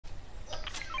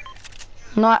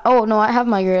No, oh no, I have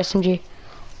my your SMG.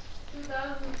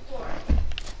 2004.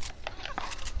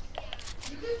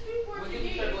 You just stream When did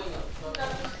you start 14 going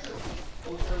up? 2002.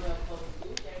 Oh, started up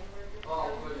 2002? January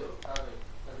Oh, good.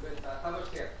 2002. Sabi, sabi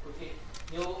share. Porque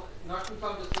nós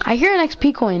começamos assim, I hear an XP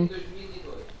em coin, 2002.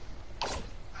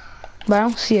 but I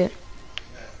don't see it.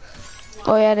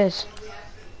 Oh yeah, it is.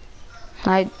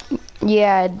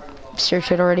 Yeah, I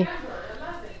searched it already. September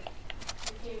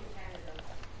 11th, we came to Canada.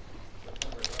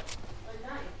 Like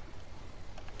 9.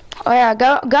 Oh yeah,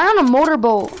 got on a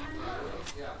motorboat.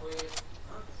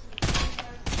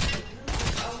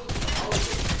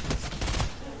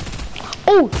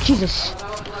 Oh Jesus.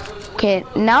 Okay,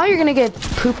 now you're gonna get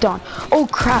pooped on. Oh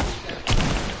crap.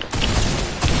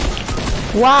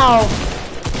 Wow.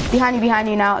 Behind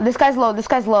you now. This guy's low,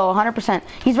 100%.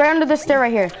 He's right under this stair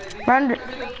right here. Right under.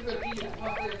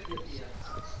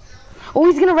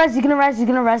 Oh, he's gonna res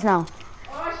now.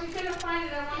 Oh, she's gonna find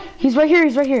it. I want to He's right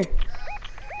here.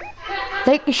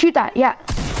 Like, shoot that, yeah.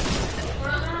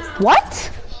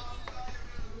 What?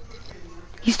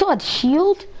 He still had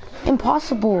shield?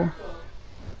 Impossible.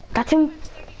 That's him.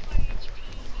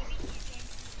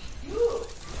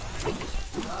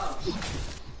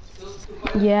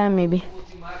 Yeah, maybe.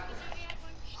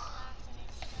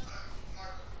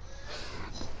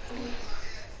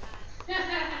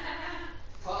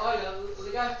 Olha,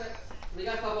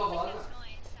 ligaste a babosa.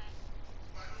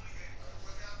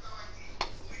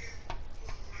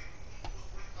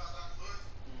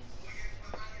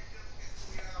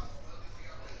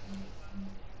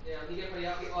 Eu liguei para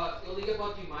ele, ó, eu liguei para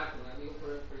o Tim Marco, né? Liguei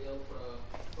para ele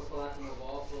para falar com a minha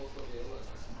avó, falou sobre ele, né?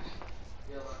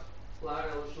 E ela, claro,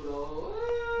 ela chorou.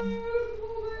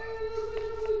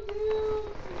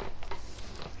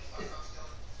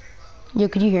 Yo,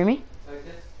 could you hear me?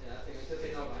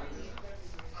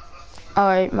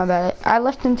 Alright, my bad. I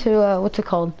left into, what's it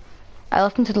called? I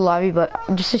left into the lobby, but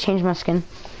just to change my skin.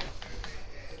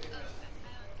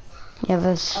 Yeah,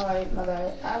 that's... Alright, my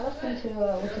bad. I left into,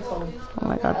 what's it called? Oh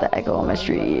my god, the echo on my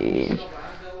stream.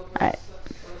 Alright.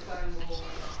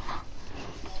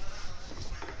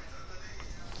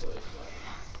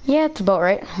 Yeah, it's about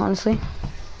right, honestly.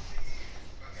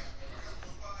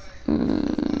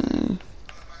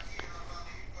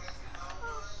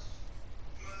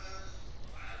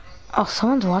 Oh,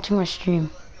 someone's watching my stream.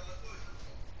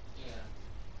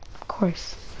 Of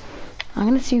course. I'm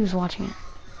gonna see who's watching it.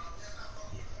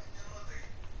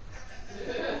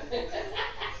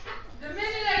 The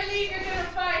minute I leave, you're gonna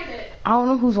find it. I don't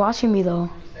know who's watching me though.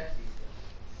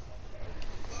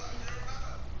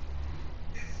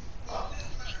 Hold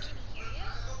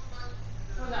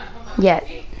on. Yeah.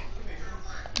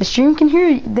 The stream can hear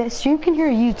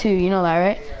you too, you know that,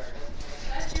 right?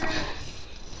 That's your...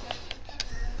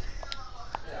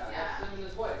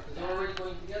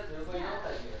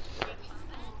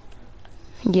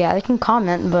 Yeah, they can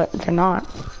comment, but they're not.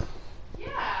 Yeah,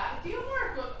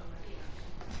 teamwork.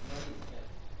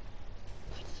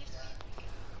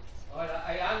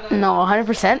 No,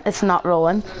 100%, it's not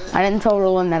Roland. I didn't tell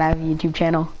Roland that I have a YouTube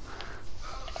channel.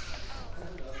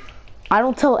 I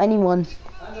don't tell anyone.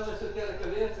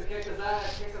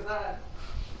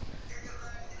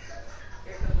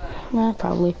 Yeah,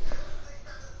 probably.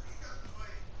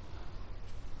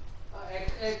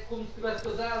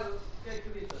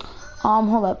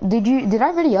 Hold up. Did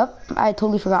I ready up? I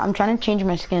totally forgot. I'm trying to change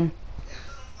my skin.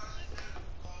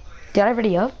 Did I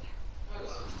ready up?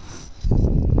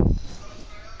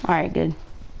 Alright, good.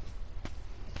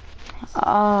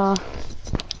 I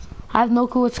have no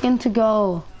clue what skin to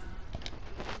go.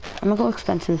 I'm gonna go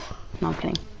expensive. No, I'm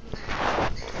kidding.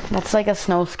 That's like a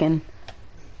snow skin.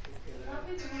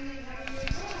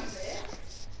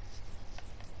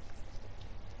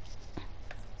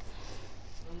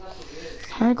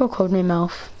 I'm gonna go codename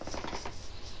Elf.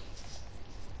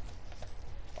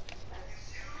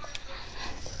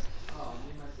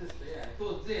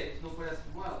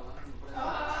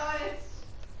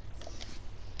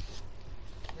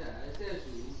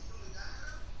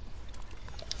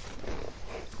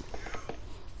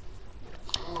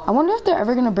 I wonder if they're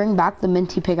ever gonna bring back the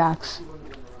minty pickaxe.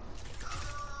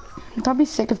 That'd be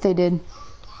sick if they did.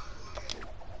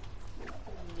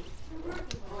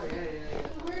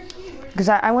 Because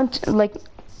I went to, like,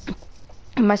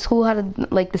 my school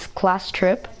had like this class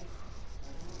trip,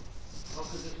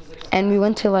 and we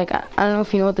went to like, I don't know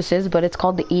if you know what this is, but it's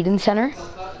called the Eden Center.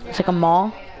 It's like a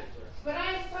mall. But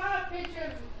I saw a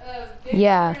picture of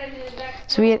Yeah.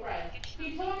 So we had,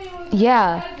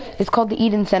 yeah, it's called the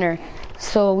Eden Center.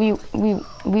 So we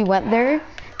went there,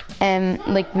 and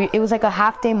like it was like a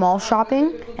half day mall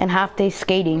shopping and half day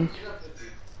skating.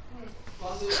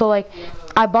 So like,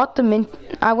 I bought the mint.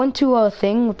 I went to a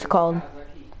thing. What's it called?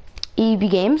 EB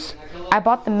Games. I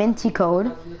bought the Minty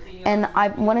code, and I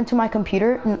went into my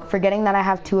computer, forgetting that I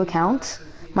have two accounts,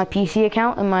 my PC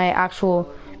account and my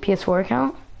actual PS4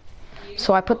 account.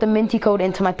 So I put the Minty code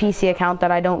into my PC account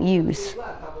that I don't use,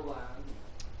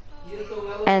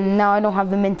 and now I don't have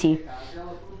the Minty.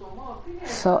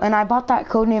 So, and I bought that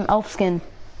code name Elfskin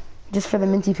just for the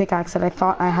Minty pickaxe that I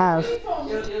thought I have.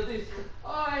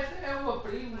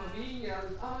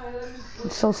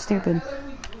 It's so stupid.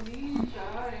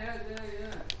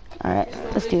 Alright,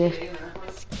 let's do this.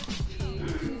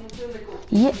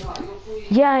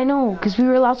 Yeah, I know, because we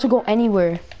were allowed to go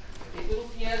anywhere.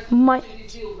 My...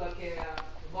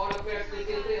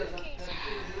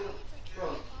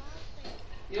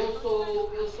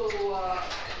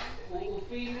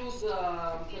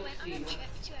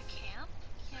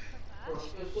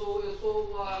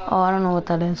 Oh, I don't know what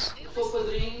that is.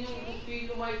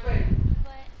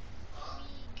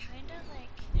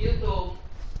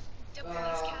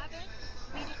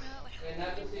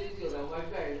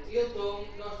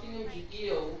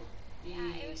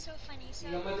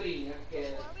 E a madrinha, que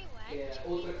é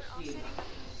outra Cristina,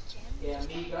 que é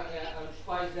amiga, os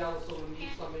pais dela são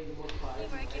amigos também do meu pai.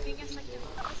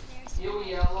 Eu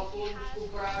e ela fomos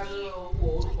comprar o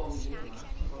ouro para o menino,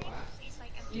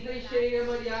 e deixei a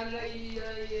Mariana e a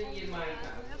minha irmã em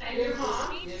casa. E a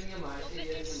minha mãe.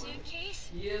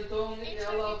 E então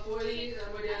ela foi,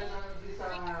 a Mariana disse à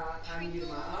minha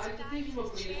irmã, ai, tu tens uma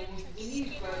prima muito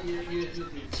bonita, e eu disse,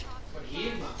 minha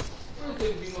irmã?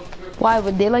 Why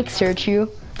would they like search you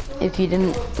if you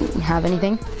didn't have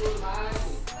anything?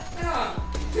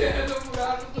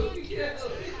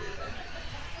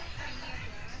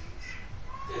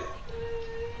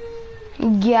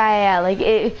 Yeah, like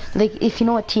if you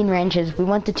know what Teen Ranch is, we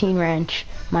went to Teen Ranch,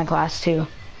 my class too,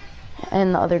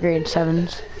 and the other grade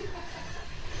 7s.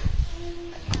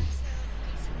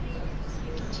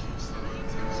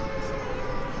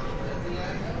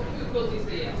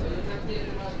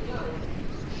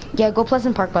 Yeah, go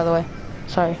Pleasant Park, by the way.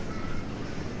 Sorry.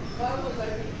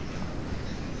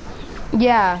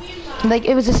 Yeah, like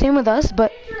it was the same with us,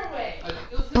 but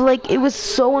like it was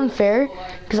so unfair,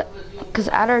 cause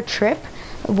at our trip,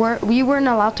 we weren't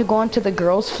allowed to go onto the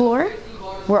girls' floor,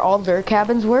 where all their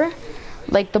cabins were.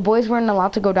 Like the boys weren't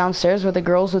allowed to go downstairs where the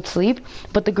girls would sleep,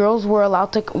 but the girls were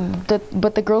allowed to.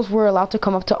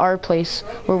 Come up to our place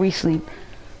where we sleep.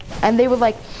 And they would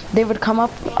come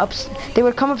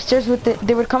upstairs with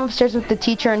the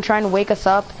teacher and trying to wake us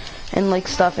up and like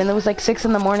stuff, and it was like 6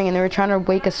 in the morning and they were trying to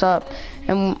wake us up,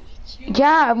 and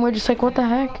yeah, and we're just like, what the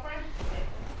heck?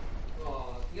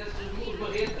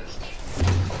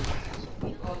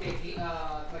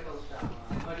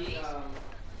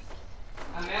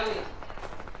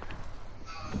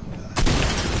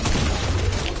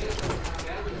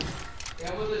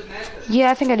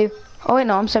 Yeah, I think I do. Oh wait,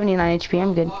 no, I'm 79 HP,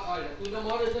 I'm good. Olha, tu ainda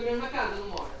moras na mesma casa, não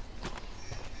moras?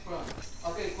 Pronto.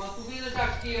 Ok, quando tu viras à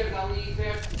esquerda, ali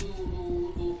perto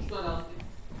do restaurante,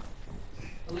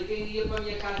 ali quem ia para a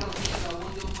minha casa ali,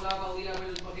 onde eu morava ali à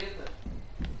beira de Barretas,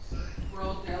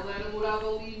 pronto, ela morava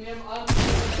ali mesmo antes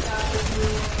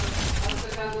da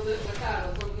casa da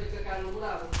cara, só que a cara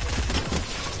morava. Tu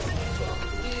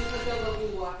viras naquela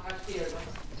rua à esquerda,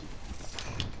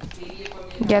 quem ia para a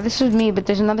minha casa. Yeah, this is me, but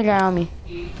there's another guy on me.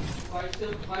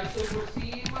 Vai ser por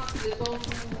cima, então tu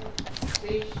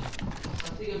tens,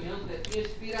 antigamente, tinhas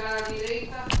de virar à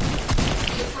direita.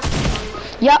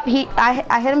 Yep,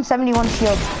 I hit him 71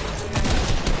 shield.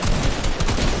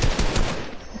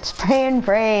 Spray and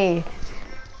pray.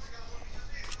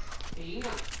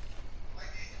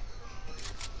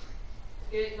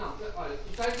 Não, olha,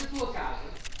 tu sais da tua casa,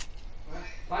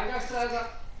 vais à estrada,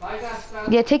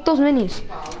 Yeah, take those minis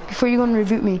before you go and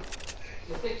reboot me.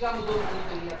 eu sei que já mudou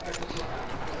muito ali perto da tua casa.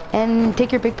 And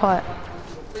take your big pot.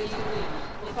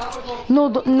 No,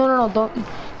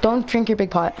 don't drink your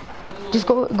big pot. Just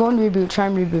go and reboot. Try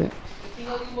and reboot.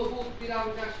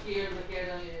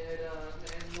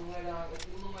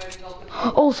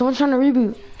 Oh, someone's trying to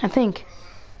reboot, I think.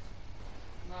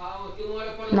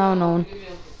 No one.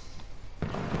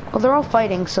 Well, they're all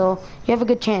fighting, so you have a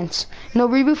good chance. No,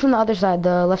 reboot from the other side,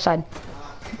 the left side.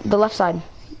 The left side.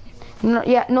 No,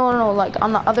 yeah, no, like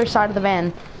on the other side of the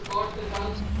van.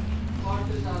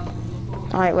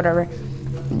 Alright, whatever.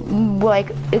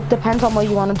 Like, it depends on what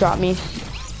you want to drop me.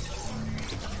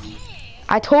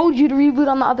 I told you to reboot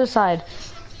on the other side.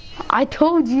 I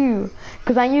told you.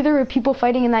 Because I knew there were people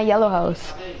fighting in that yellow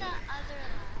house.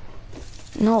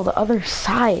 No, the other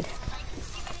side.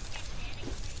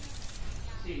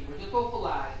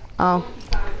 Oh.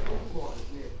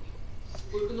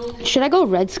 Should I go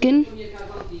Redskin?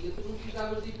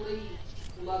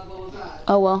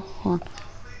 Oh well. Hold on.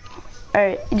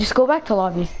 Alright, just go back to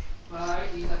lobby. Vai,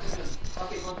 exatamente.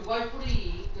 Ok, quando tu vais por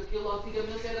aí, aquilo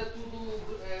antigamente era tudo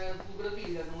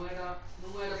gradilha, não era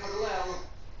paralelo.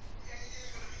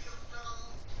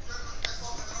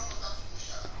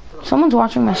 Someone's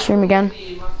watching my stream again.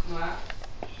 Não é?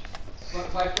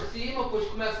 Vais para cima, depois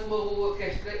começa uma rua que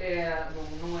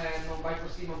não vais para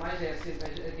cima mais, é sempre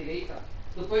a direita.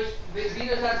 Depois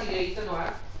viras à direita, não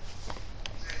é?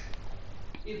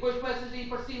 E depois começas a ir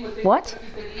para cima. What?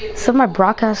 So my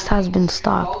broadcast has been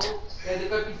stopped. É da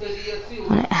carpintaria Silva.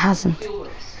 When it hasn't.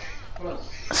 Pronto.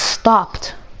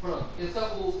 Stopped. Pronto.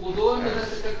 O dono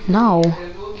dessa carpintaria No. é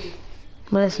meu amigo.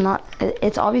 But it's not.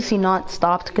 It's obviously not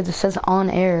stopped because it says on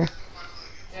air.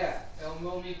 É o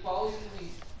meu amigo Paulo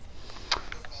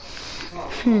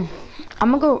e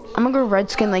I'm gonna go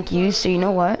Redskin like you. So you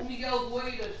know what? o Miguel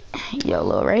Doeiras.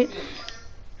 YOLO, right?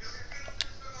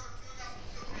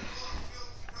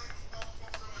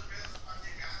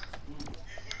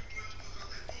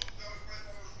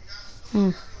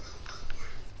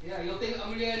 Yeah, eu tenho a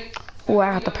mulher. Oh,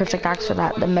 I got the perfect axe for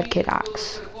that. The medkit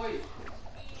axe.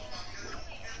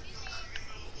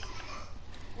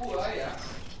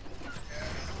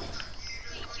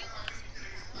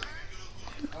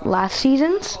 Last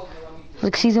season's,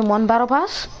 like season 1 battle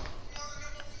pass.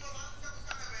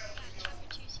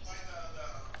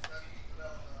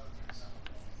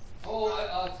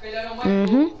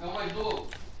 Mhm.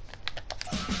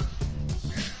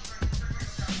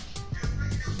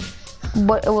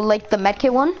 What, like the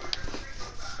medkit one?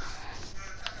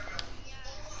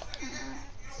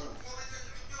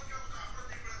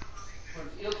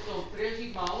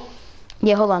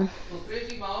 Yeah, hold on.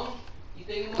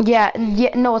 Yeah,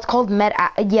 no, it's called med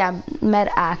axe. Yeah,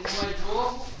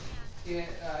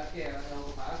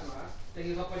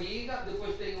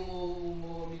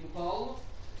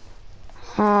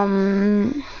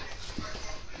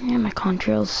 my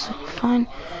contrail's fine.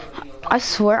 I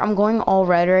swear I'm going all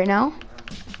red right now.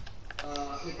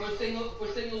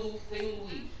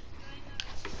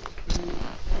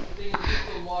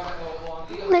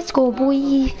 Let's go,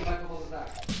 boy.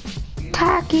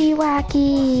 Tacky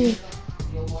wacky.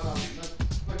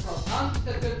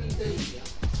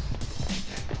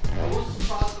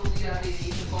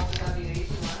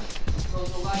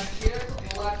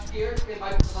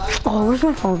 Oh, where's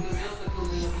my phone?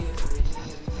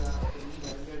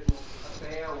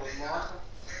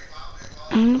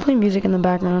 I'm gonna play music in the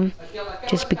background,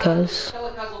 just because.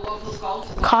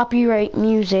 Copyright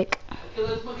music.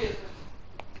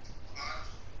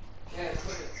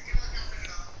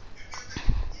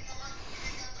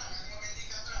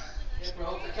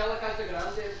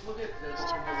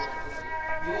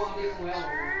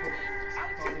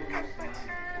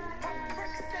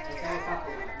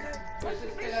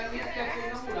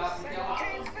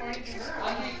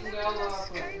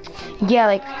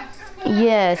 Yeah,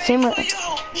 yeah, same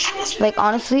with,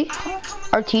 honestly,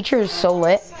 our teacher is so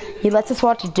lit. He lets us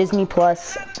watch Disney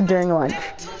Plus during lunch.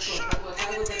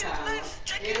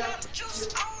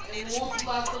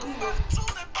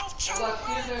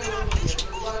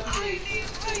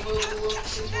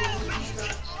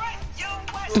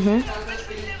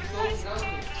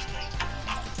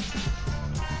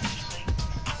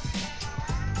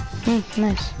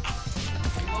 Nice.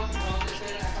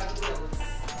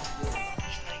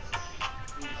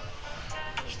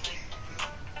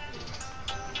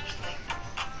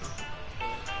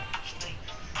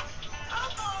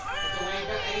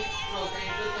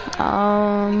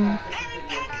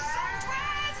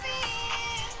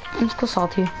 Let's go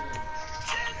salty.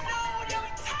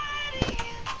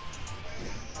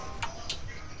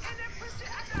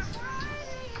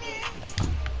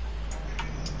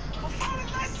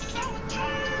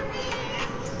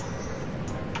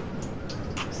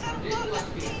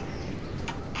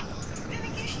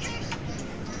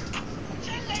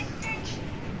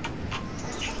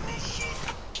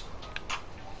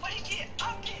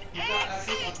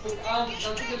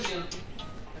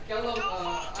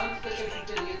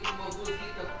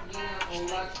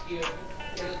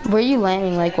 Where are you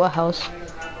landing? Like what house?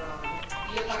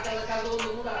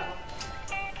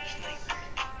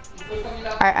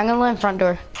 Alright, I'm gonna land front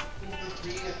door.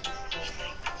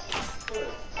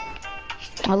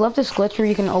 I love this glitch where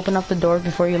you can open up the door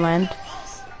before you land.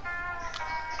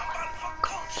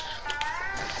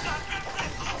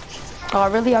 Oh,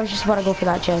 really? I was just about to go for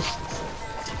that chest.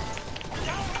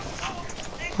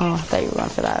 Oh, I thought you were going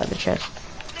for that other chest.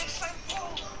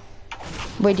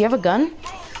 Wait, do you have a gun?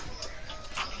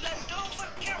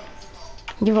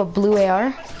 You have a blue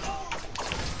AR?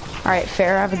 Alright,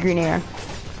 fair. I have a green AR.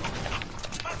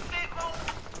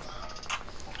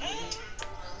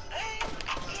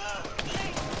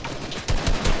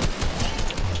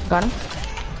 Got him.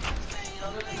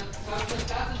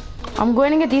 I'm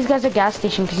going to get these guys a gas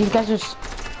station because these guys are.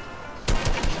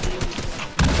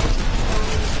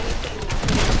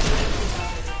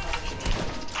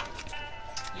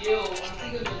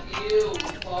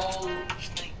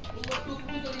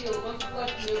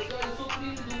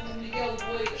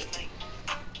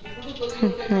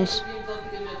 Nice.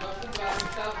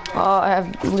 Oh, I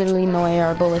have literally no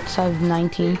AR bullets. I have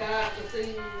 19.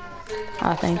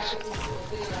 Ah, thanks.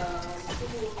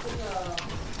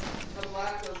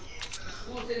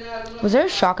 Was there a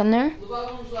shotgun there?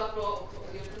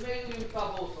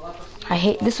 I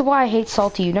hate. This is why I hate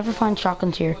salty. You never find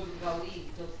shotguns here.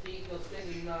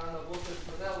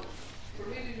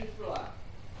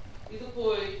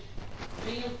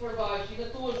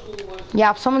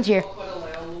 Yeah, someone's here.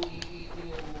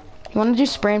 You want to do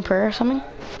spray and prayer or something?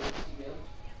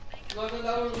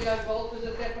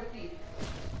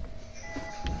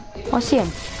 Oh, I see him.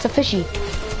 It's a fishy.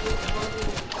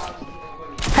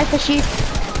 Hi, fishy.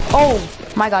 Oh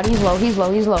my God, he's low. He's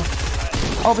low. He's low.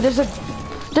 Oh, but there's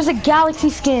a galaxy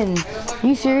skin. Are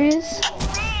you serious?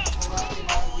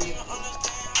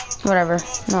 Whatever.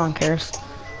 No one cares.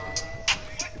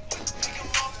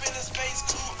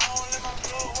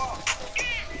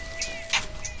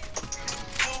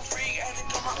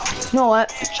 You know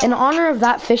what? In honor of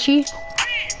that fishy,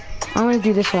 I'm gonna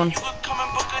do this one. Hey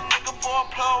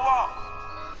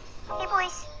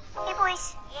boys. Hey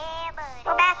boys. Yeah, bud.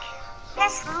 We're back.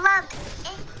 That's loved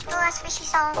the last fishy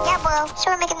song. Yeah, bro.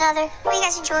 So we're making another. What you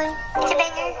guys enjoy? It's a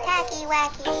banger. Tacky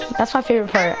wacky. That's my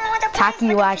favorite part. Tacky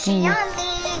wacky.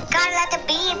 Gotta let the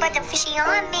beat, but the fishy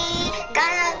on me.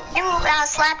 Gotta do, I'll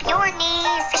slap your knee.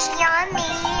 Fishy on me,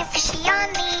 fishy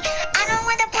on me. I don't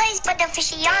want the place, but the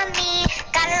fishy on me.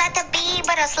 Gotta let the beat,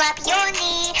 but I'll slap your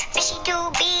knee. Fishy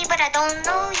to be, but I don't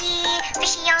know ye.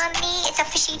 Fishy on me, it's a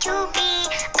fishy to be.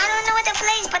 I don't know what the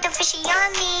place, but the fishy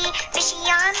on me. Fishy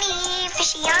on me,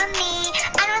 fishy on me.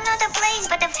 I don't know the place,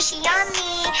 but the fishy on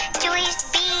me. To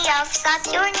be, I'll slap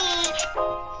your knee.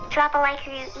 Drop a like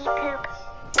or you eat poop.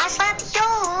 I slap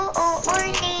your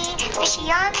knee.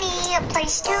 Fishy on me, a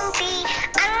place to be.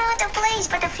 I don't know the place,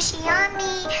 but the fishy on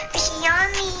me. Fishy on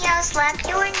me, I'll slap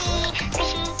your knee.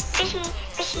 Fishy, fishy,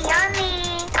 fishy on me.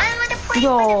 I don't want the place, but the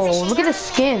Yo, fishy look at on the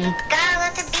skin. me. Gotta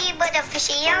let the be, but the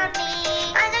fishy on me.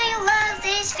 I know you love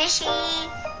this fishy.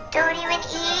 Don't even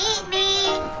eat me.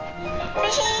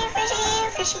 Fishy, fishy,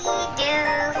 fishy, do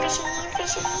fishy,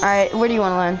 fishy. Alright, where do you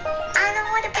want to land? I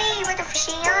don't want to be with the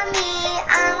fishy on me.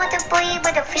 I don't want to be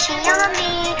with the fishy on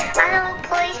me. I don't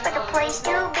place but the place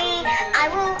to be. I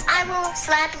will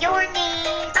slap your knee.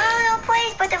 I don't know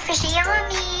place but the fishy on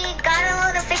me. Got a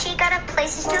lot of fishy, got a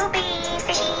places to be.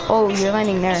 Fishy. Oh, fishy, you're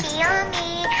landing there. Fishy on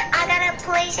me. I got a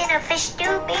place in a fish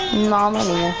to be. No, I'm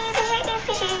landing there.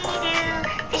 Fishy, fishy, do.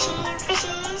 Fishy,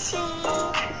 fishy, see.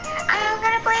 I don't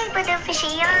got a place but the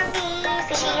fishy on me.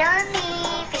 Fishy on me.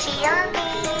 Fishy on me.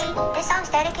 This song's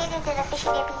dedicated to the fishy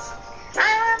dippies. I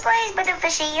don't want to place but the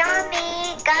fishy on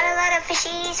me. Got a lot of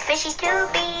fishies, fishy to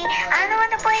be. I don't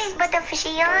want to place but the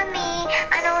fishy on me.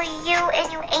 I know you and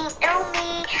you ain't know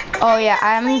me. Oh yeah,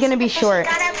 I'm gonna be short.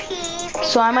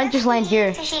 So I might just land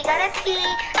here. Fishy gotta pee.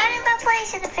 I don't got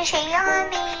place in the fishy on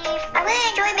me. I really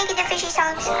enjoy making the fishy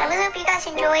songs. I really hope you guys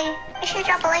enjoy. Make sure to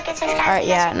drop a like and subscribe. Alright,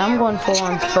 yeah, now I'm going full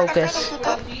on focus.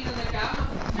 People.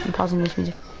 I'm pausing this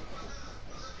music.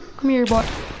 Come here, boy.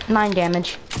 9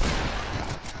 damage.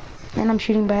 And I'm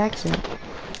shooting by accident.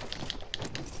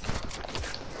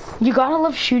 You gotta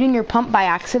love shooting your pump by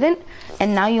accident,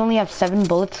 and now you only have 7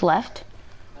 bullets left.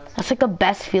 That's like the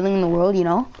best feeling in the world, you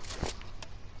know?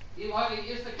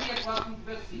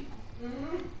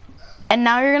 And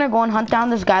now you're gonna go and hunt down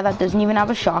this guy that doesn't even have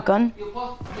a shotgun.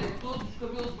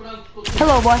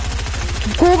 Hello, boy.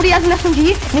 Cool, but he has an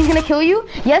SMG, and he's gonna kill you.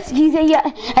 Yes, yeah,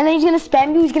 and then he's gonna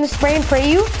spam you. He's gonna spray and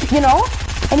pray you, you know.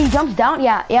 And he jumps down.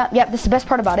 Yeah. This is the best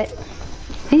part about it.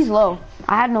 He's low.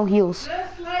 I had no heals.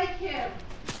 Just like him.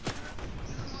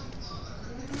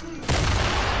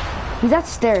 He's at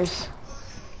stairs.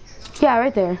 Yeah,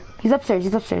 right there. He's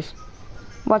upstairs.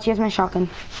 Watch, he has my shotgun.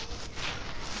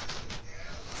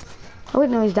 Oh wait,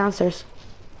 no, he's downstairs.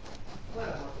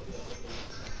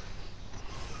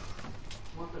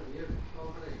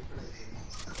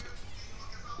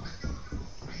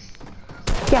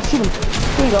 Yeah, shoot him.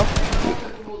 There you go.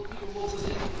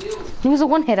 He was a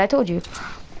 1-hit, I told you.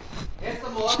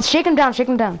 Shake him down.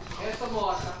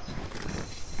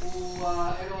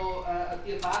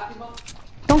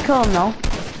 Don't kill him, though.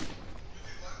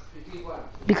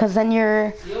 because then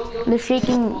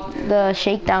the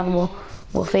shakedown will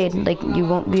fade. Like you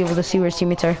won't be able to see where his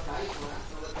teammates are.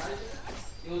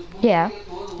 Yeah,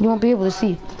 you won't be able to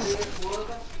see.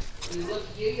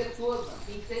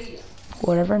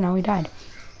 Whatever. Now he died.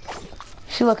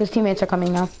 See, look, his teammates are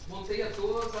coming now.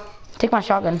 Take my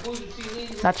shotgun.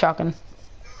 That shotgun.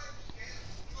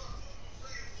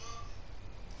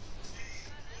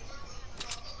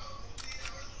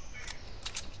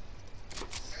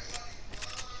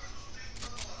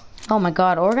 Oh my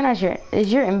god,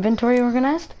 is your inventory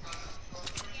organized?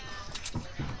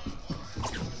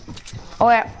 Oh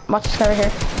yeah, watch this guy right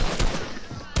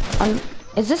here.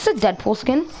 Is this a Deadpool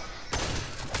skin?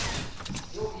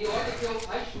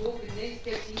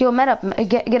 Yo, med up,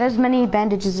 get as many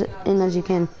bandages in as you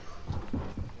can.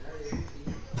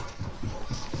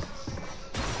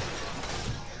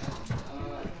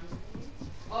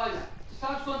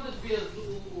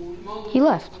 He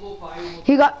left.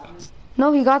 He got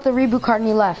the reboot card and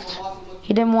he left.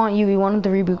 He didn't want you, he wanted the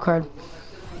reboot card.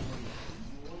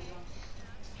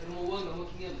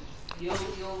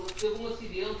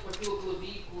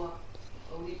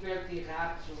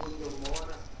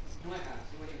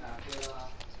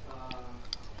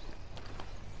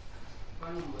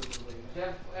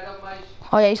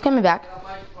 Oh yeah, he's coming back.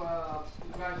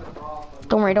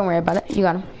 Don't worry about it. You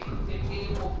got him.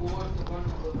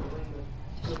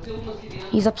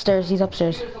 He's upstairs.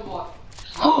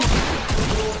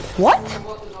 What?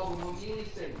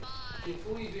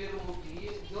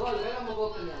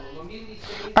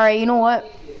 Alright, you know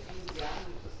what?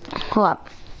 Hold up.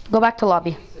 Go back to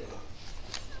lobby.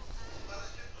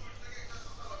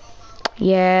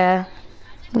 Yeah,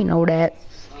 we know that.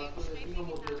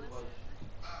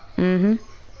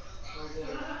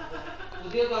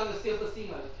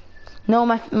 No,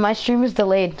 my stream is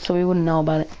delayed, so we wouldn't know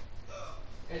about it.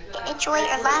 Enjoy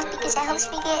or laugh because that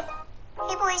helps me get.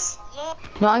 Hey boys. Yeah.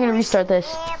 No, I'm gonna restart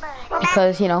this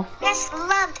because you know. Yes,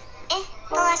 loved.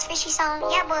 The last fishy song.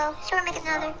 Yeah, bro. So we're making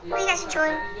another. What do you guys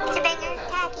enjoy? It's a banger.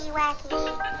 Tacky wacky.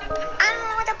 I don't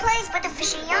know what the place, but the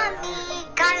fishy on me.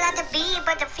 Got a lot to be,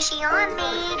 but the fishy on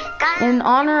me. In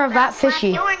honor of that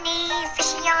fishy. Your knee,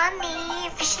 fishy on me,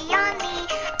 fishy on me.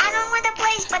 I don't know what the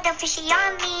place, but the fishy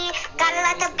on me. Got a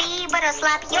lot to be, but I'll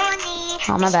slap your knee.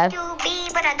 Oh, my bad. To be,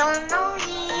 but I don't know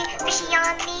ye. Fishy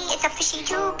on me, it's a fishy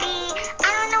to be. I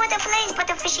don't know what the place, but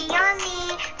the fishy on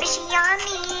me. Fishy on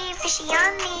me, fishy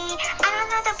on me. I don't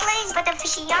know the place, but the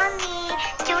fishy on me.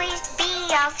 Joyous be,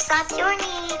 I'll slap your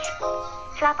knee.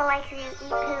 Drop a like if you eat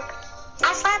poop.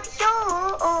 I'll slap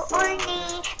your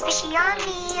knee. Fishy on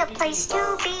me, a place to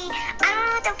be. I don't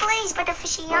know the place, but the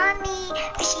fishy on me.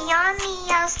 Fishy on me,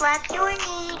 I'll slap your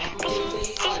knee.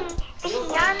 Fishy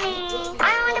on me. I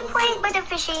don't know the place, but the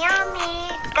fishy on me.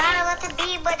 Got a lot to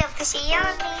be, but the fishy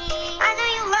on me. I know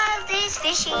you love this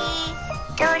fishy.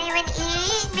 Don't even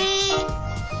eat me.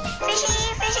 Fishy,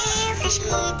 fishy, fishy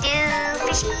do.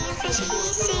 Fishy, fishy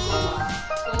see.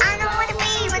 I don't want to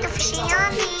be, but the fishy on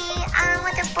me. I don't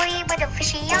want to be, but the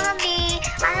fishy on me.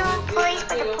 I don't want place,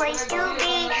 but the place to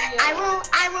be. I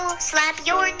will slap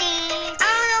your knee. I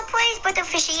don't know place, but the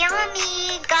fishy on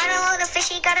me. Got a lot of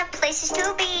fishy, got a places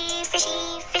to be.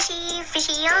 Fishy, fishy,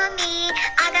 fishy on me.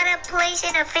 I got a place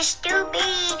and a fish to be.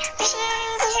 Fishy,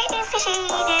 fishy, fishy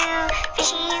do.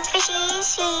 Fishy, fishy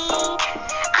see.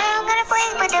 I don't got a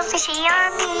place, but the fishy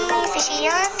on me. Fishy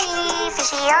on me,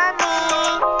 fishy on me.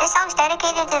 This song's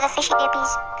dedicated to the fishy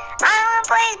dippies. I don't want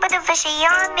place, but the fishy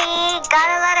on me. Got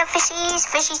a lot of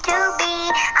fishies to be.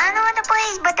 I don't want the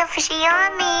place, but the fishy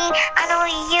on me. I know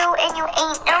you and you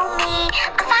ain't know me.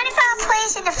 I finally found a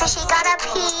place and the fishy gotta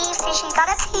pee. Fishy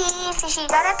gotta pee, fishy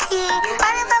gotta pee.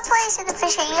 Finally found a place and the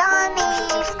fishy on me.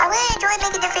 I really enjoy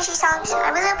making the fishy songs. I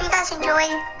really hope you guys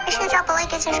enjoyed. Make sure to drop a like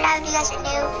and subscribe if you guys are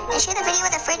new. And share the video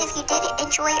with a friend if you did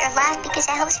enjoy or laugh because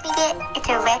it helps me get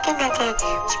into recommended,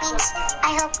 which means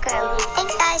I help grow.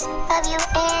 Thanks guys, love you,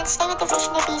 and stay with the fish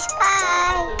nippies.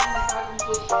 Bye.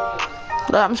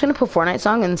 I'm just gonna put Fortnite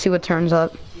song and see what turns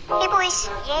up. Hey boys,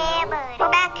 yeah bud, we're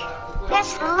back. You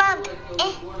guys loved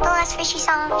the last fishy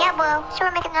song. Yeah bro, so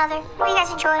we're making another. What do you guys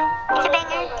enjoy? It's a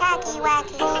banger, tacky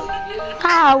wacky.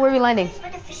 Ah, where are we landing?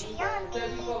 But the fishy on me,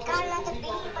 gotta let the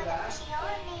beat, but the fishy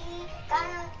on me,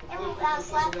 gotta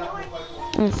slap your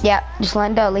knee. Yeah, just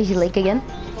land Lazy Lake again.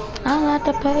 I like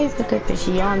to play with the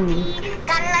fishy on me.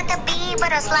 Gotta let the be,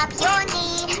 but I'll slap your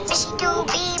knee. Fishy to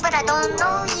be, but I don't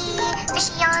know ye.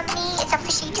 Fishy on me, it's a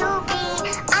fishy to be.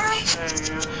 I don't...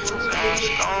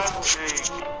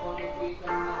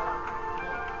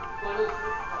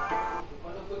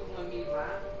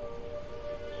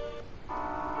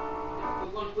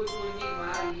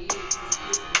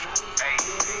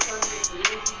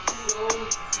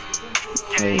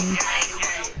 Hey.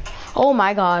 Oh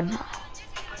my god.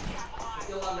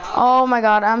 Oh my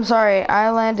god, I'm sorry.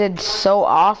 I landed so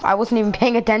off. I wasn't even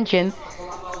paying attention.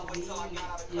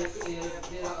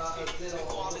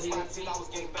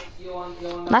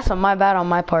 That's my bad on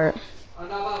my part.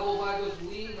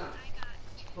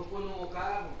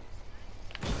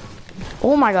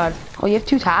 Oh my god. Oh, you have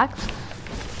 2 tacks?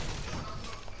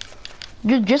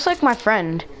 You're just like my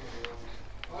friend.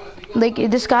 Like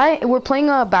this guy, we're playing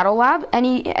a battle lab, and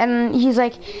he's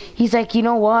like, you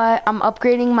know what? I'm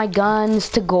upgrading my guns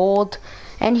to gold,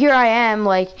 and here I am,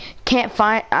 like,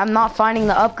 I'm not finding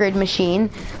the upgrade machine.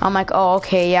 I'm like, oh,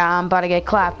 okay, yeah, I'm about to get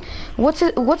clapped. What's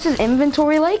his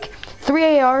inventory like?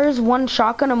 3 ARs, 1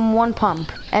 shotgun, and 1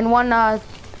 pump, and 1.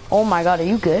 Oh my god, are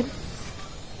you good?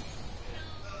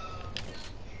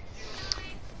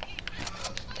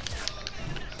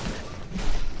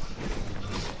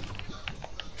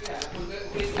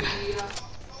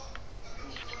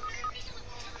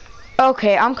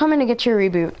 Okay, I'm coming to get your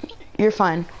reboot. You're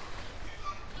fine.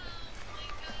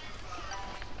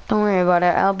 Don't worry about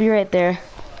it. I'll be right there.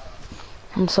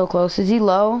 I'm so close. Is he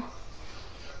low?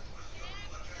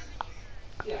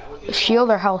 Shield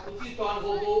or health?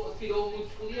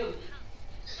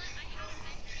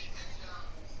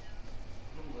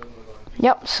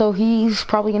 Yep, so he's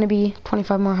probably going to be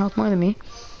 25 more health more than me.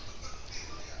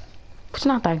 It's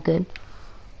not that good.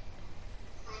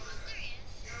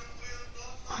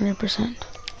 100%.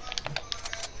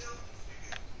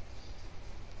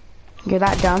 You're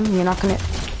that dumb, you're not gonna...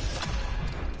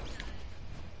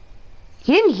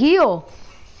 He didn't heal!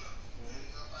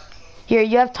 Here,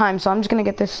 you have time, so I'm just gonna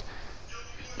get this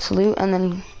salute and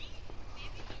then...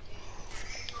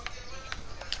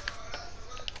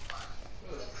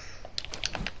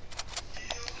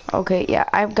 Okay, yeah,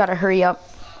 I've gotta hurry up.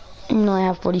 I only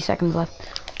have 40 seconds left.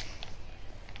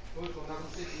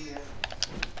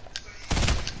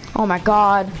 Oh my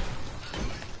god.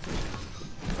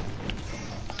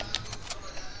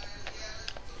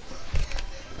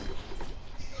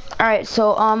 Alright,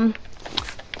 so, I'm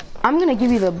gonna give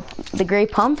you the gray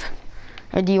pump.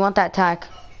 Or do you want that tack?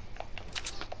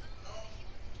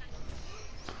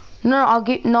 No,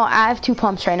 I have 2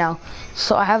 pumps right now.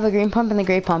 So I have the green pump and the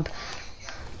gray pump.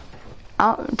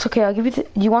 It's okay, I'll give you do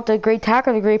you want the gray tack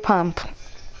or the gray pump?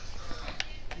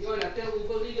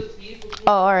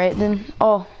 Oh, alright then.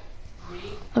 Oh.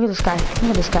 Look at this guy. Look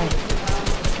at this guy.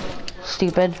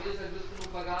 Stupid.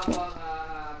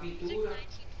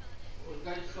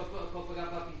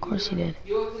 Of course he did.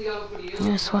 I'm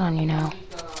gonna sweat on you now.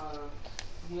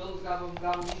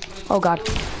 Oh god.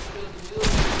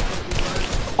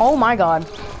 Oh my god.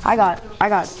 I got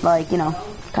like, you know,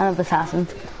 kind of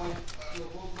assassins.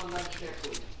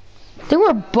 They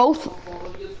were both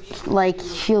like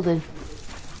shielded.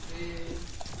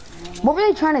 What were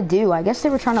they trying to do? I guess they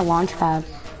were trying to launch pad.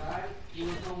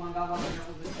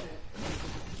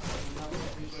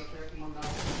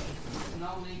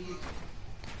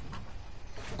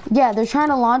 Yeah, they're trying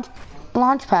to launch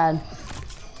pad.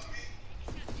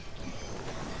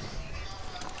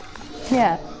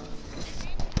 Yeah.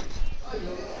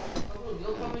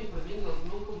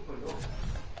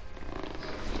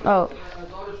 Oh.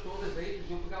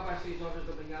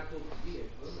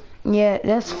 Yeah,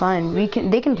 that's fine. They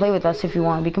can play with us if you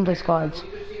want. We can play squads.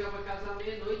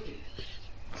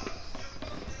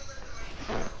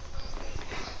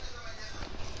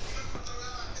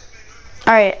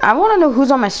 Alright, I want to know who's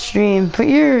on my stream. Put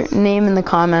your name in the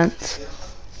comments.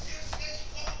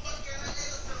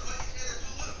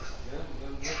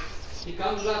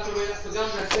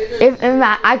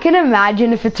 I can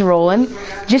imagine if it's Roland,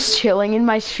 just chilling in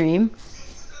my stream.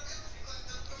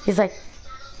 He's like,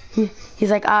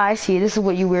 I see. This is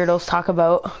what you weirdos talk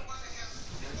about.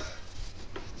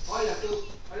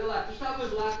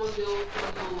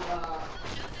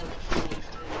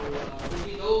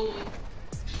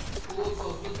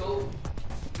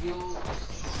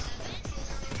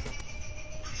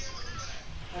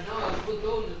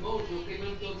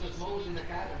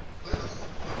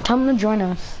 Tell him to join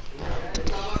us.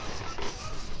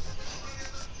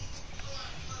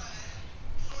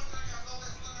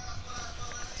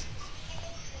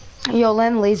 Yo,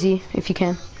 land lazy if you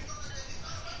can.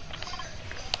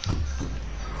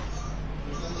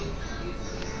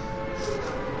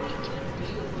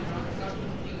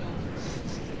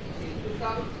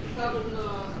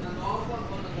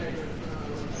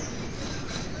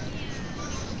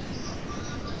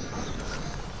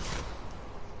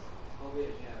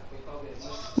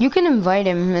 You can invite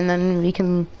him and then we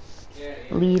can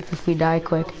leave if we die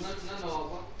quick.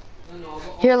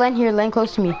 Here, Len,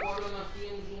 close to me.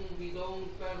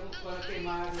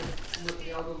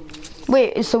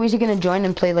 Wait, so is he gonna join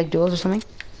and play like duels or something?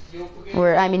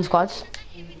 Or I mean squads?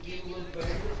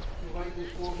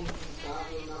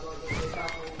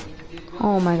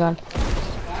 Oh my god.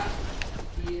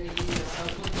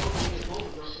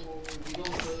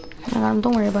 Oh my god,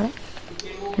 don't worry about it.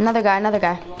 Another guy, another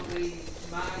guy.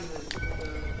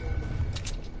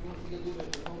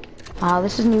 Wow,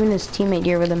 this isn't even his teammate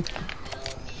here with him.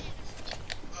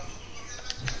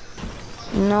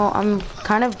 No, I'm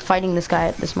kind of fighting this guy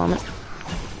at this moment.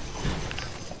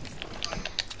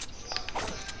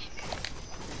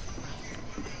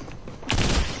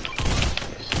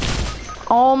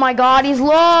 Oh my god, he's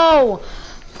low!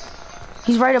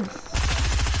 He's right up.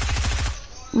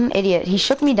 I'm an idiot. He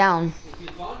shook me down.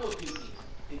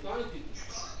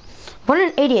 What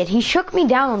an idiot. He shook me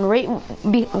down right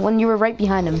when you were right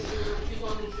behind him.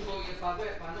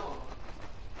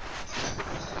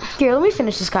 Here, let me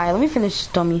finish this guy. Let me finish this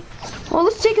dummy. Well,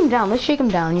 let's take him down. Let's shake him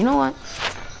down. You know what?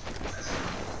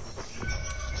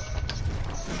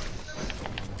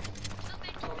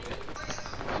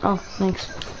 Oh, thanks.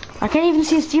 I can't even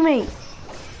see his teammate.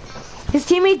 His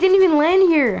teammate didn't even land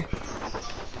here.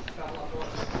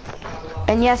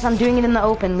 And yes, I'm doing it in the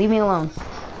open. Leave me alone.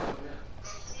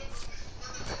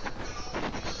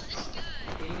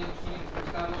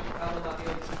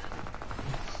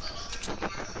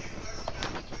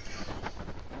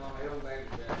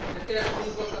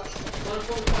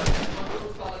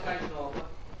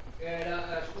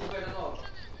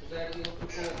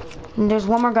 And there's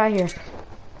one more guy here.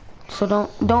 So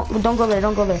don't go there,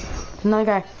 don't go there. There's another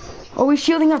guy. Oh, he's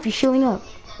shielding up, he's shielding up.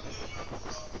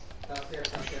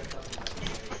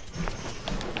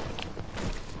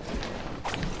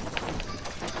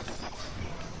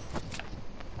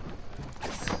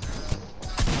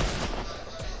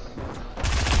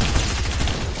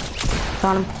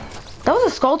 Found him. That was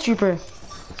a skull trooper.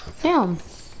 Damn.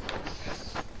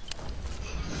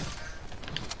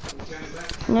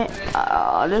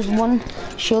 There's one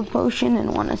shield potion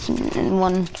and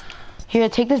one. Here,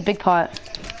 take this big pot.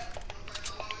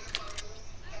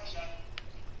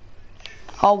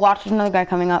 Oh, watch, there's another guy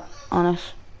coming up on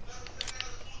us.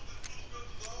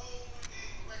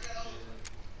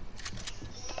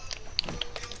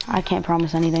 I can't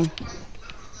promise anything.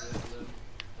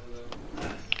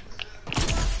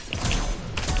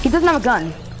 He doesn't have a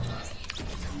gun.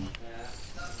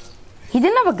 He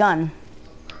didn't have a gun.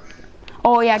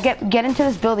 Oh yeah, get into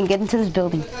this building, get into this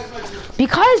building.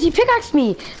 Because he pickaxed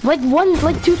me like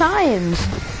 2 times.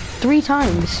 3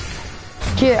 times.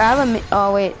 Here, I have a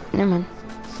oh wait, never mind.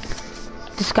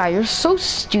 This guy, you're so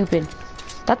stupid.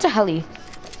 That's a heli.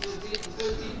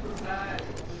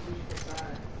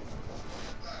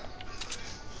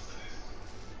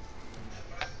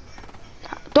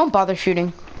 Don't bother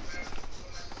shooting.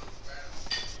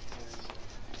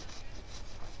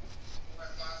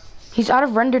 He's out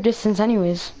of render distance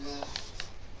anyways.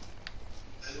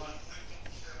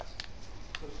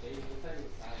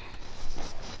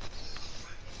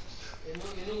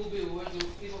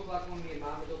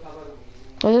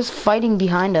 They're just fighting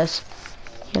behind us.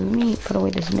 Here, let me put away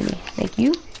this mini. Thank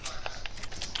you.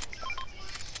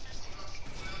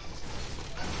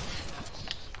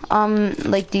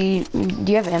 Like, do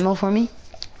you have ammo for me?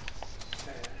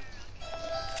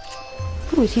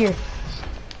 Who is here?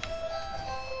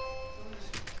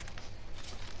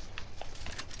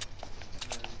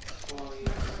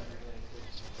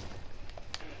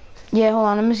 Yeah, hold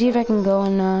on. Let me see if I can go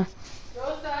and,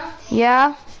 Rosa,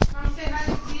 yeah? come say hi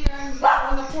to Peter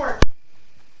on the porch.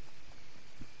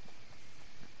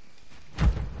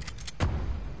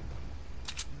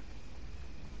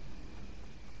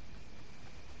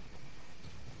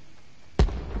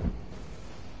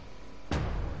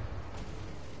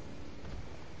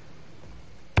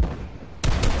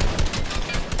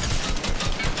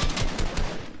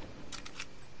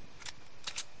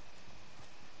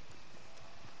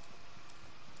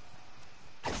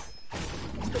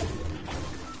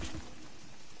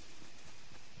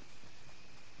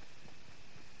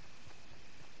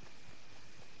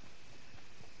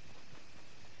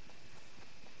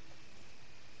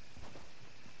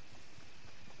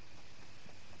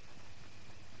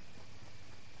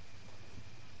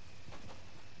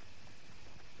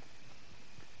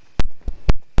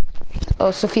 Oh,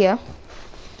 Sophia.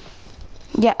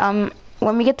 Yeah,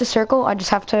 when we get to circle, I just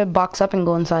have to box up and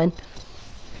go inside.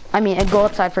 I mean, I go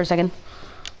outside for a second.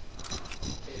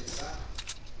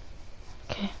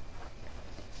 Okay.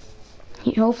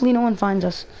 Hopefully no one finds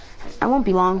us. I won't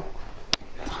be long.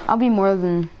 I'll be more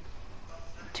than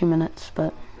 2 minutes,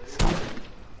 but it's fine.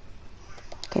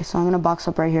 Okay, so I'm gonna box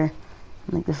up right here.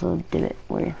 Like this little divot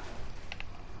where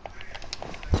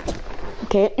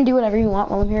Okay, do whatever you want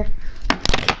while I'm here.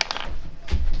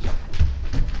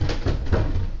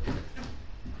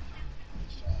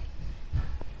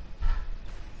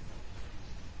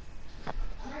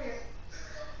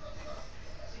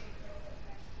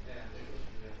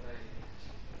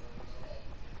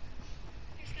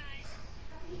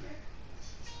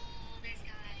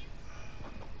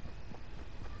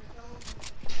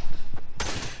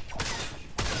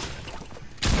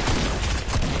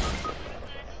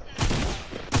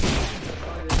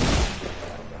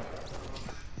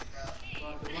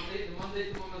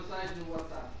 Mandei-te uma mensagem no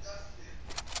WhatsApp.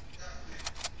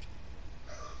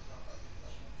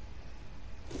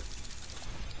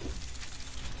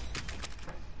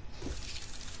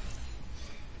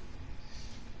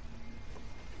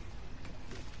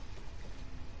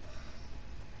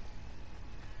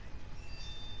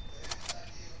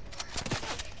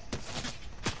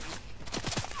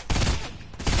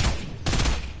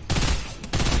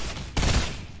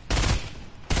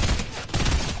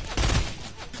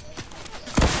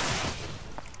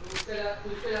 Tu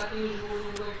se calhar tinhas o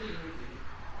número antigo.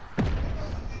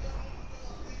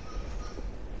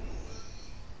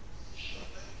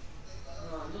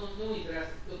 Não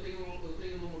interessa, porque eu tenho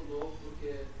um número novo,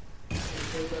 porque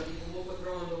o meu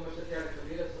patrão andou-me a chatear a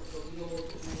cabeça, porque eu tinha o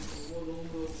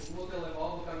meu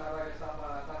telemóvel que andava a gastar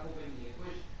para a companhia.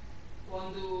 Depois,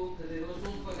 quer dizer, eles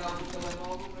não me pagavam o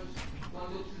telemóvel, mas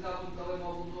quando eu precisava de um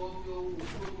telemóvel novo, o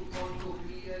telefone que eu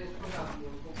queria, eles pagavam,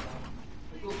 eles compravam.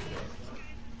 Aquilo que fosse.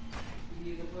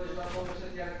 E depois lá vão-me a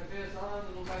chatear a cabeça,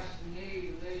 não gastes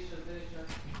dinheiro, deixa,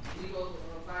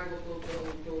 paga o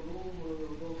teu número,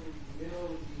 eu dou os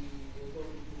meus e eu dou o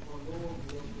telefone novo,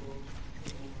 eu dou o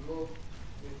número novo,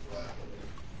 e eu vou lá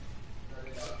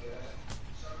saber.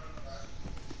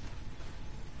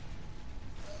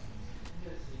 E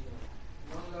assim,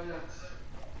 ó, olha,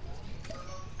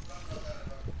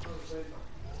 não sei, pá.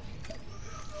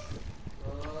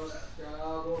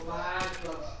 Tchau, boa paz,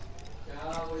 pá.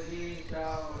 Tchau, beijinho,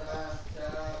 tchau, abraço,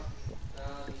 tchau.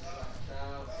 Tchau,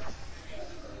 tchau.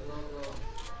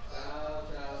 Tchau,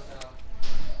 tchau, tchau.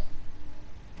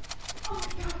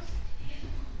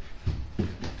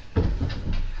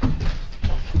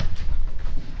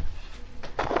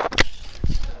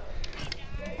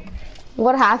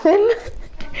 What happened?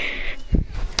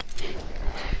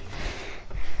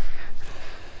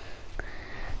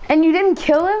 And you didn't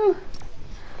kill him?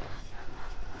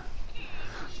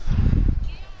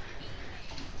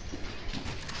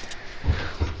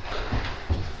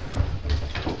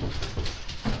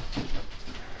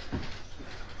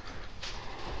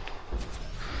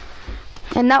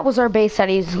 And that was our base that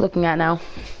he's looking at now.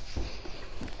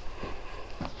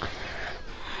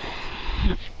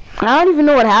 I don't even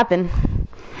know what happened.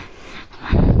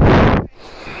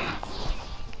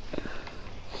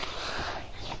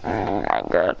 Oh my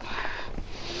god.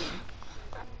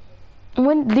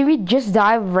 When did we just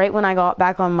die right when I got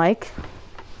back on mic?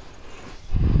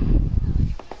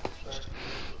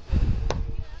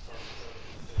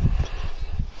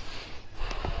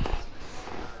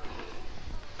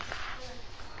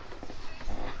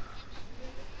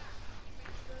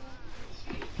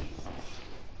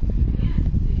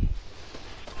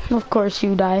 Of course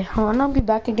you die. Hold on, I'll be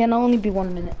back again. I'll only be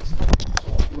 1 minute.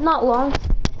 Not long.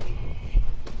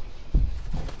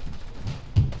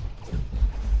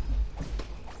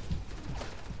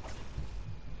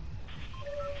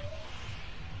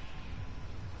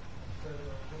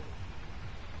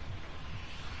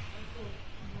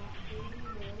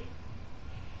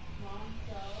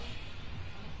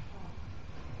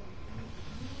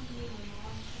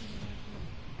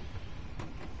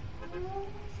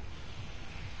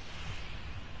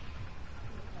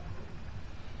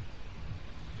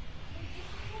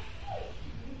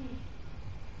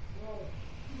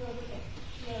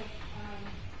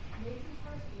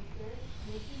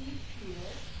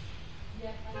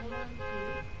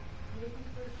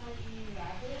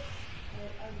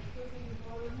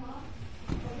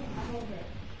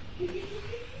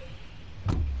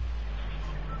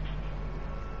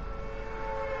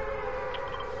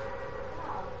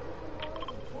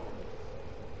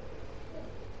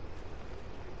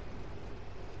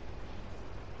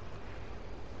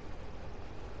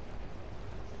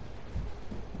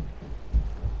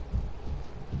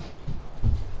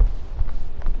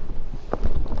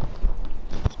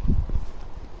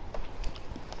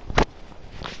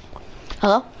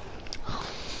 Hello?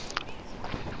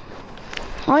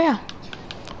 Oh yeah.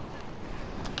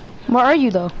 Where are you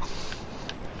though?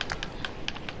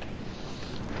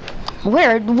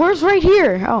 Where? Where's right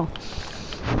here? Oh.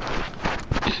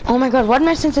 Oh my god, why did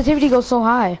my sensitivity go so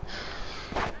high?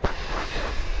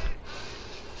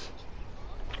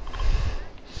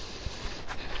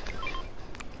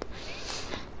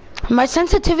 My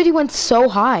sensitivity went so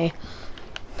high.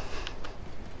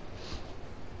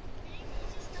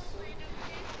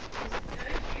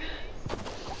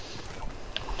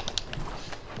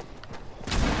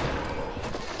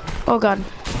 Oh god.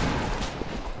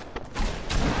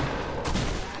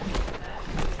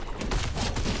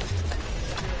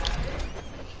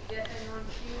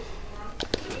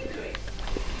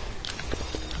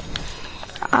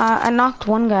 I knocked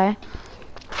one guy.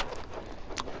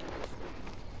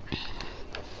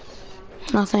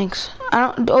 No thanks. I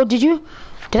don't. Oh, did you?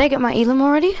 Did I get my elim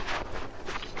already?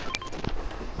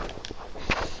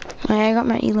 Oh, yeah, I got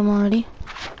my elim already.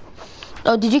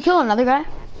 Oh, did you kill another guy?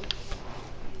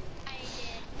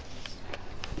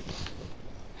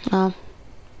 No.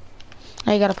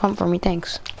 Oh, you got a pump for me.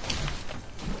 Thanks.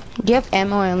 Do you have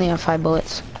ammo? I only have 5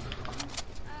 bullets.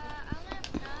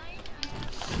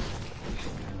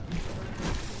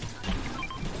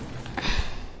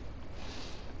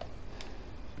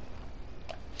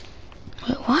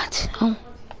 Wait, what? Oh.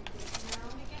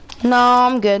 No,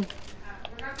 I'm good.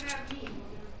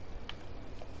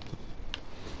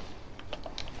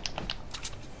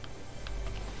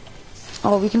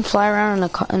 Oh, we can fly around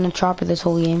in a chopper this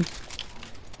whole game.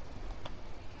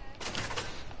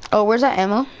 Oh, where's that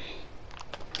ammo?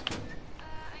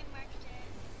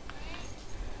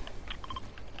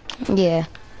 Yeah.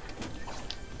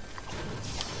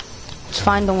 It's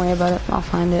fine, don't worry about it. I'll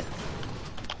find it.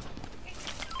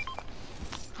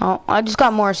 Oh, I just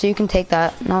got more, so you can take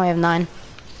that. Now I have 9.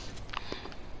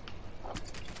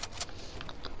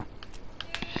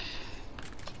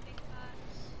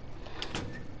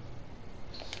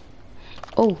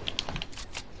 Oh.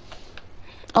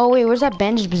 Oh, wait, where's that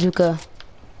bandage bazooka?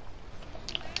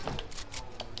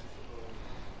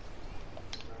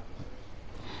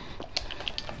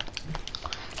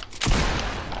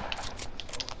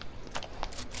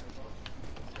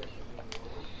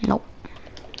 Nope.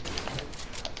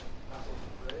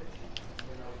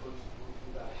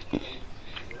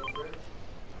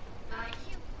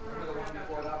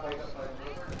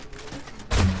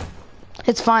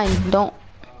 It's fine, don't.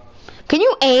 Can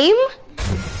you aim?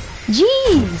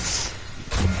 Jeez.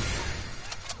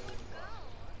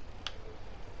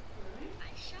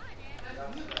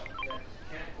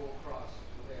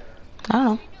 I don't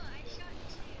know.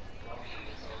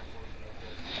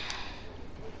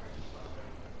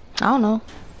 I don't know.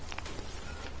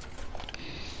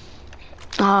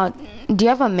 Do you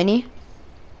have a mini?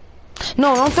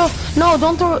 No, don't throw. No,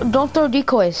 don't throw. Don't throw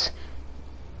decoys.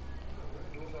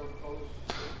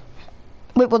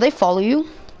 Wait, will they follow you?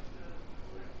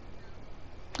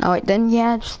 Oh wait, then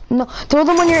yeah. Just, no, throw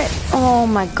them when you're. Oh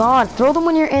my God, throw them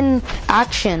when you're in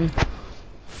action.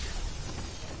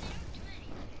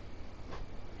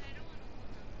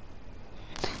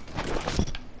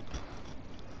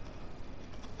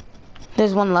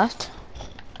 There's one left.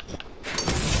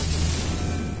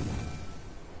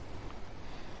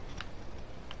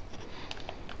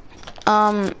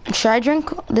 Should I drink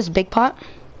this big pot?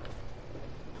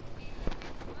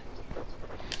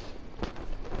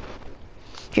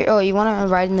 Here, oh, you wanna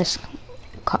ride in this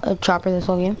chopper this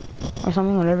whole game? Or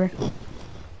something, whatever.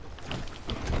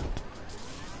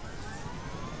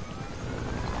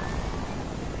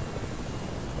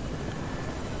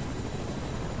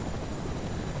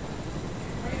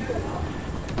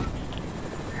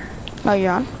 Oh,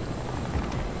 you're on?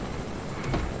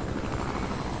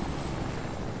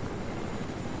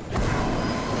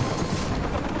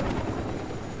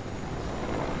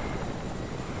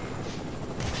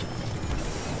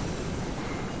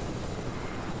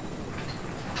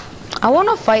 I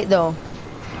wanna fight though.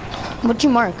 What'd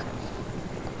you mark?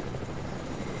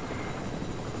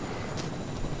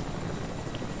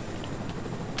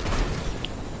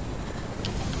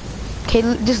 Okay,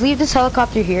 just leave this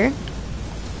helicopter here.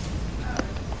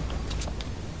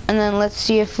 And then let's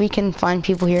see if we can find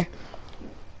people here.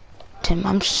 Tim,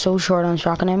 I'm so short on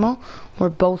shotgun ammo. We're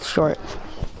both short.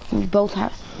 We both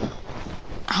have...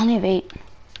 I only have 8.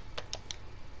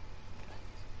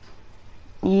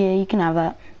 Yeah, you can have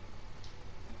that.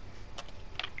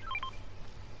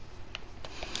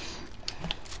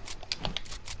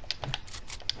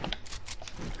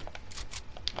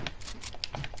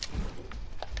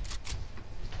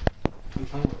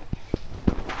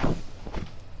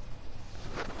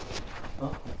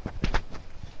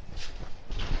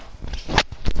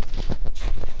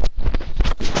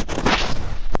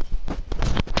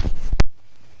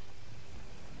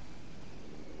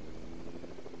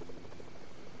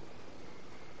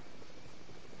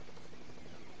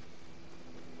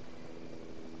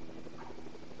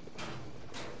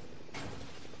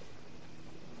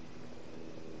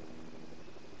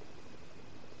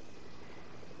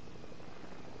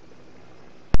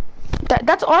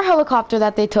 That's our helicopter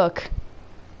that they took.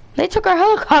 They took our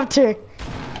helicopter.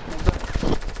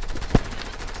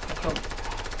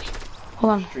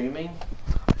 Hold on. Streaming?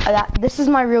 This is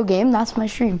my real game. That's my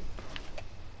stream.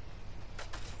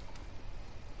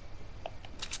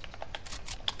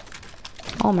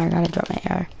 Oh my god, I dropped my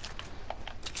AR.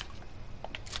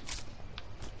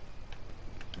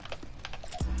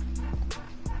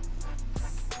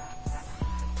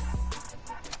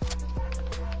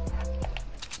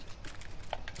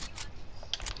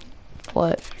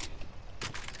 What?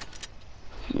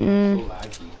 So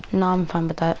laggy. No, I'm fine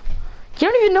with that. You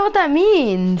don't even know what that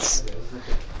means. Okay, it was like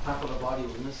half of the body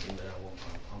was missing there at one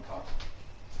point on top.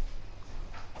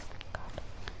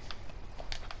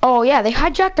 Oh yeah, they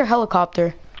hijacked their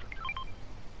helicopter.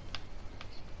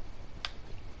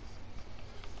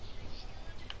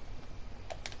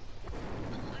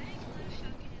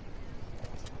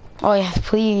 Oh yeah,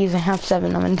 please, I have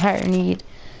 7. I'm in dire need.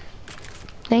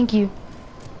 Thank you.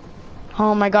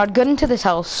 Oh my god, get into this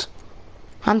house.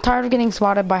 I'm tired of getting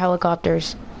spotted by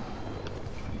helicopters.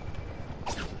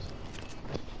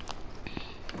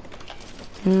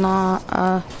 Nah,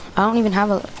 I don't even have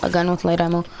a gun with light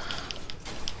ammo.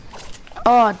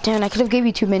 Oh, damn, I could have gave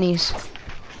you 2 minis.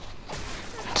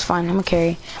 It's fine, I'm a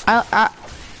carry.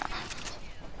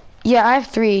 Yeah, I have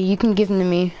 3. You can give them to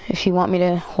me if you want me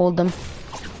to hold them.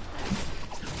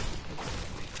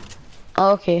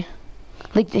 Oh, okay.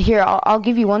 Like, here, I'll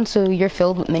give you 1 so you're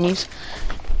filled with minis.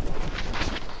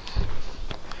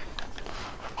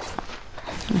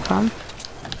 No problem.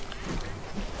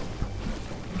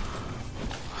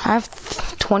 I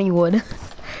have 20 wood.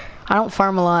 I don't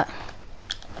farm a lot.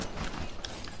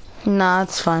 Nah,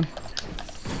 it's fine.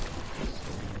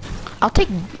 I'll take...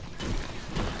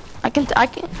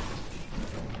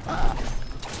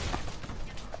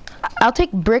 I'll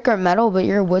take brick or metal, but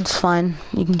your wood's fine.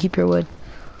 You can keep your wood.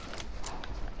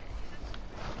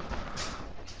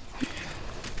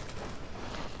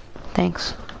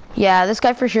 Thanks. Yeah, this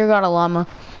guy for sure got a llama.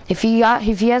 If he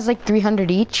has like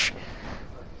 300 each.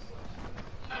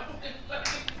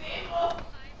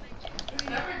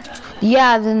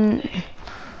 Yeah,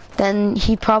 then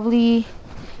he probably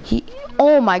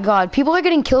oh my god, people are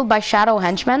getting killed by shadow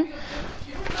henchmen.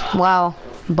 Wow,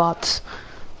 bots.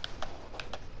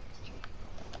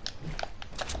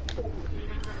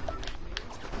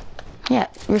 Yeah,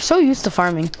 we're so used to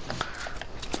farming.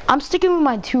 I'm sticking with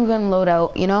my 2-gun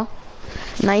loadout, you know?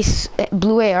 Nice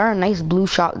blue AR, nice blue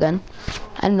shotgun,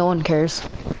 and no one cares.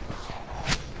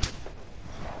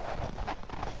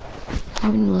 I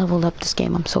haven't leveled up this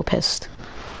game, I'm so pissed.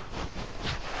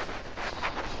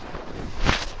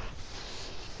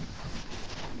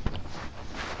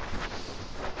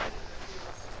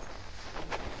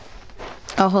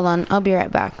 Oh, hold on, I'll be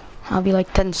right back. I'll be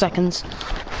like 10 seconds.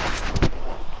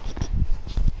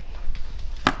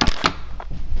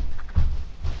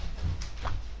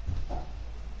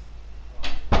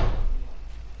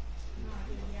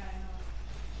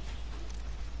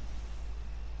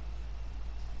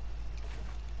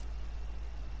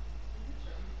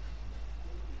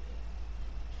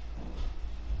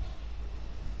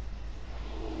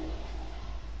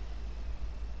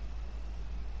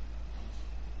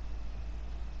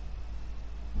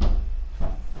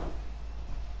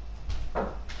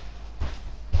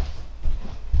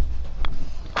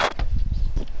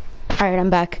 Alright,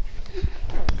 I'm back.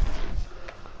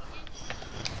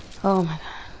 Oh my god.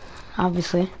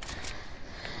 Obviously.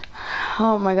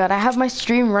 Oh my god, I have my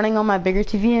stream running on my bigger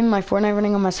TV and my Fortnite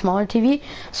running on my smaller TV.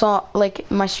 So,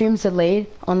 like, my stream's delayed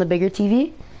on the bigger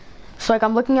TV. So, like,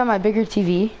 I'm looking at my bigger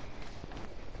TV.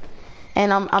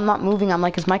 And I'm not moving. I'm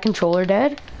like, is my controller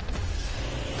dead?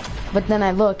 But then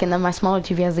I look, and then my smaller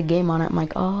TV has a game on it. I'm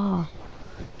like, oh.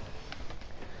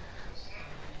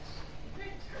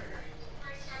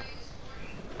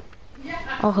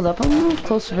 Oh, hold up. I'm gonna move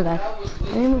closer to that.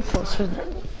 Let me move closer to that.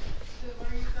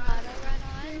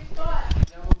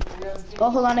 Oh,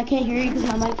 hold on. I can't hear you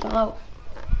because my mic fell out.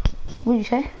 What did you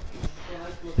say?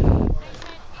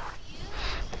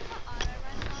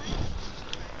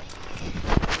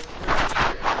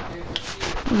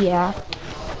 Yeah.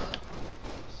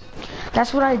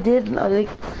 That's what I did. I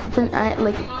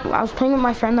was playing with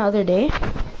my friend the other day.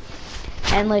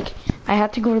 And, like, I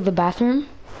had to go to the bathroom.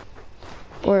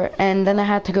 And then I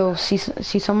had to go see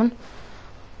someone.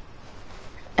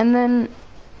 And then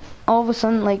all of a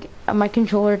sudden, like, my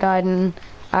controller died, and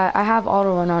I have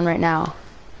auto run on right now.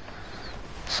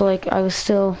 So, like, I was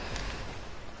still...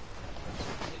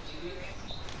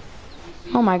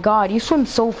 Oh my god, you swim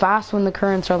so fast when the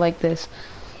currents are like this.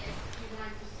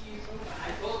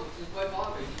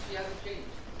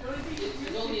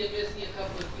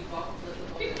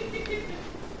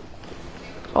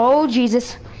 Oh,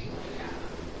 Jesus.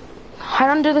 Hide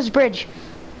under this bridge.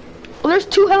 Oh, there's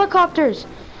 2 helicopters.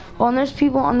 Oh, and there's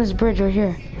people on this bridge right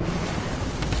here.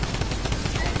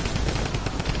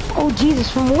 Oh, Jesus.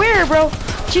 From where, bro?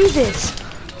 Jesus.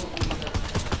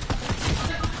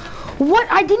 What?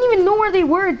 I didn't even know where they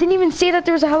were. It didn't even say that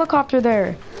there was a helicopter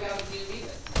there.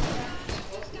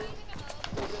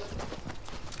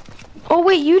 Oh,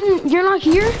 wait. You're not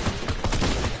here?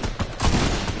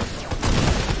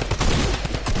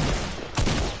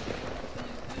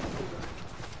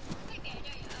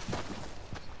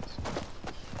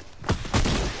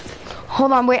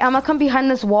 Hold on, wait, I'm gonna come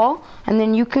behind this wall, and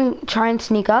then you can try and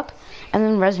sneak up, and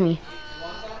then res me.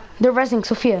 They're resing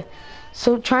Sophia.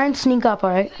 So try and sneak up,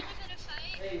 alright?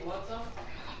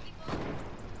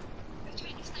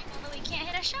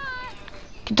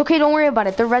 It's okay, don't worry about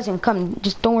it. They're resing. Come,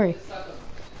 just don't worry.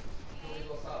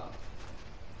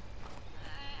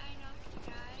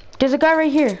 There's a guy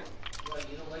right here.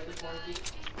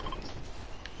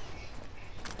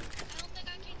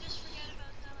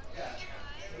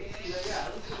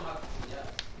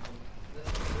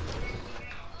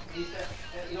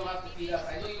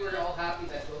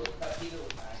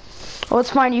 Oh, it's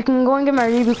fine. You can go and get my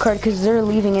reboot card because they're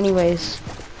leaving anyways.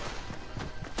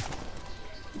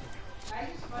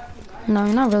 No,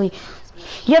 you're not really.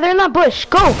 Yeah, they're in that bush.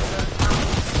 Go!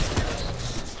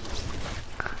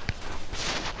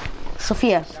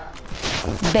 Sophia.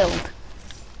 Build.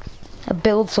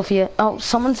 Build, Sophia. Oh,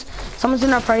 someone's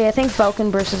in our party. I think Falcon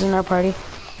Burst is in our party.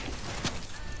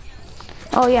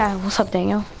 Oh, yeah. What's up,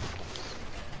 Daniel?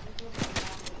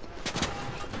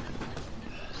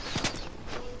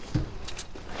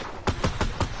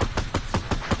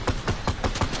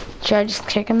 Should I just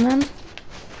kick him then?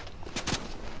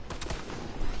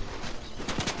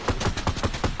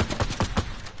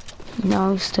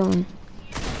 No, he's still in.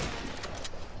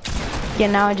 Yeah,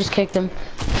 now I just kicked him.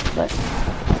 But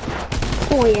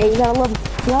oh yeah, you gotta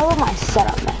love my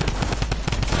setup, man.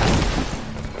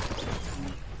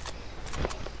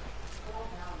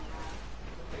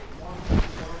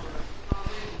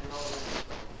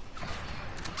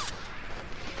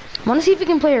 Wanna see if we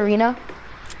can play arena?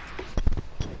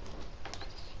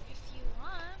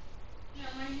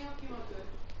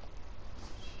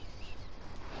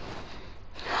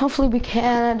 Hopefully we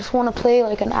can. I just want to play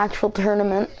like an actual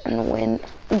tournament and win.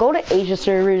 Go to Asia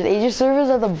servers. Asia servers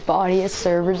are the bodiest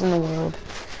servers in the world.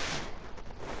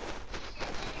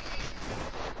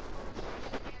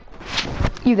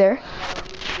 You there?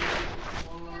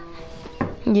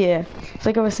 Yeah. It's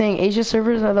like I was saying, Asia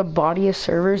servers are the bodiest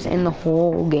servers in the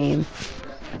whole game.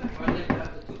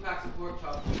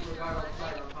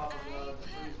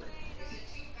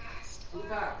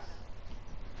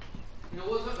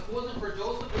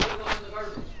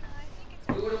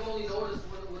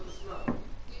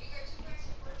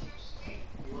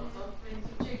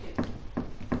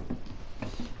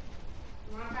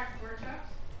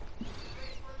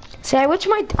 See, I wish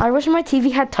my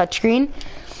TV had touchscreen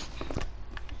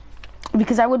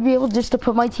because I would be able just to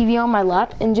put my TV on my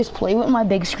lap and just play with my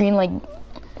big screen, like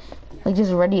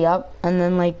just ready up and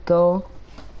then like go.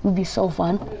 It would be so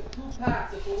fun.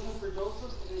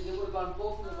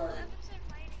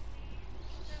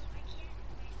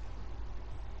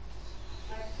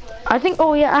 I think.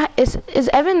 Oh yeah, is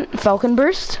Evan Falcon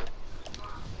Burst?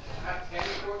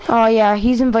 Oh yeah,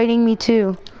 he's inviting me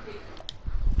too.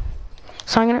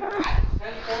 So I'm gonna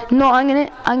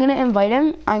invite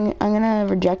him. I'm gonna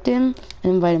reject him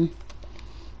and invite him.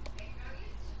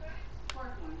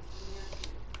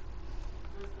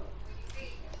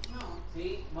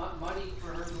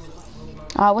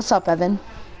 What's up, Evan?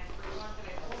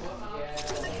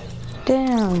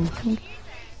 Damn.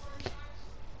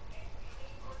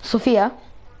 Sophia,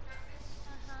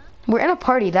 we're in a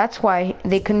party. That's why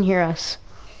they couldn't hear us.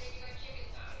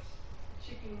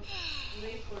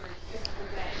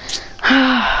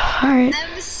 Alright.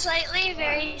 I'm slightly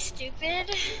very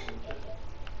stupid.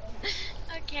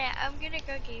 Okay, I'm gonna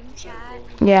go game chat.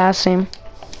 Yeah, same.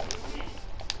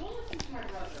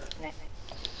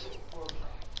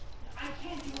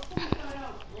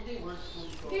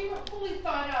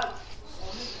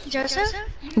 Joseph?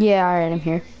 Yeah, alright, I'm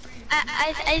here.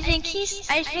 I think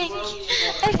I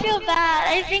feel bad.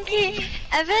 I think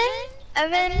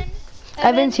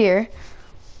Evan's here.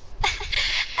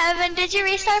 Evan, did you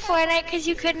restart Fortnite because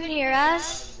you couldn't hear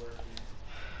us?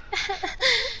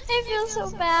 I feel so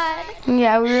bad.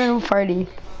 Yeah, we were in a party.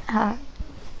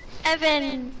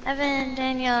 Evan,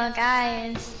 Daniel,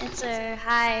 guys, it's a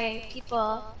hi,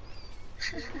 people.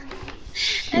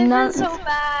 I feel so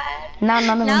bad. Now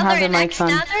none of them have their mics on.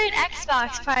 Now they're in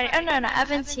Xbox party. Oh no,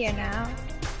 Evan's here now.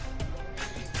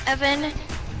 Evan,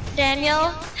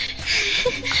 Daniel.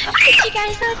 Did you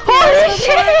guys not do Holy this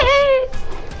before? shit!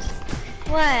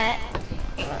 What?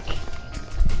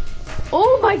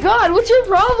 Oh my god, what's your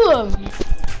problem?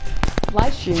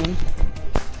 Live streaming.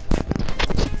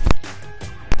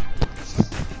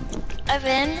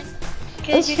 Evan,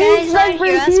 It's did you guys not sniper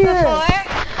hear us here. before?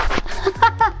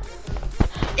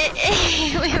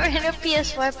 We were in a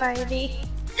PS4 party.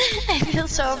 I feel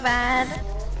so bad.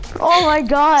 Oh my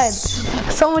god,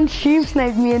 someone stream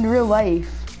sniped me in real life.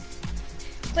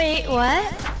 Wait,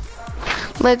 what?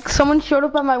 Like, someone showed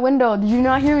up at my window. Did you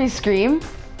not hear me scream?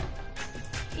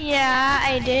 Yeah,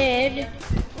 I did.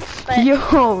 But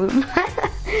Yo,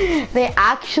 they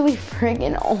actually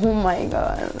friggin', oh my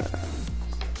god.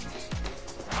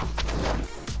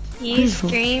 you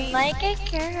scream like a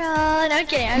girl. No, I'm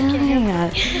kidding, I'm Oh kidding. my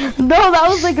god. No, that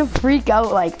was like a freak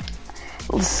out, like,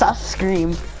 sus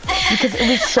scream. Because it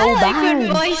was so I like bad. when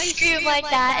boys scream like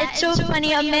that. It's so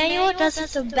funny. Emmanuel does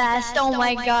it the best. Oh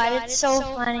my god, it's so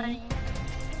funny.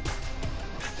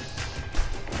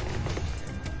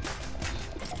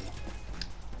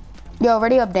 Yo,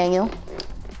 ready up, Daniel.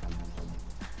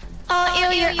 Oh,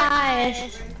 ew, your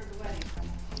eyes.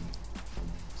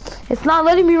 It's not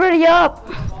letting me ready up.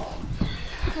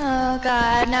 Oh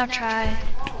god, now try.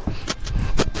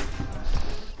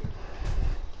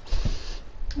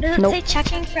 Does it Nope. say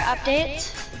checking for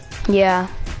updates? Yeah.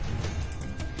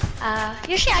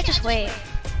 Usually I just wait.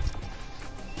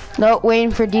 Nope,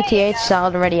 waiting for DTH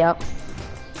style to ready up.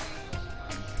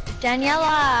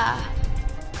 Daniela!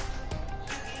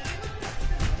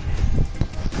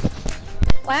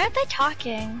 Why aren't they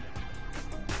talking?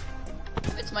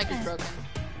 Its mic is broken.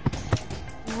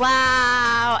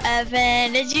 Wow,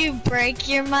 Evan, did you break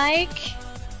your mic?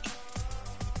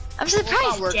 I'm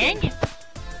surprised working. Daniel.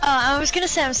 Oh, I was gonna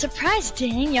say, I'm surprised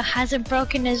Daniel hasn't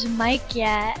broken his mic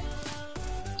yet.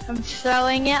 I'm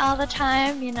throwing it all the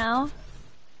time, you know?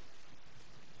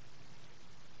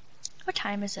 What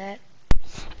time is it?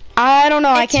 I don't know,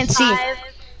 I It's can't see.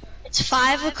 It's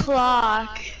 5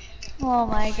 o'clock. Oh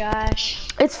my gosh.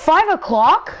 It's 5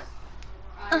 o'clock?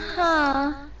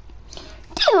 Uh-huh.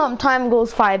 Damn, time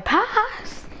goes 5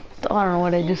 past. I don't know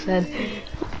what I just said.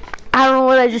 I don't know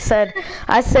what I just said.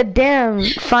 I said,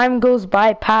 damn, time goes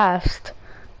by past.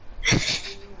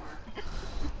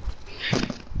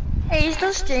 Are you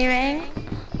still streaming?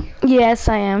 Yes,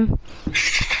 I am.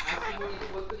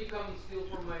 What did you come and steal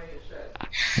from my shed?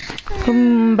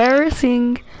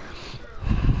 Embarrassing.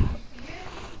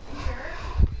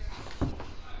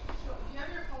 You have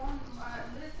your phone.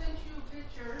 Liz sent you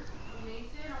pictures of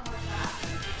Nathan on WhatsApp.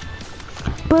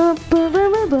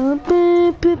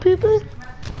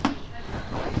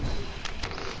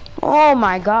 Oh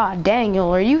my god, Daniel,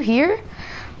 are you here?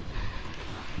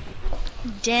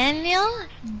 Daniel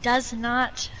does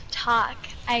not talk.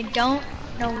 I don't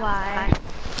know why.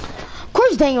 Of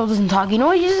course Daniel doesn't talk, you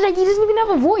know, he doesn't even have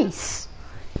a voice.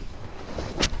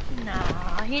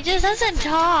 No, he just doesn't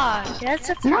talk. That's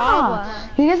a Nah,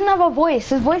 problem. he doesn't have a voice.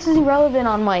 His voice is irrelevant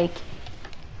on mic.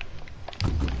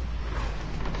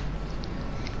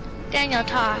 Daniel,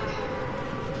 talk.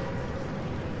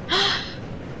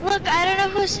 Look, I don't know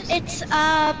who's. It's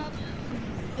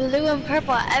blue and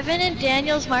purple. Evan and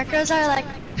Daniel's markers are like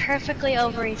perfectly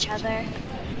over each other.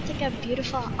 It's like a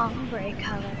beautiful ombre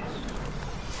color.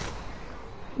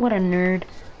 What a nerd.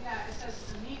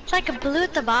 It's like a blue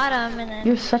at the bottom, and then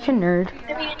You're such a nerd.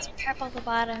 maybe it's purple at the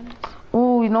bottom.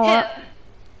 Oh, you know Who? what?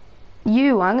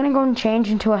 You, I'm gonna go and change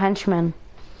into a henchman.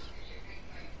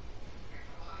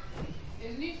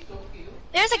 Isn't he so cute?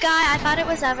 There's a guy. I thought it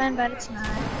was Evan, but it's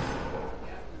not.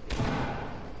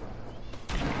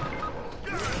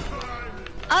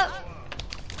 Oh,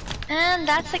 and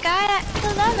that's the guy that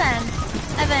killed Evan.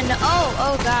 Evan,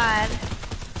 oh god.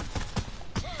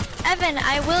 Evan,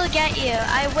 I will get you.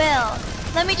 I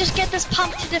will. Let me just get this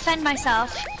pump to defend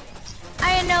myself.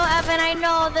 I know, Evan, I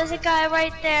know. There's a guy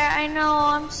right there. I know.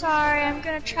 I'm sorry. I'm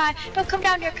gonna try. No, come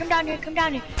down here. Come down here. Come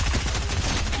down here.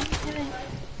 Evan.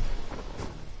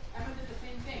 Emma did the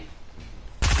same thing.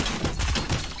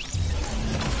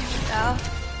 Go.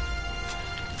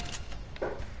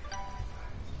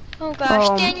 Oh gosh,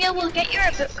 Um, Daniel, we'll get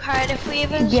your boot card if we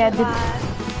even Yeah, survive.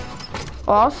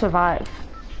 Oh, I'll survive.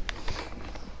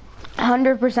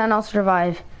 100% I'll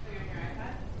survive.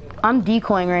 I'm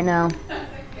decoying right now.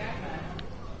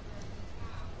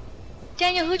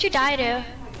 Daniel, who'd you die to?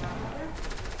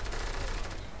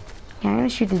 Yeah, I'm gonna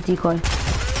shoot this decoy.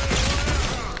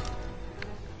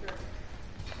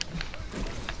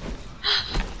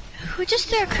 Who just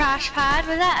threw a crash pad?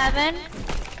 Was that Evan?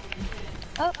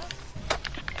 Oh.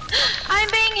 I'm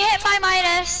being hit by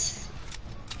Midas.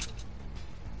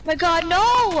 My god, no!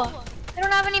 I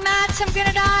don't have any mats, I'm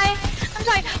gonna die. I'm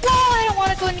sorry. Whoa, I don't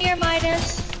want to go near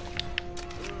Midas.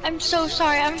 I'm so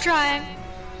sorry, I'm trying.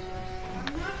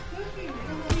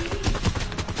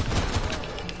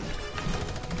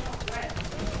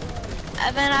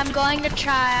 Evan, I'm going to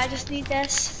try, I just need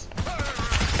this.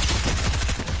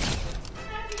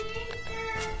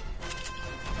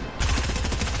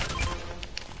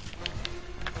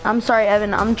 I'm sorry,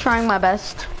 Evan. I'm trying my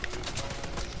best.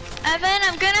 Evan,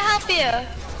 I'm gonna help you.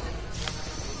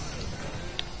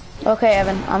 Okay,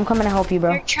 Evan. I'm coming to help you,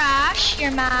 bro. You're trash,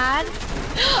 you're mad.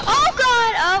 Oh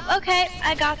god! Oh, okay.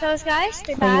 I got those guys.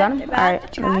 They're Oh, you got bad. him? They're bad.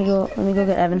 Alright, They're let me trash. go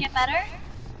get Evan. Get better?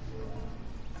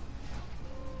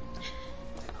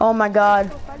 Oh my god.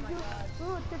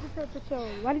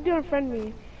 Why did you unfriend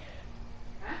me?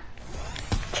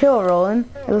 Chill, Roland.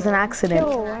 It was an accident.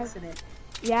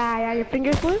 Yeah, your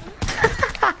fingers flew?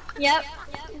 Yep.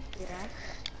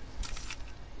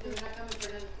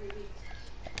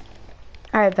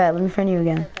 Alright, bet. Let me friend you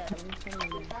again.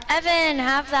 Evan,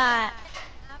 have that.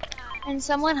 And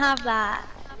someone have that.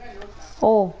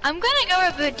 Oh, I'm gonna go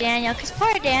reboot Daniel, because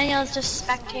poor Daniel is just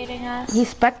spectating us.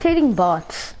 he's spectating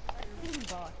bots.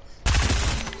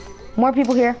 More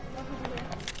people here.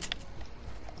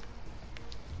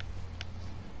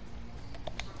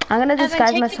 I'm gonna disguise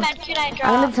Evan, take the myself. medkit I I'm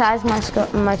gonna dropped.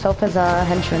 disguise myself as a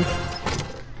henchman.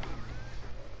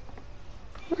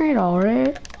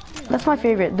 Alright. That's my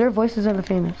favorite. Their voices are the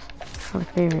famous. My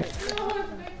favorite.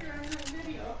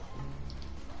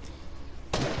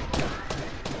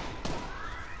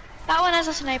 That one has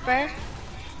a sniper.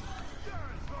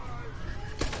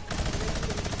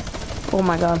 Oh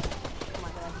my god.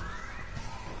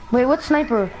 Wait, what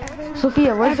sniper?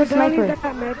 Sophia, where's the sniper?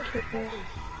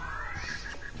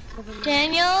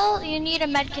 Daniel, you need a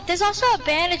medkit. There's also a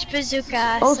bandage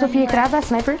bazooka. Oh, Sophia, somewhere. can I have that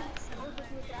sniper?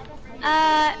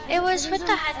 It was with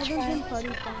the henchman.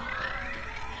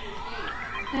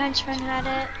 The henchman had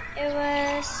it. It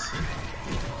was...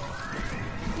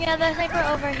 Yeah, the sniper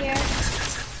over here.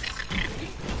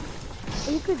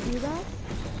 You could do that?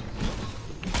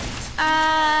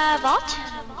 Vault?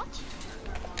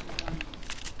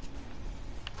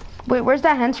 Wait, where's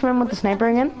that henchman with the sniper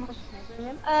again?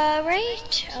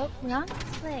 Right. Oh, wrong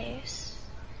place.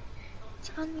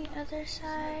 It's on the other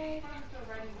side.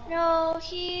 No,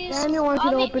 he's... Daniel wants you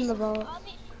on to the- open the vault.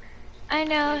 I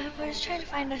know, I was trying to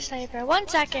find a sniper. 1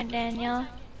 second, Daniel.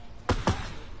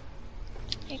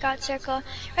 You got circle.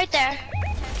 Right there.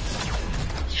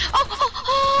 Oh, oh,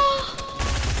 oh!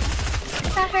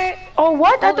 That hurt. Oh,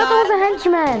 what? I Oh, thought that was a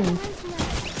henchman.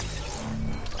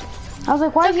 I was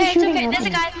like, why It's is okay, he shooting it's okay. at There's a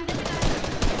me? guy.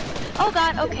 Oh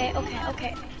god, okay.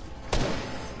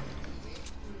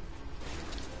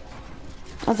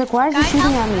 I was like, why is he Guy,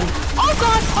 shooting help. at me? Oh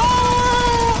god,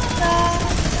 oh god.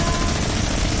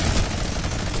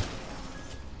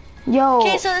 Yo,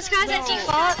 Okay, so this guy's at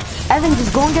default. Evan,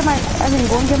 just go and get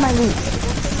my loot.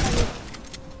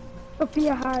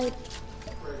 Sophia, hide.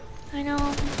 I know.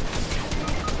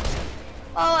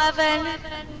 Oh, Evan.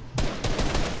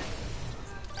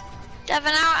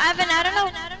 Evan, I don't know.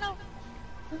 I don't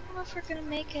know if we're gonna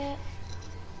make it.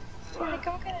 I think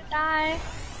I'm gonna die. I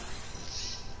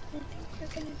think we're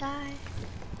gonna die.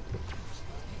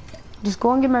 Just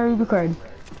go and get my ruby card.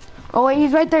 Oh wait,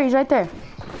 he's right there.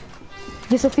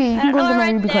 Hey, Sophia, you I can don't go know and get where my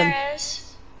right ruby card. there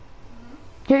is.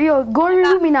 Here you go. Go and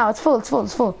reboot me now. It's full.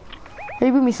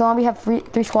 Reboot me so long we have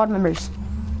three squad members.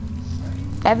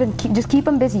 Evan, just keep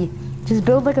him busy. Just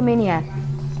build like a maniac.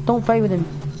 Don't fight with him.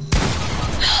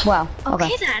 Wow.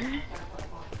 Okay then.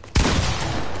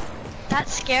 That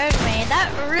scared me.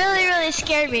 That really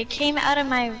scared me. It came out of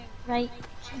my right.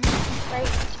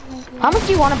 How much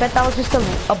do you want to bet that was just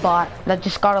a bot that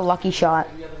just got a lucky shot?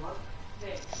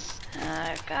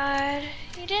 Oh god.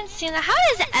 You didn't see that. How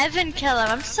does Evan kill him?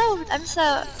 I'm so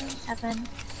Evan.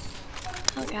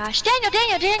 Oh gosh. Daniel,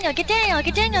 get Daniel.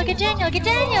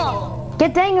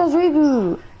 Get Daniel's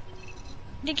reboot.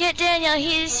 Get Daniel,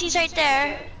 he's right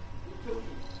there.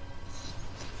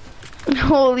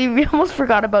 Holy, we almost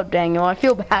forgot about Daniel. I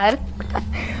feel bad.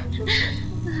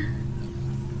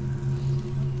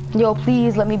 Yo,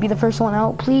 please let me be the first one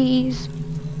out, please.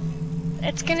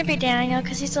 It's gonna be Daniel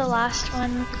because he's the last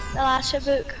one, the last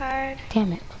reboot card.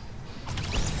 Damn it.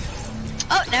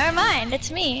 Oh, never mind,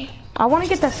 it's me. I want to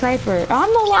get that sniper.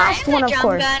 I'm the last one, of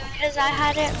course. Because I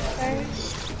had it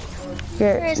first.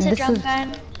 Here, Where is the drum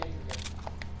gun?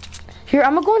 Here,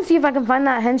 I'm gonna go and see if I can find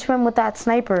that henchman with that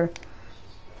sniper.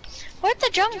 Where'd the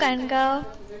drum gun go?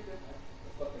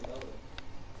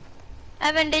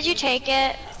 Evan, did you take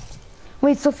it?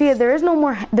 Wait, Sophia, there is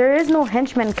no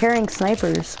henchman carrying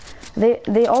snipers.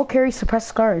 They all carry suppressed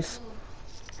scars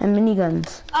and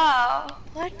miniguns. Oh,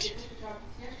 what?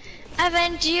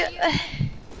 Evan, do you...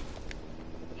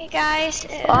 Hey guys.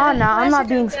 Oh, no, I'm where's not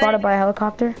the being drum spotted gun? by a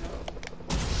helicopter.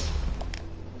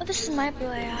 Oh, this is my blue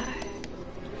AR.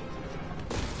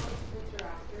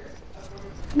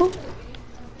 Boop.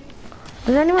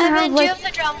 Does anyone Evan, have do you like? have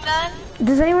the drum gun?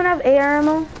 Does anyone have AR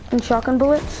ammo and shotgun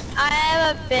bullets? I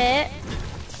have a bit.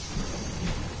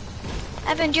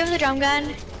 Evan, do you have the drum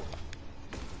gun?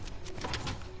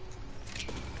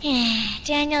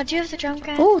 Daniel, do you have the drum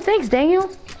gun? Oh, thanks,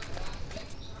 Daniel.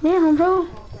 Yeah, bro.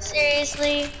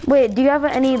 Seriously? Wait, do you have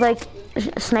any like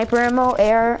sniper ammo,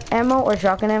 AR ammo, or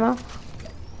shotgun ammo?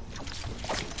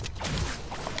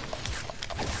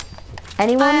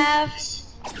 Anyone? I have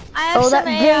Oh, some that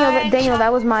AR and Daniel,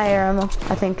 that was my AR ammo,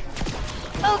 I think.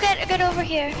 Oh, get over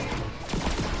here.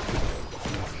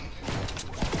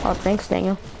 Oh, thanks,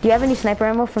 Daniel. Do you have any sniper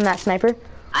ammo from that sniper?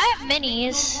 I have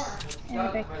minis in the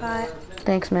big pot.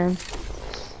 Thanks, man.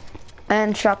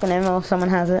 And shotgun ammo if someone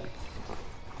has it.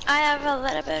 I have a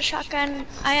little bit of shotgun.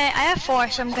 I have 4,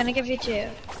 so I'm gonna give you 2.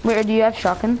 Wait, do you have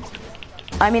shotgun?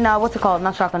 I mean, what's it called?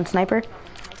 Not shotgun, sniper.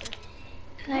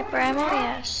 Sniper ammo,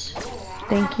 yes.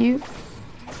 Thank you.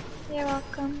 You're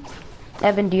welcome.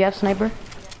 Evan, do you have sniper?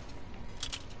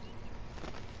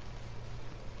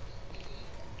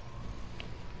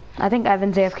 I think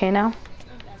Evan's AFK now.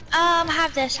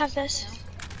 Have this.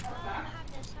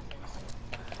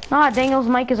 Ah, Daniel's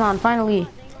mic is on, finally.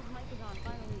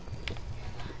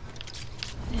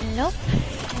 Nope.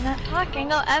 I'm not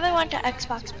talking. Oh, Evan went to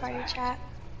Xbox party chat.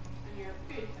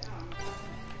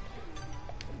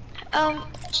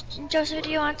 Joseph,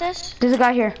 do you want this? There's a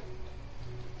guy here.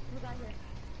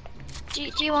 Do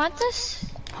you want this?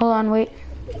 Hold on, wait.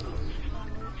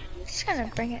 I'm just gonna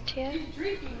bring it to you. He's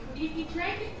drinking. He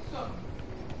drank it. So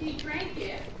he drank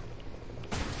it.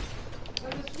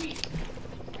 But it's sweet.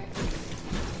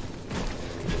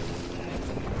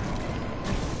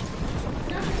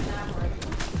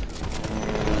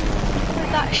 I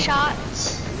got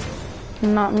shots.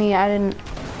 Not me, I didn't.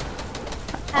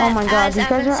 Oh my god, As these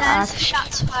guys Evan are says, act.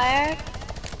 shots fired.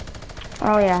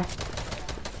 Oh yeah.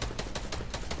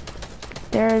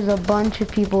 There's a bunch of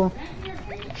people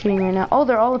shooting right now. Oh,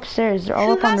 they're all upstairs. They're all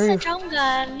Who up on has the the roof. drum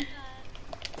gun?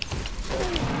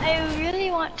 I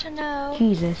really want to know.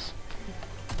 Jesus.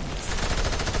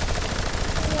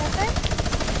 You have it?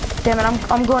 Damn it,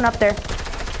 I'm going up there.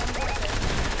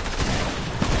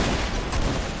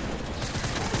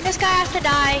 This guy has to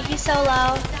die. He's so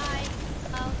low.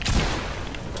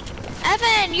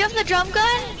 Evan, you have the drum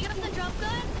gun?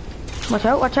 Watch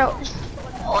out, watch out.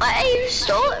 What? You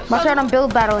stole it Watch from... out, I'm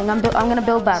build battling. I'm gonna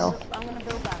build battle.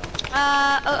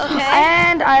 Okay.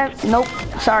 And nope,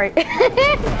 sorry.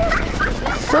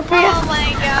 Sophia. Oh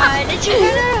my god. Did you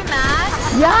run out of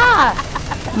math? Yeah.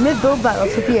 Mid build battle,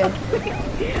 Sophia.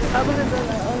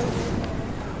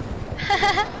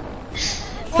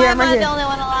 Why I'm am right I here. the only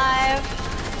one alive?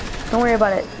 Don't worry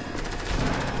about it.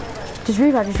 Just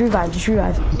revive. He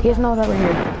doesn't know that we're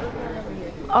here.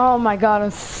 Oh my god,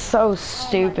 I'm so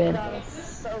stupid. I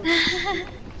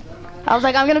was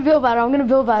like, I'm gonna build battle.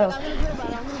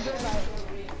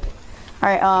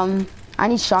 Alright, I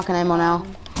need shotgun ammo now.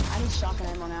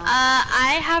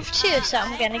 I have 2, so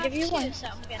I'm gonna give you 1.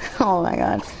 Oh my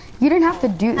god. You didn't have to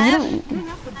do, you I have-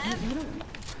 don't.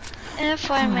 I have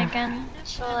 4 in my gun.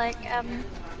 So like, how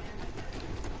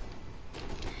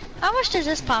much does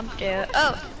this pump do?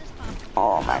 Oh.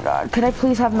 Oh my god. Could I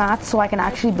please have mats so I can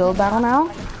actually build battle now?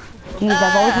 Jeez,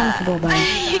 I've always wanted to build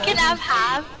battle. You can have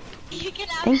half. You can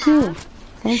have Thank you.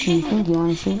 Thank you,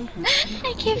 honestly.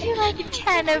 I give you like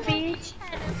 10 of each.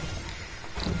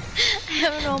 I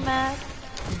have no math.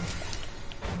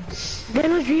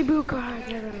 Then reboot card.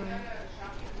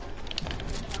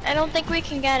 I don't think we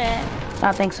can get it.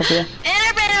 Oh, thanks, Sophia. And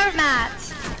I ran out of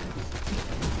mats.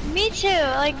 Me too,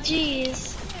 like jeez.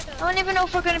 I don't even know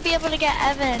if we're gonna be able to get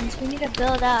Evans. We need to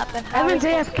build up and how Evan's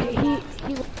we- AFK.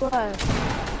 He was.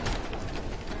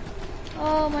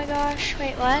 Oh my gosh,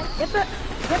 wait, what? Get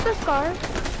the scar.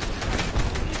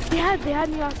 They had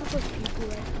me also for people.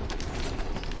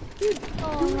 Dude,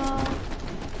 Oh no.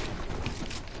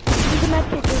 he's a med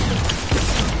kick.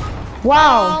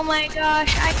 Wow. Oh my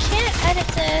gosh, I can't edit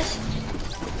this.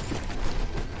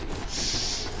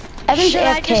 Evan's Should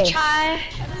I just AFK. try?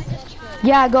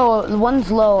 Yeah, go. One's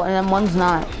low and then one's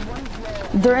not.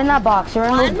 They're in that box. They're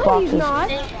in those No, boxes. he's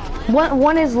not.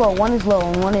 One is low, and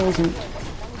one isn't.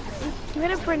 You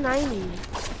hit him for 90.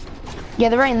 Yeah,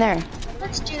 they're right in there.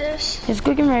 Let's do this. Just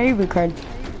go give me my reboot card.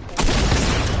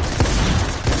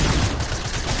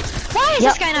 Why is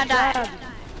Yep. this guy not dying?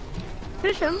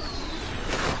 Finish him.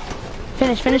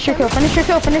 Finish your kill,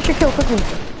 quickly.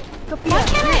 Why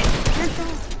can't I?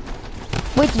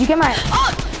 Wait, did you get my...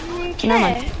 Oh! Never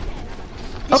mind. Okay.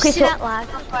 Okay, You see so that lag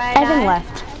before I Evan died?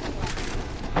 left.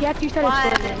 He actually said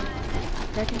Why?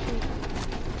 it's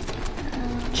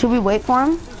good. Should we wait for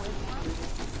him?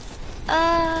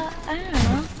 I don't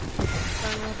know.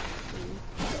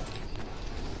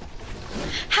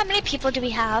 How many people do we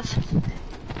have?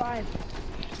 5.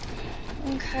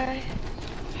 Okay.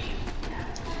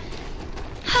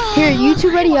 Here, you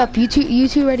two ready up. You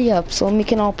two ready up, so we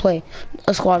can all play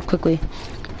a squad quickly.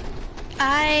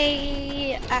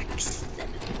 I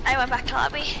went back to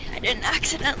lobby. I didn't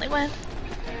accidentally win.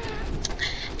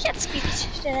 Can't speak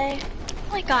today.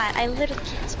 Oh my god, I literally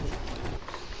can't speak.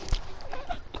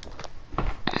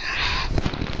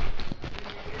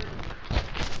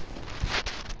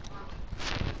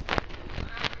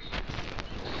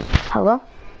 Hello?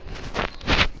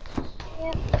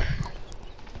 Yep.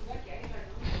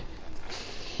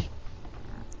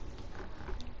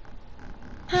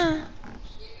 Huh.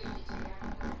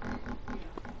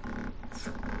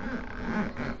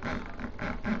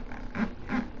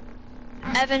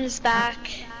 Evan's back.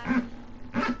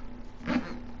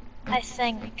 I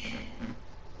think.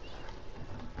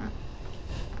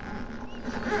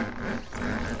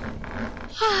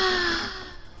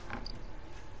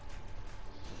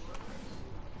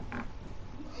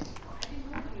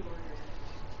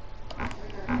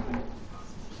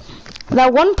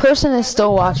 That one person is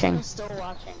still watching.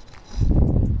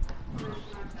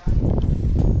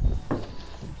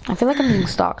 I feel like I'm being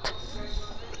stalked.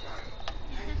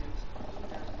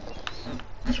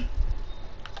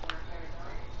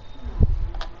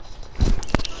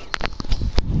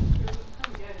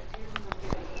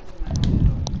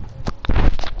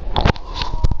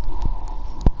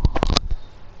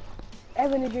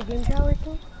 Evan, is your game chat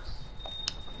working?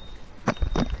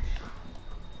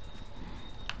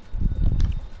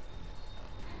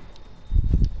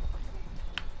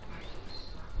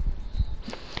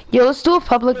 Yo, let's do a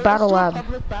public battle lab.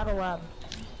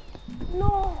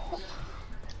 No.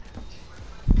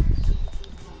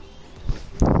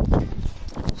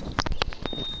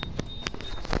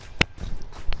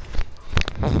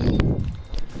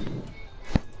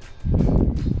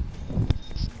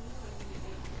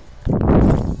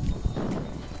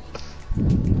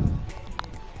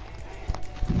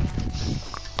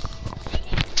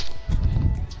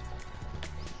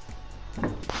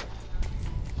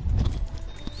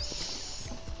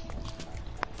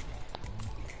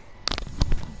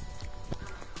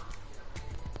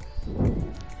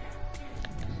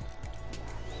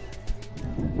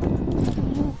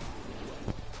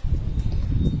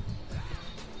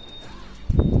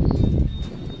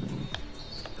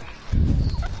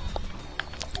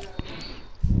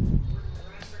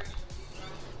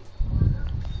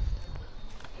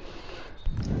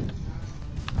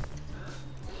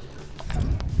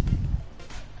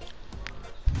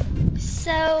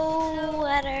 So,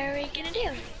 what are we gonna do?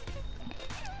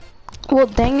 Well,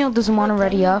 Daniel doesn't want to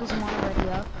ready up.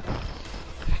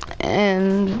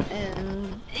 And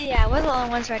Yeah, we're the only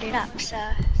ones ready up, so.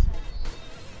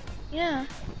 Yeah.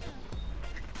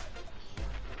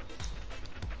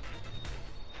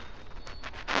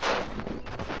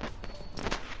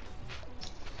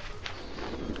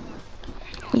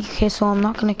 okay, so I'm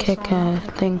not gonna kick a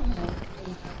thing.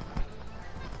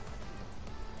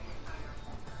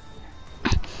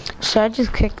 Should I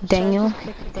just kick Daniel?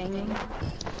 I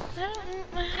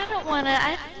don't wanna,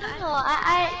 I don't know,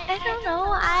 I don't know,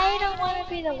 I don't wanna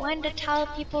be the one to tell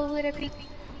people who to be.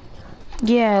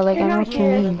 Yeah, like I know what you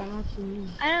mean.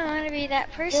 I don't wanna be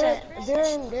that person.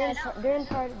 They're in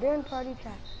party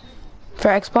chat. For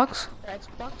Xbox?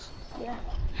 Yeah.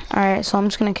 Alright, so I'm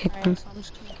just gonna kick them.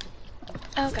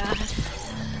 Oh god.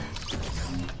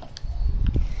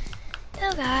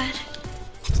 Oh god.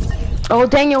 Oh,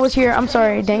 Daniel was here. I'm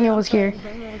sorry, Daniel was here.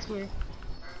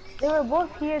 They were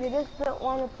both here, they just didn't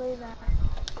want to play that.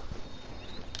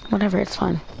 Whatever, it's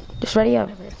fine. Just ready up.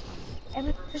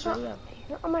 Evan, it's not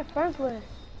on my friends list.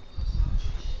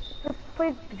 They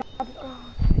played jobs.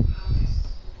 Oh.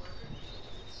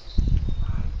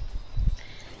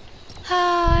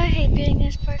 I hate being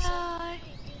this person.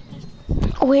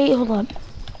 Oh, wait, hold on.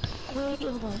 Let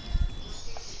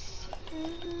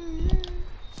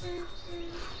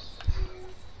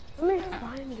me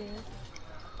find it.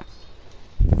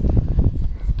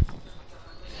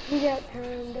 We got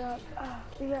turned up.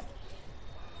 We got.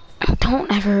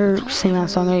 Don't ever sing that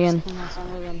song again.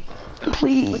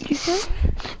 Please.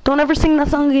 Don't ever sing that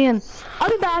song again. I'll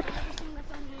be back.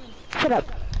 Shut up.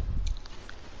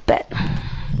 Bet.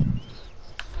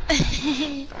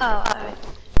 Oh, alright.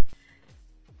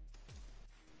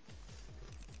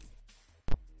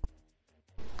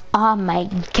 Oh my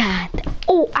god.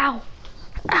 Oh, ow.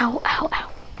 Ow, ow,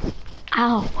 ow.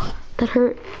 Ow. That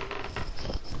hurt.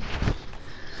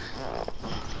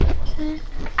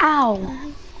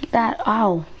 Ow.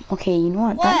 Ow. Okay, you know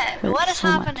what? That hurt What is so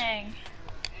much. happening?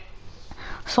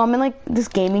 So I'm in like this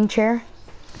gaming chair,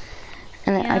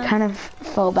 and I Yeah. kind of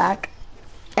fell back,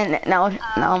 and now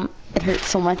it hurts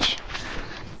so much.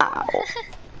 Ow.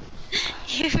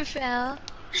 You fell.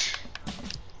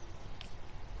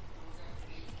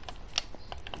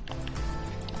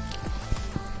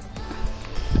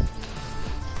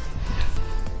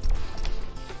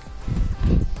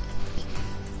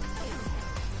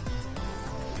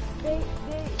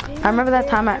 I remember that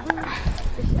time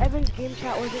Evan's game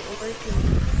chat wasn't working.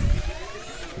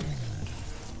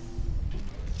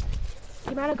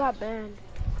 He might have got banned.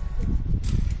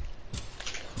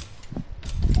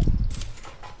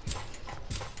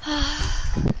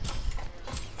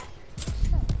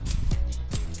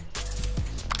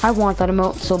 I want that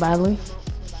emote so badly.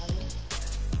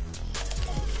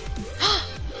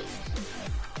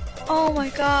 Oh my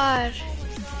god.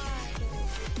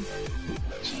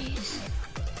 Jeez.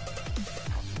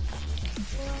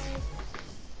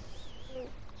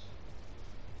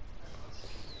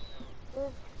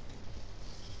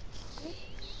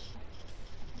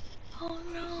 Oh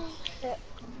no.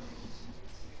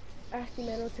 Ask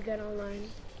Emmanuel to get online.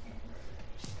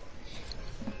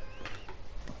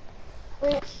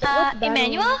 Wait, what's battle?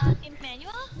 Emmanuel?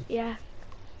 Yeah.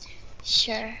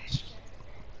 Sure.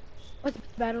 What's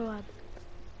battle lab?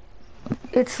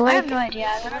 It's I like have no idea.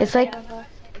 it's like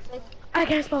I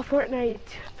can't spell Fortnite.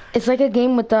 it's like a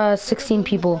game with 16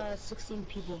 people.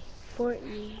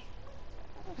 Fortnite.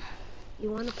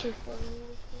 You wanna play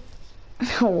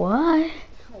Fortnite? What?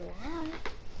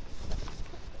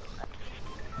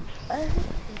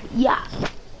 Yeah.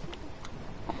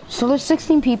 So there's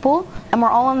 16 people, and we're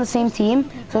all on the same team,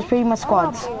 so it's pretty much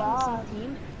squads.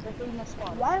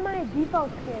 Why am I a default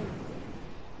skin?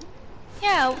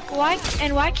 Yeah, why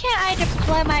can't I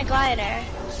deploy my glider?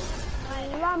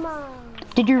 Llama.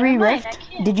 Did you Never mind, I re-rift?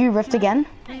 can't. Did you rift again?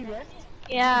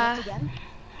 Yeah.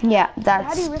 Yeah,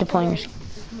 that's deploying your...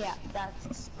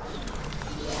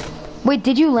 Wait,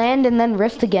 did you land and then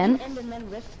rift again?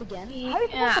 Yeah,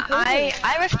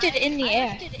 I rifted in the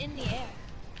air.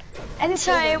 And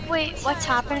sorry, wait, what's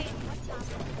happening?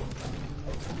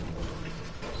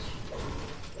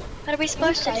 What are we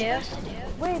supposed to do?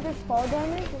 Wait, there's fall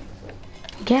damage?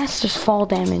 Yes, there's fall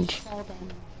damage.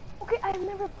 Okay, I've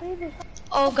never played this.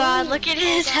 Oh god, look at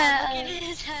his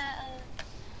head.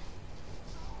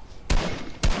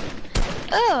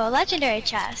 Ooh, legendary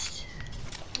chest.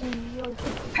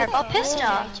 Purple pistol.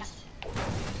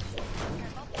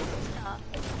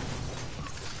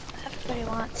 Everybody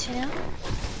wants, you know?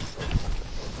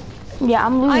 Yeah,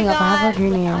 I'm losing up. I have a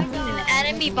green arrow. an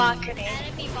enemy bot grenade.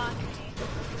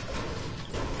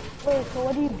 Wait, so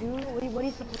what do you do? What are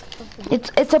you supposed to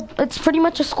do? It's pretty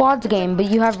much a squads game, but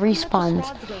you have respawns.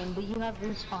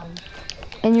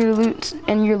 And your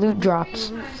loot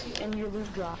drops.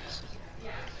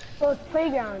 So it's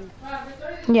playground.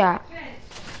 Yeah.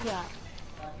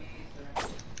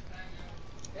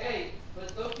 Hey,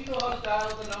 but don't you know how to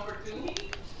dial the number 2?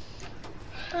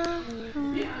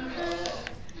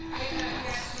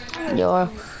 Yo.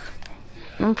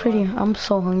 I'm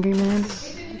so hungry, man.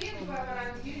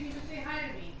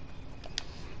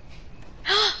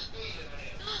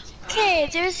 Okay,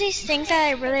 there's these things that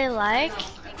I really like.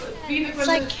 It's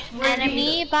like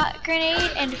enemy bot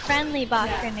grenade and friendly bot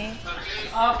grenade.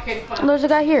 Okay, fine. There's a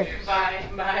guy here. Bye.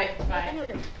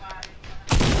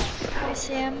 I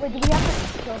see him. Wait, do we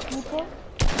have to kill people?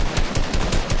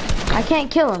 I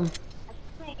can't kill him.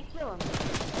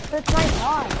 That's my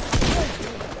bot.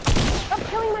 Stop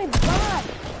killing my bot.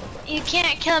 You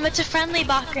can't kill him, it's a friendly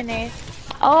bot grenade.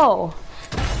 Oh.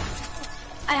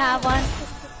 I have one.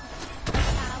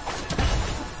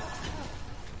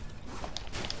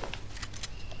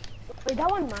 Wait, that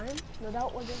one mine? No,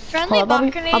 that wasn't. Friendly Hold up,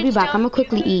 bot grenade. I'll be back. I'm gonna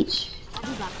quickly eat.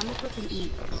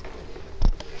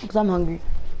 Because I'm hungry.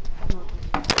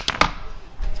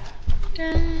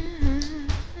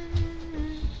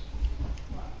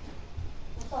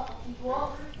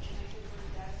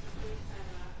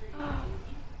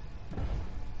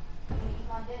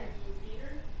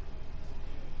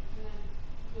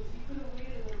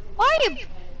 Why are you?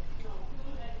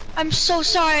 I'm so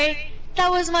sorry. That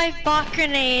was my bot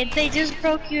grenade. They just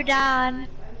broke you down.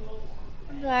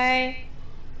 I'm sorry.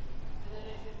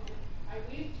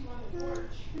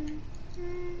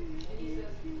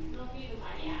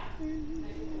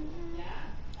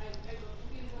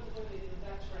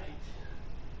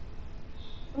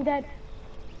 I'm dead.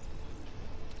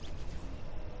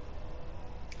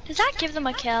 Does that give them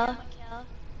a kill?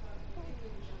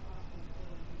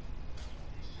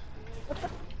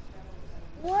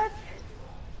 What?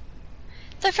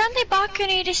 The friendly bot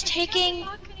grenade is taking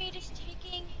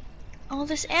all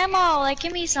this ammo. Like,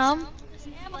 give me some.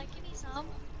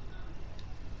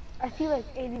 I see like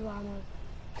 80 llamas.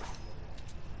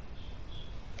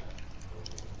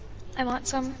 I want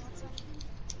some.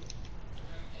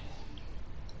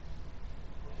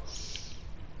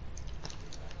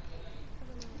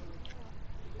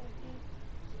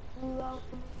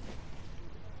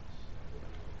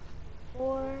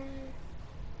 Or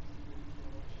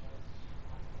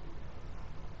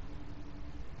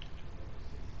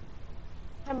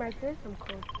I'm right there. I'm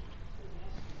cold.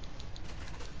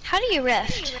 How do you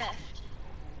rift?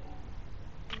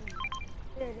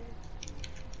 There it is.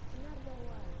 I'm not gonna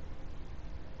lie.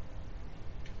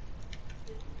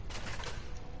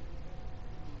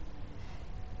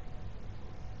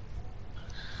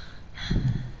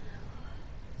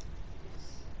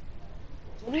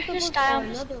 Maybe Just supposed die to on.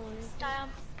 another one.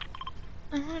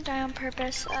 I'm gonna die on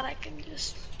purpose so that I can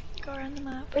just go around the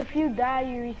map. If you die,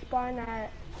 you respawn at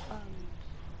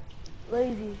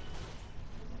lazy.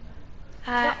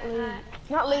 Not lazy.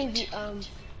 Not lazy.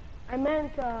 I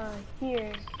meant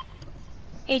here.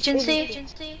 Agency?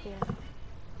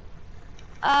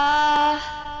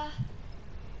 Yeah.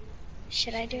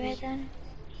 Should I do it then?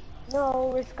 No,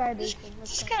 we're sky based.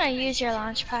 Just gonna use your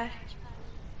launch pad.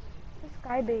 We're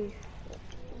sky based.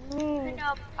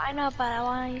 I know, but I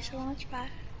wanna use the launch pad.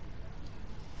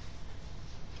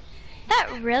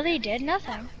 That really did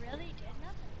nothing.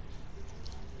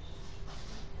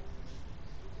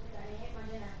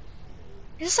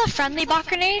 Is this a friendly bot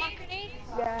grenade?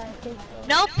 Yeah, I think so.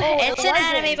 Nope, Oh, it's it an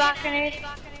wasn't. enemy bot grenade.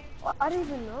 Well, I don't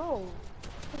even know.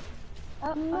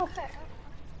 Oh, Nope. okay.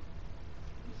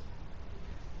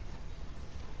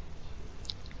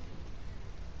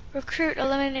 Recruit,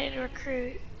 eliminated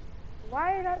recruit.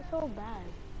 Why is that so bad?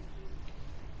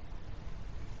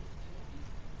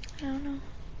 I don't know.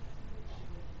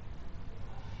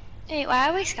 Hey, why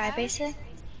are we sky basing?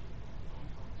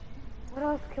 What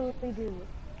else can we do?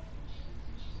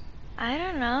 I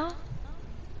don't know.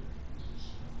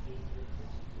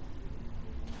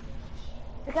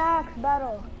 Pickaxe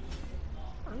battle.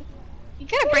 You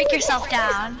gotta break yourself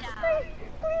down.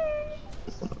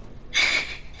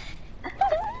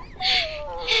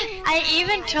 I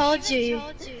even told you.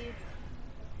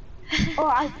 Oh,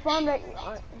 I spawned at.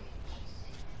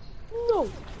 No.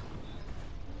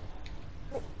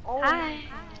 Oh. Hi.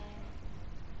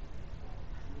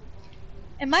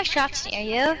 And my shot's near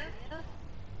you.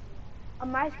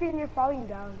 On my screen, you're falling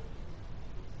down.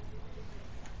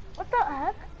 What the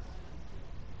heck?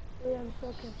 Wait, I'm so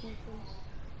confused.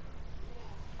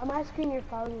 On my screen, you're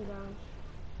falling down.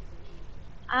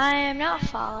 I am not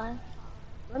falling.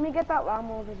 Let me get that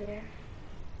llama over there.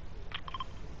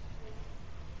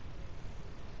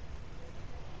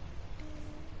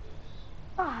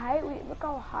 Look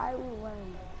how high we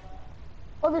went.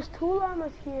 Oh, there's 2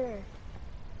 llamas here.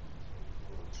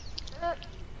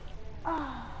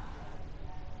 Ah.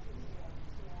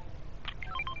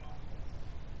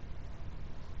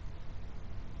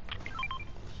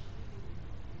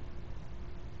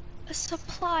 A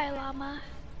supply llama.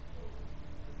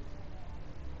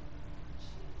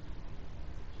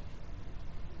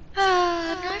 Now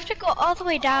I have to go all the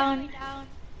way down.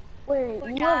 Wait, Or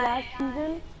you know die. last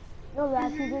season? No,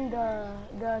 last season the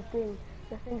thing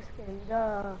skin,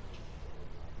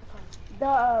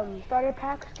 the starter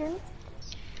pack skin.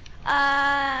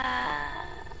 I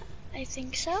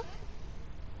think so.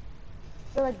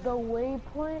 So like the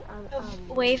waypoint.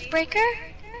 Wave breaker?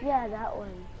 Yeah, that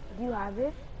one. Do you have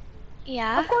it?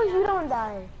 Yeah. Of course you don't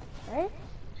die, right?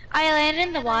 I landed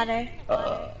in the water.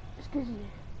 Excuse me.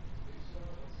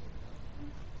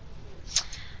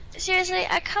 Seriously,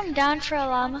 I come down for a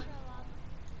llama.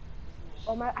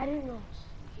 Oh my, I didn't know.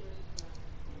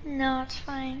 No, it's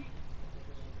fine.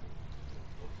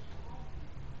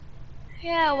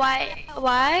 Yeah, why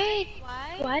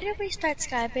did we start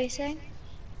skybasing?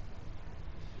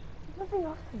 There's nothing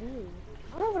else to do.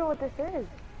 I don't even know what this is.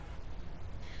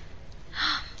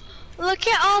 Look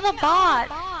at all the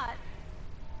bots.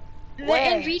 They're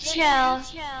Where? in retail,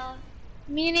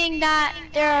 meaning that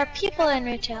there are people in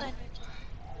retail.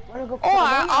 Wanna go Or kill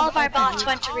them? all of our bots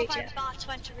went to retail.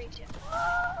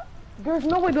 There's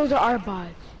no way those are our bots.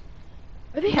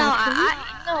 Are they No,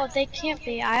 actually? no, they can't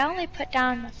be. I only put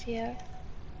down a few. I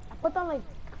put down like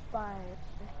 5.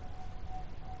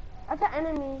 That's an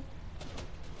enemy.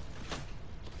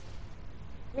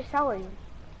 You're selling.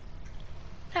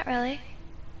 Not really.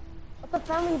 What's a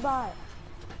friendly bot?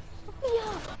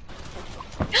 Yeah.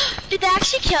 Did they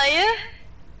actually kill you?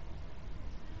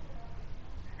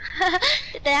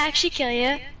 Did they actually kill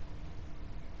you?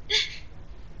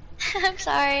 I'm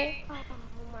sorry. Oh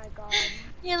my god.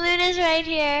 Your loot is right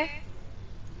here.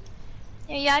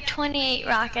 Here, you got 28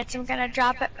 rockets. I'm gonna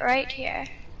drop it right here.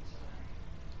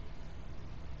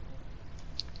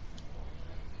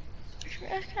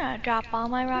 I'm just gonna drop all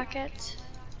my rockets.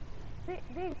 They're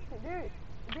Can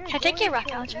I take your going rocket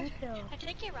to launcher? retail. Can I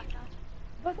take your rocket launcher?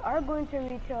 Bus are going to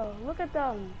retail. Look at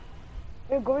them.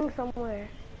 They're going somewhere.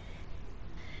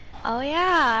 Oh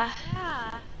yeah.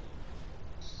 Yeah.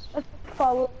 Let's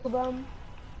follow them.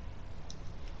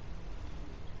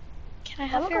 Can I Oh,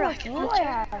 have look your how rocket much food I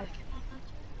launcher? have.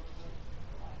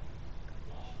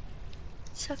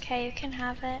 It's okay, you can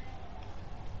have it.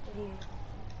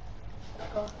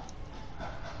 Let's go.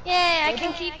 Yay, I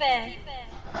can keep it.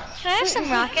 Can I have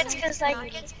some rockets? Cause like,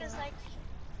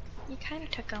 you kind of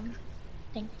took them.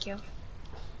 Thank you.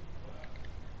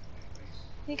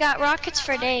 We got rockets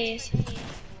for days.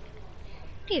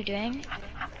 What are you doing?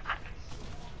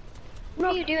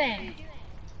 What are you doing?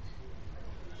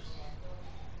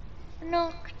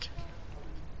 Knocked.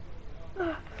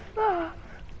 Ah,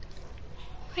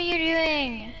 What are you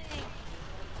doing?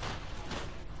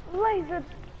 laser.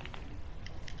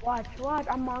 Watch,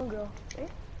 I'm mongrel. Eh?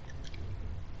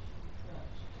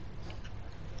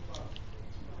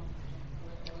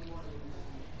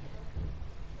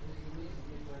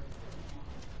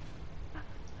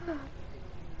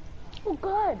 Oh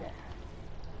god.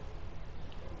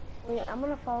 Wait, I'm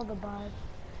gonna follow the bots.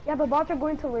 Yeah, the bots are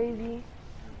going to lazy.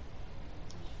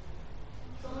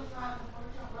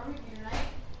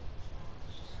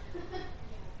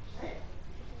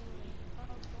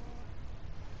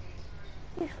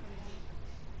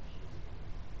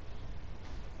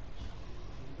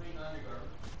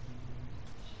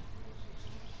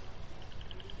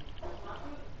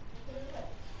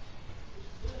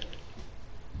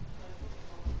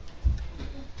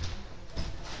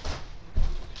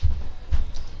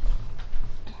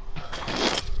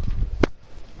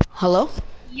 Hello?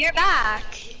 You're back.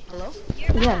 Hello?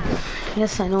 Yeah.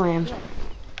 Yes, I know I am.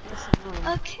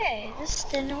 Okay, this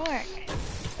didn't work.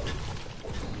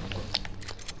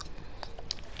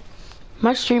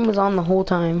 My stream was on the whole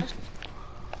time.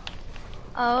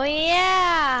 Oh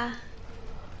yeah.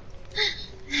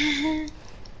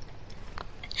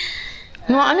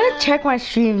 No, I'm gonna check my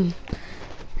stream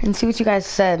and see what you guys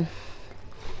said.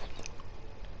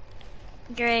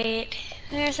 Great.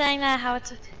 We were saying that how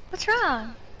it's. What's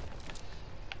wrong?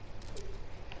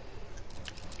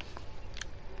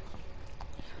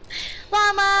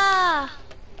 Llama!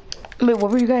 Wait,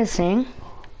 what were you guys saying?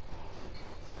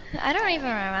 I don't even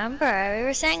remember. We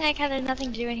were saying like how there's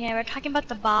nothing to do in here. We're talking about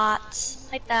the bots,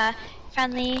 like the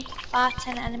friendly bots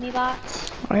and enemy bots.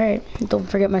 Alright, don't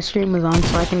forget my stream was on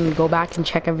so I can go back and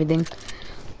check everything.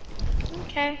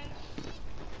 Okay.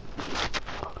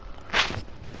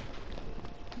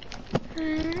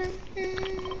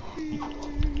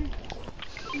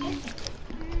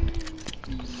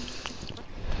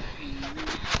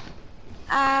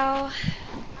 Ow.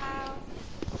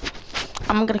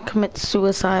 I'm gonna commit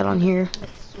suicide on here.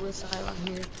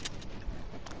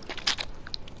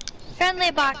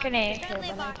 Friendly bot grenade.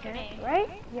 Right?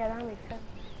 Yeah, that makes sense.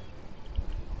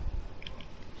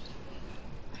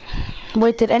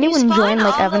 Wait, did anyone spawn join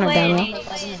like all Evan the or way.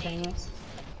 Daniel?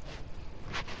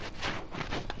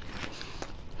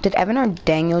 Did Evan or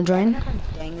Daniel join?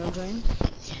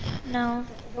 No.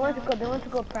 They want to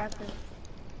go practice.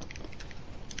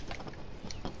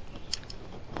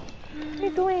 What are you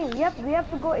doing? We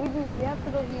have to go agents. We have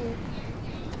to go here.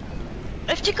 We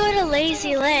have to go to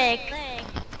Lazy Lake.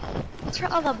 That's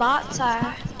where all the bots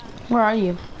are. Where are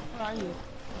you?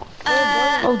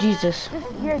 Oh Jesus.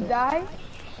 Just here, die.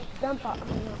 Jump out.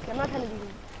 Okay, I'm not trying to be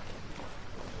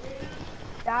here.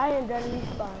 Die and then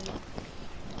respawn.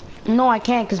 No, I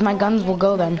can't because my guns will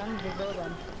go then.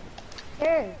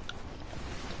 Here.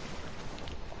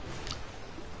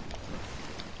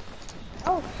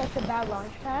 Oh, such a bad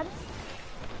launch pad.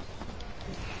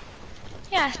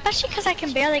 Yeah, especially because I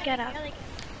can barely get up.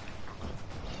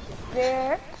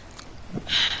 There.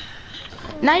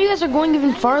 Now you guys are going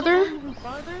even farther?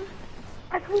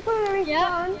 I couldn't put it in respawn.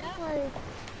 Yeah. Like,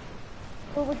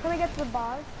 well, we're trying to get to the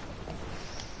boss.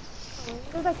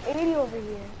 There's like 80 over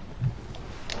here.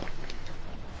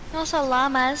 Also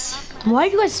llamas. Why are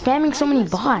you guys spamming so many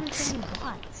bots?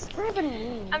 It's not even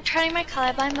me. I'm turning my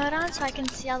colorblind mode on so I can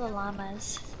see all the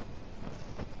llamas.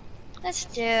 Let's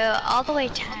do all the way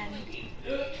 10.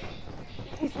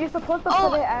 You're supposed to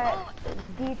put it at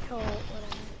detail. Whatever.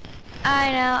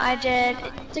 I know, I did.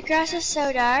 The grass is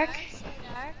so dark.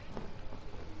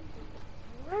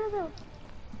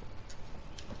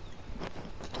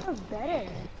 That was better.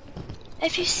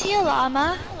 If you see a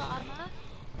llama,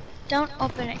 don't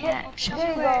open it yet. Show me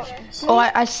There you where go. it is. Oh,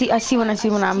 I see when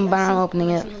I'm opening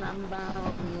it.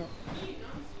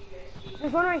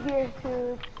 There's one right here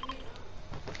too.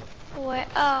 Where?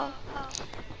 Oh.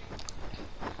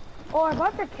 Oh, I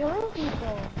thought they're killing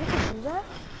people. You can do that?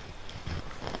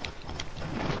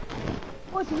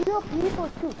 Oh, it's real people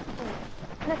too.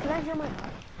 Can I hear my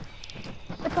heart?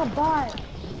 It's a bot.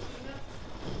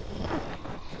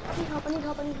 I need help, I don't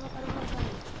have time.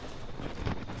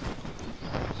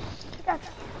 I got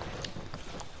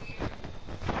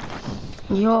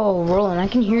you. Yo, Roland, I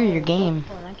can hear your game.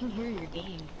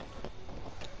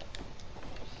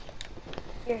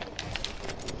 Here.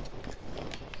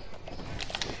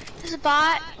 This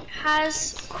bot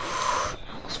has...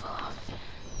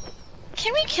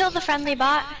 Can we kill the friendly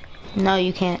bot? No,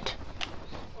 you can't.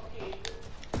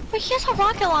 But he has a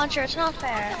rocket launcher, it's not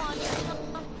fair.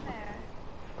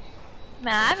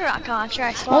 Man, I have a rocket launcher,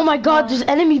 I still Oh my god, there's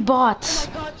enemy bots.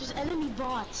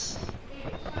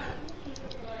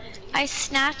 I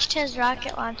snatched his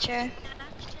rocket launcher.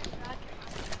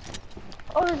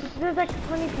 Oh, there's like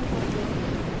 20 people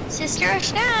here. Sister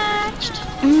snatched!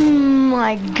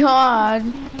 My god.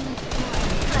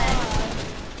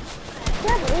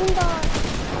 Get in there.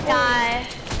 Die.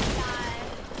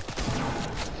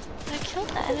 I killed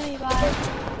the enemy bot.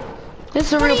 This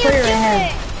is a What real are you player doing?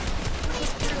 right here.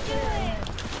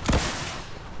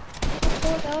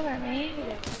 Pulled over me.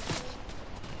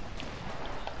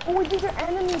 Oh, these are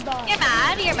enemy bots. You're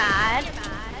mad, you're mad.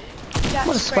 You got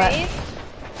What a sweat. sprayed.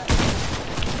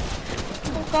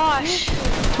 Oh gosh.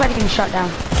 Somebody getting shot down.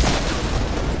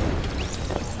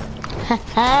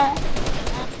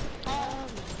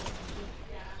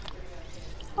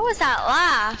 What was that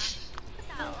laugh?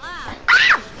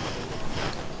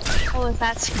 What was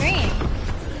that scream?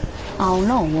 Oh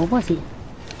no, what was he?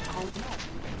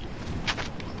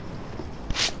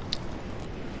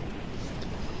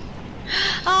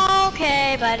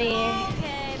 Okay, buddy.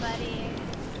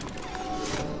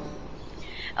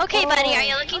 Okay, buddy, are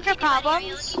you looking for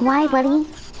problems? Why, buddy?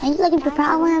 Are you looking for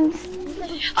problems?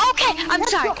 Okay, I'm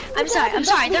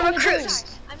sorry, they're recruits.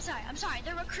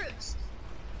 They're recruits.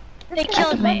 They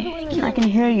killed me. I can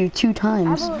hear you 2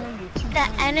 times. The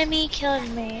enemy killed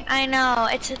me. I know,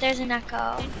 there's an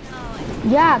echo.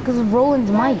 Yeah, because of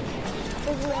Roland's mic.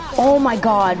 Oh my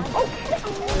god.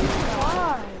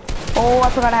 Oh, I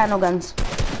forgot I had no guns.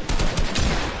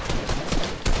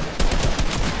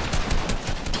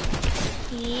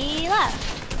 He left.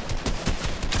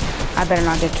 I better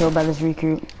not get killed by this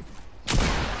recruit.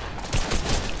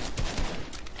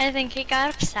 I think he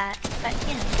got upset, but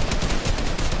you know.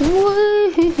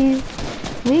 Woohoo!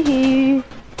 Woohoo!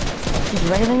 He's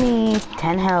better than me.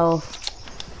 10 health.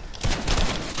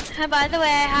 By the way,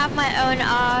 I have my own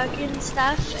AUG and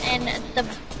stuff, and the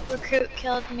recruit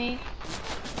killed me.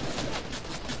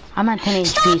 I'm at 10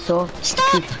 HP, so...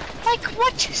 Stop! Like,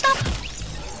 what? Stop!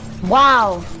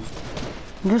 Wow!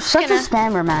 You're such a Gonna-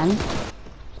 spammer, man.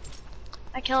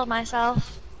 I killed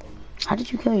myself. How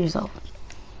did you kill yourself?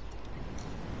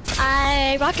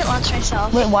 I rocket launched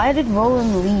myself. Wait, why did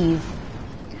Roland leave?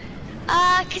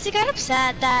 Cause he got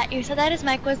upset that you said that his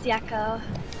mic was the echo.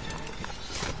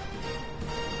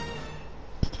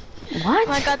 What? Oh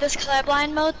my god, this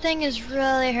colorblind mode thing is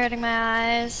really hurting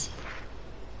my eyes.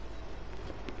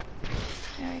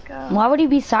 There we go. Why would he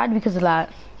be sad because of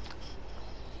that?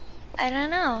 I don't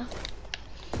know.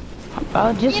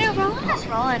 Just... You know, Roland is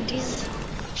Roland. He's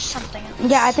something else.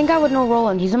 Yeah, I think I would know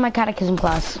Roland. He's in my catechism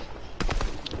class.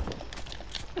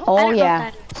 I Oh don't know yeah.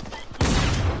 what that is, but-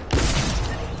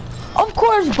 Of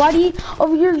course, buddy.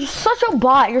 Oh, you're such a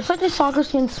bot. You're such a soccer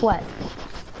skin sweat.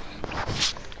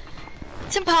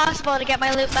 It's impossible to get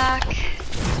my loot back.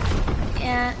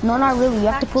 Yeah. No, not really. You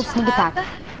have to Back pull sneak hub. attack.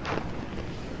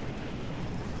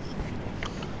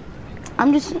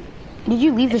 I'm just... Did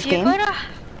you leave this If you game? go to...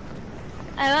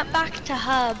 I went back to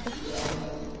hub.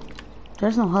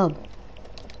 There's no hub.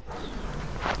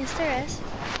 Yes, there is.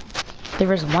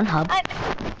 There is one hub.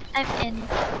 I'm in.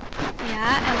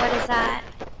 Yeah, and what is that?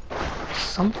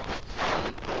 Something.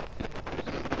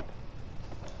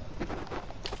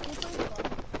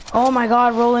 Oh my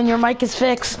god, Roland, your mic is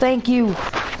fixed. Thank you.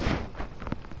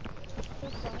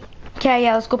 Okay,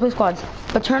 yeah, let's go play squads.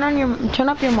 But turn up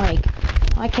your mic.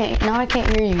 I can't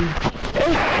hear you.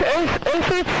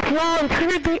 It's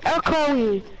really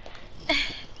echoey.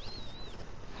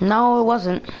 No, it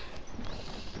wasn't.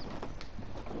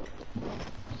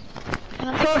 So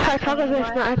if I talk about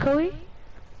it's not echoey?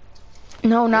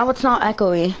 No, now it's not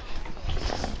echoey.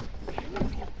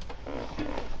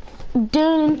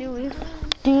 dun, Anyways,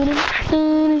 dun,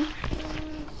 dun.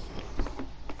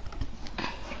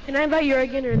 can I invite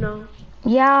Jurgen or no?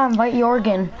 Yeah, invite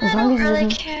Jorgen. As I long don't as he really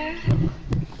doesn't. care.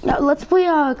 Yeah, let's play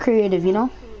creative, you know?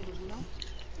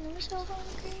 I'm so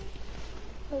hungry.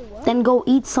 Wait, what? Then go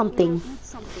eat something.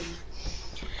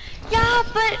 Yeah,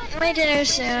 but my dinner's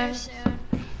soon.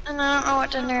 And I don't know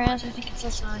what dinner is. I think it's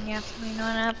lasagna if we know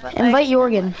that, but Invite like,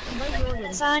 Jorgen.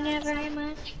 lasagna very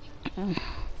much.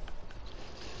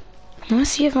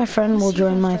 Let's see if my friend will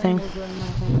join my thing.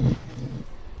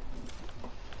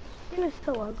 Skin is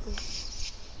so ugly.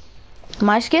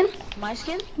 My skin?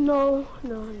 No. I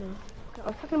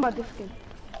was talking about this skin.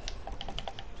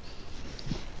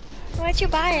 Why'd you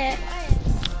buy it?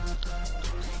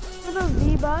 For the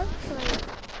V-Bucks, like,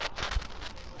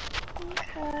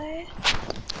 Okay.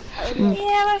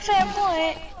 Yeah, my fair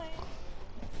point.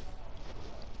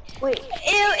 wait.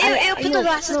 Ew, put the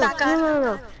glasses back on.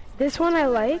 No. This one I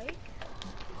like.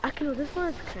 Actually, no, this one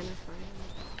is kind of fine.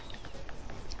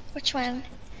 Which one?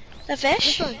 The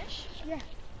fish? This one. Yeah.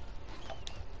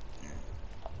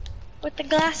 With the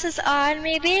glasses on,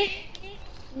 maybe?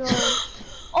 No.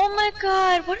 Oh my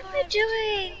god, what am I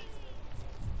doing?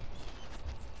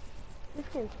 This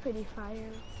skin's pretty fire.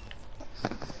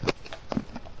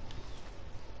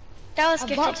 That was I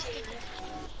gifted. bought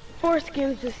 4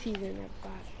 skins this season.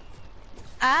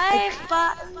 I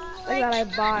bought That I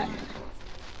bought.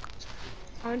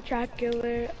 On Track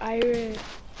Killer, Iris.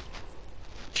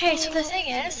 Okay, so the thing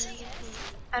is,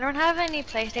 I don't have any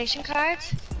PlayStation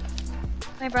cards.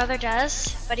 My brother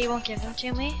does, but he won't give them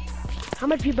to me. How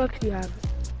much V-Bucks do you have?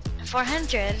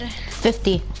 400.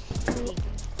 50.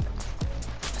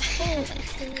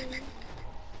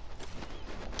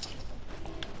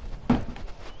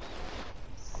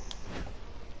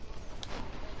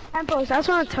 Campos, I just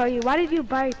want to tell you, why did you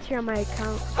buy a tier on my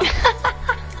account?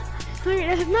 Dude,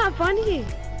 this is not funny.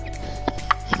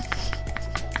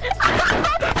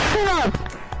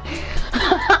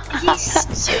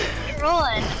 He's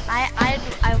rolling.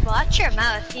 I watch your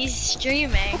mouth. He's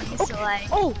streaming. So like.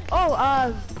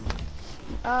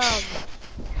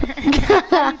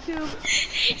 YouTube.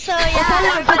 So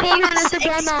yeah, everybody follow me on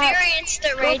Instagram, experienced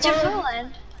the rage of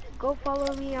rolling. Go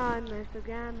follow me on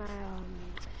Instagram.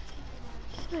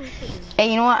 Hey,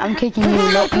 you know what? I'm kicking you.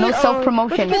 No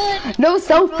self-promotion. Good. No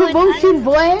self-promotion,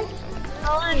 boy.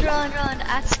 Roland.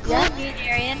 At school, me and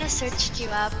Ariana searched you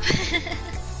up.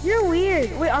 You're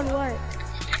weird. Wait, on what?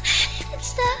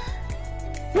 It's the.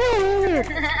 You're weird.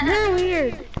 You're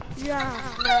weird. Yeah.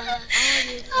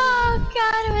 Oh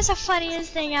god, it was the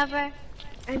funniest thing ever.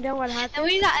 And then what happened?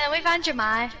 And we found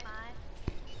Jemai.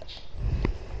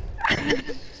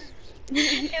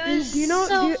 It was Do you know?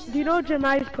 so. Do you know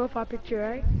Jemai's profile picture,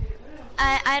 right?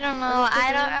 I don't know.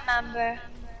 I don't remember.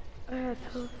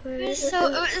 It was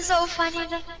so funny.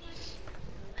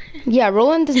 Yeah,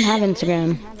 Roland doesn't have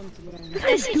Instagram.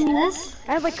 Yes, he does.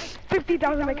 I have like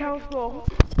 50,000 accounts though.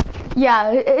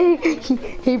 Yeah,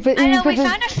 he put I know. We his-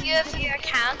 found a few of your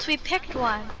accounts. We picked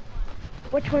one.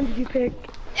 Which one did you pick?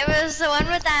 It was the one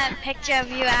with that picture of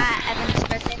you at Evan's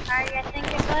birthday party, I think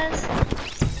it was.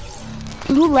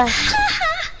 Who left?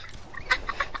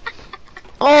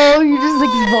 Oh, you just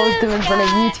exposed him in front of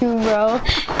YouTube, bro.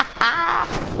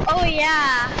 Oh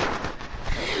yeah.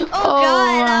 Oh, Oh,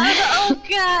 god. Oh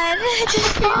god. I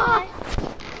just realized.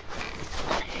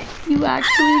 You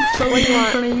actually exposed him in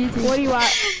front of YouTube. What do you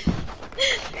want?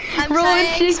 I'm Roland, sorry I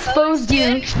she exposed you.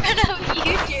 in front of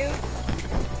YouTube.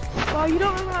 Well, you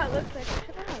don't know what it looks like.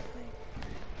 Shut up.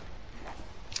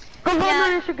 Go follow Yeah.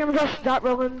 me on Instagram, just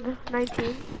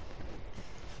 .roland19.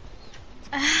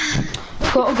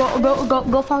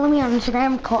 Go follow me on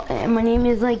Instagram. My name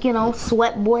is like, you know,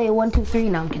 Sweatboy123.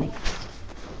 No, I'm kidding.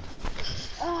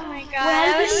 Oh my god. How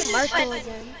That do was you so Marco fun.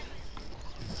 again?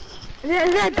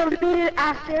 Is that deleted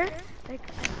after? Like,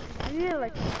 I did it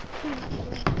like,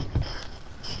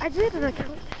 I did an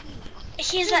account.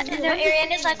 He's like, no,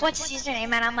 Ariana's like, what's his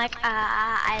username? And I'm like,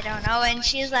 I don't know. And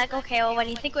she's like, okay, well, what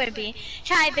do you think it would be?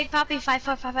 Hi, Big Poppy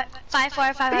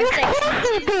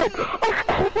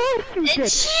 54556.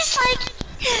 And she's like,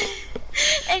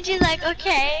 and she's like,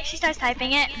 okay. She starts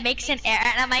typing it, makes an error,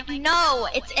 and I'm like, no,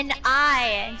 it's an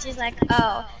I. And she's like,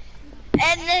 oh.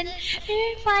 And then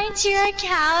he finds your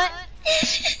account.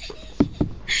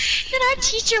 Then our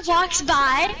teacher walks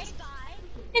by.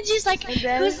 And she's like,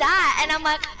 who's that? And I'm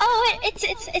like, oh,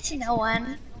 it's no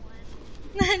one.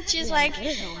 And she's like,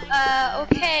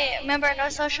 okay, remember, no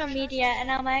social media.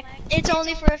 And I'm like, it's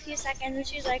only for a few seconds. And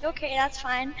she's like, okay, that's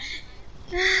fine.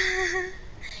 And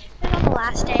on the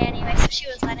last day anyway, so she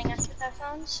was letting us with our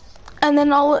phones. And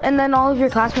then all of your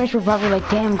classmates were probably like,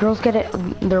 damn, girls get it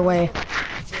their way.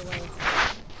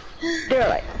 were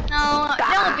like, No,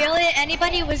 barely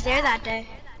anybody was there that day.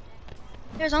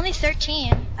 There was only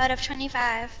 13 out of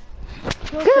 25.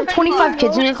 You have 25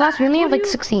 kids in your class. We only have like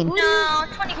 16. No,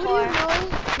 who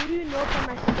 24. do you know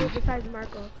from my school besides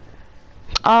Marco?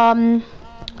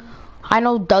 I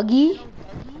know Dougie.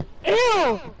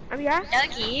 Ew! I mean, yeah?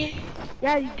 Dougie.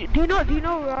 Yeah, do you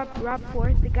know Rob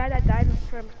Force, the guy that died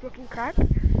from smoking crack?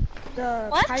 The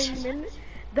What? fireman,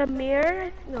 the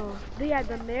mayor, no,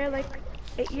 the mayor like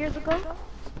 8 years ago?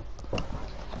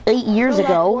 8 years No, Rob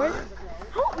ago. Force?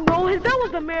 Oh, no, his dad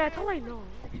was the mayor, that's all I know.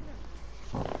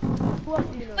 Who else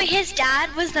do you know? Wait, his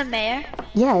dad was the mayor?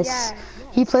 Yes. Yeah.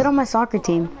 He played on my soccer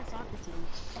team.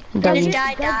 His Dougie.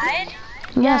 dad died?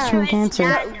 Yes, from His cancer.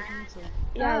 dad-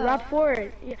 Yeah, Rob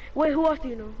Ford. Yeah. Wait, who else do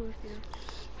you know?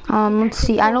 Let's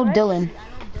see. I know Dylan.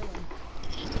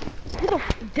 Who the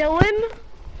Dylan?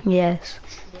 Yes.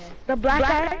 The black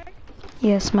guy?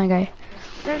 Yes, my guy.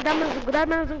 That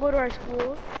man doesn't go to our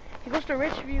school. He goes to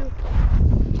Richview.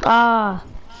 Ah.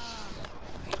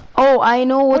 Oh, I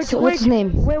know what's his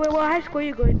name. Wait, what high school are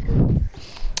you going to?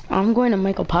 I'm going to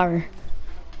Michael Power.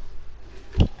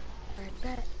 Alright,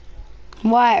 bet.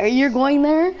 Why? Are you going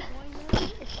there?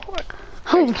 Of course.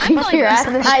 I'm kick your ass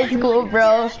in high school,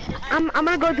 bro. I'm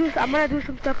gonna do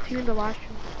some stuff to you in the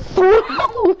washroom.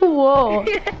 Whoa.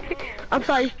 I'm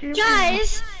sorry, stream.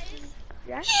 Guys,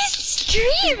 Yeah? he's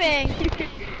streaming.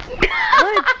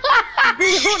 What?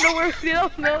 They don't know where they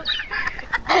don't know.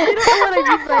 They don't know what I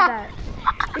mean by that.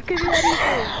 It could be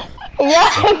anything. Yeah,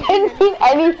 it can mean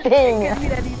anything. It could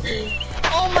mean anything.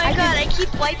 Oh my god, I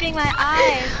keep wiping my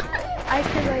eyes.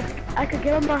 I could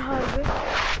give him a hug.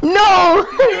 No.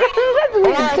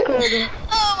 Or I could.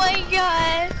 Oh my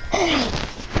god.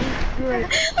 Like,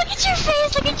 Look at your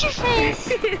face, look at your face.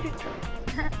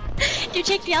 You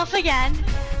take the elf again.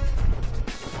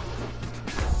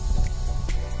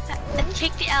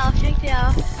 Take the elf, take the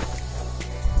elf.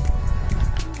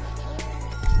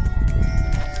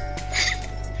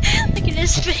 Look at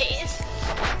his face.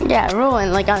 Yeah,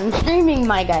 Rowan, like I'm streaming,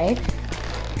 my guy.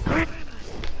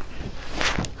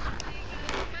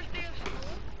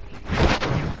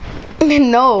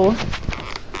 No.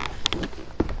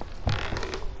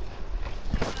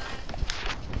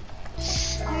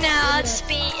 No, I'll just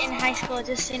be in high school,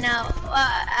 just, you know,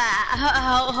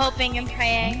 hoping and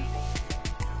praying.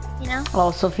 You know?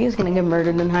 Oh, Sophia's gonna get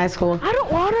murdered in high school. I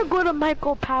don't want to go to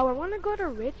Michael Power. I want to go to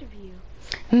Ridgeview.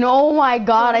 No, my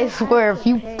God, I swear, if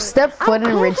you step foot in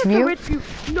I'm closer to Richview,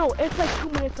 Ridgeview. No, it's like 2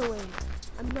 minutes away.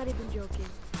 I'm not even joking.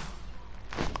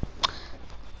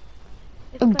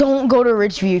 It's like don't go to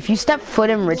Richview. If you step foot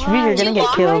in Richview, you're gonna get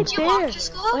walk? killed. Do you walk to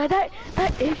school? Oh, that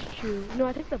is true. No,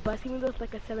 I think the bus even though it's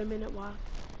like a 7-minute walk.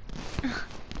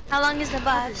 How long is the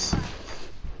bus?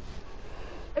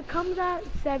 It comes at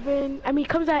 7. I mean, it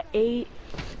comes at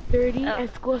 8:30, and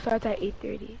school starts at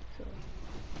 8:30. So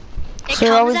It So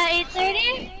you're comes always- at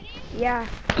 8:30? yeah,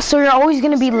 So you're always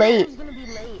gonna be late.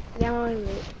 yeah, I'm always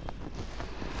late.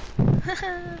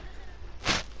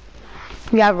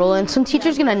 Yeah, Roland. Some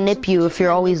teacher's gonna nip you if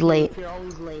you're always late.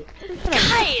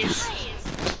 Guys,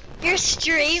 you're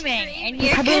streaming and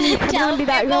you're Probably gonna tell be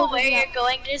that- people where you're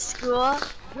going to school.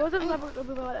 Joseph one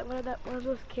of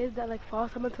those kids that like follow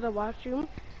someone to the washroom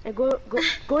and go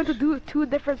into do 2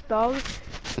 different stalls,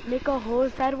 make a hole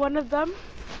inside one of them,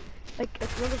 like a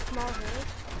really small hole,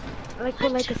 and, like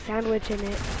put like a sandwich in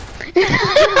it.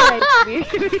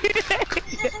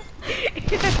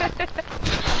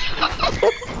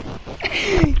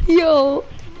 Yo,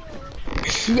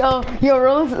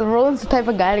 Roland's the type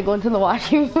of guy to go into the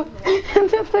washroom and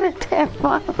then put a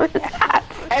tampon over his ass.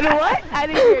 And what? I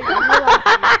didn't hear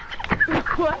you.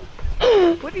 What?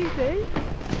 What did you say?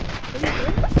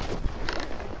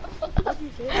 What did you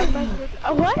say?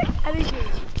 What? I didn't hear you.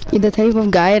 You're the type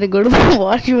of guy to go to the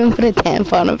washroom and put a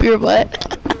tampon up your butt.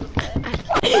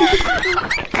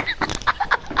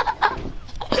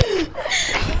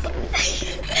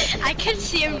 I can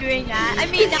see him doing that. I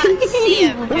mean, not see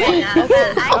him doing that,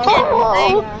 but I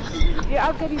can. Yeah,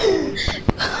 I'm getting serious.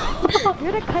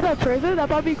 You're the kind of person that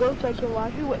probably goes like the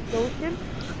washroom with lotion,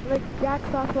 like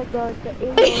jacks off like the like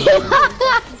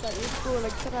school,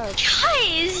 like shut up.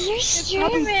 Guys, you're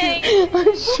streaming.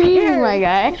 I'm streaming, my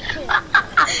guy.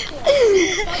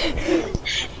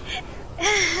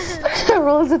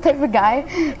 Roland's the type of guy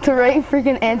to write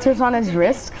freaking answers on his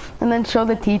wrist and then show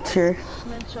the teacher.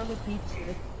 There's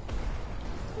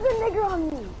a nigger on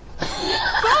me.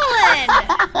 Roland!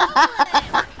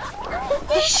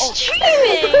 You're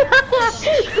streaming!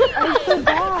 I'm so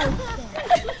bad.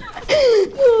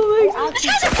 This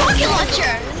guy's a rocket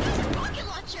launcher!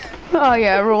 Oh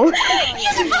yeah, Roland. He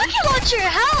has a rocket launcher!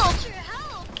 Help!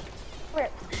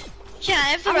 Yeah, I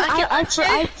have the rocket launcher.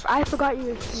 I forgot you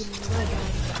were streaming. My bad.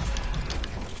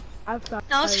 I'm sorry.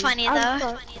 That was funny I'm though.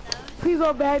 sorry. Please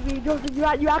don't ban me, Joseph.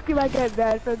 You actually might get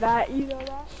banned for that. You know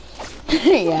that?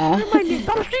 Yeah. Never mind, dude.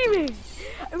 Stop streaming.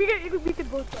 We can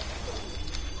both stop.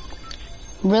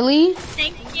 Really?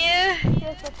 Thank you.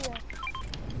 Yes, Sophia.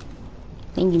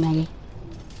 Thank you, Maggie.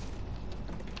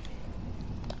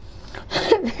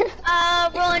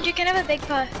 Roland, you can have a big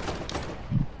pot.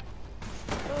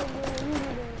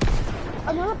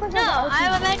 Another person. No, I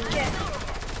have a med kit.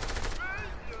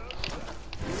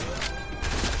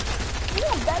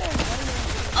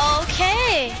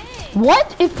 Okay.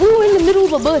 What? It flew in the middle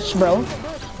of a bush, bro.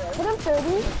 But I'm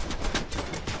 30.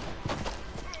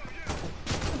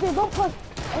 Okay, don't push.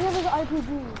 I have an RPG.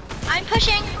 I'm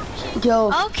pushing.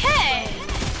 Yo, Okay.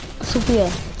 Sophia.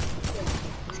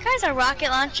 This guy's a rocket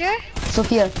launcher.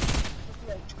 Sophia.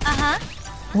 Uh-huh.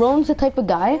 Rowan's the type of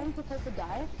guy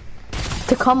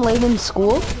to come late in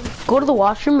school, go to the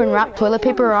washroom and wrap toilet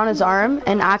paper around his arm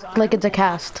and act like it's a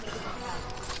cast.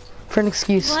 For an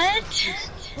excuse. What?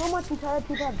 How much entire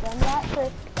people have done that for?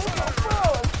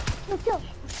 Let's go.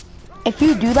 If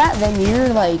you do that, then you're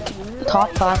like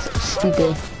top class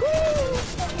stupid.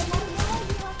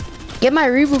 Get my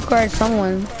reboot card,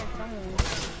 someone.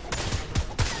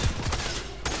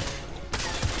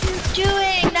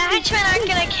 Doing the henchmen aren't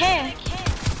gonna care.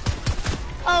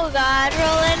 Oh God,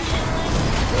 Roland.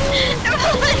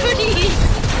 Roland, what are you?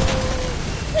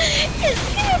 It's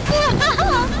people.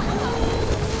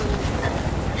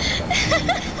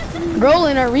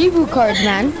 Rolling our reboot cards,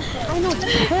 man. I know,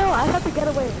 chill. I have to get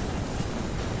away.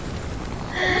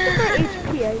 Look at my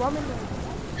HP. I want to know.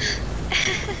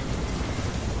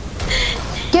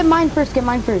 Get mine first,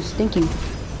 thank you.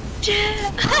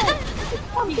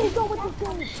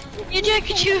 You took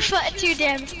too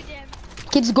damn.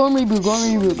 Kids, go and reboot,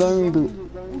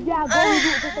 Yeah, go and do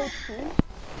it with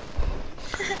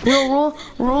HP.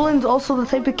 Roland's also the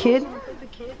type of kid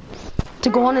to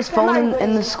go on his phone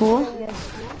in the school.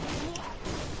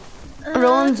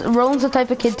 Roland's the type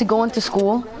of kid to go into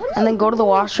school and then go to the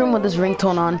washroom with his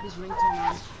ringtone on.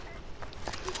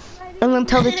 And then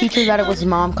tell the teacher that it was his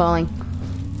mom calling.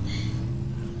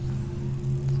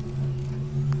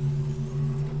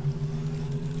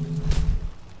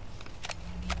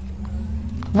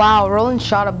 Wow, Roland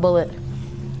shot a bullet.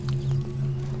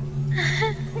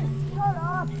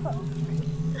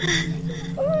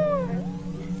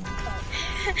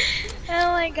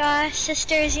 Oh my gosh,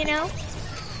 sisters, you know?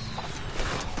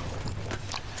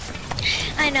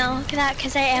 I know,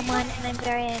 because I am one and I'm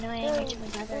very annoying to my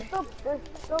brother. There's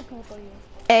still people here.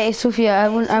 Hey, Sophia, I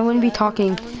wouldn't be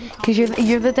talking, cause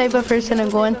you're the type of person to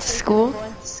go into school.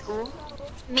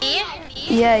 Me?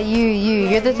 Yeah,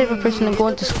 you're the type of person to go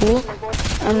into school,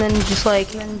 and then just like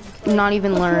not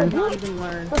even learn.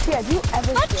 Sophia, do you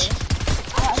ever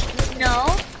swim? No.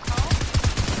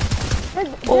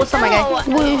 Oh, what's up, my guy? Not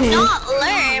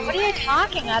learn. What are you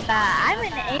talking about? I'm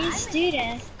an A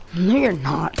student. No, you're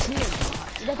not.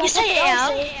 Yes, I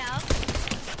am.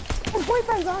 Your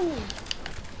boyfriend's on you.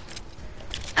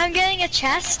 I'm getting a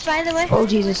chest, by the way. Oh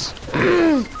Jesus.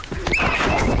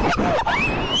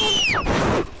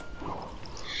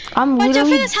 I'm Watch out for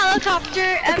literally. this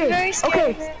helicopter. I'm very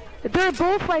scared. Okay. They're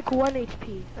both like 1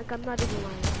 HP. Like, I'm not even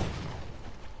lying.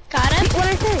 Got him?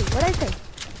 What'd I say?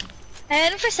 I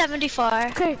hit him for 74.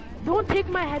 Okay, don't take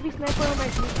my heavy sniper or my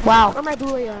Wow. or my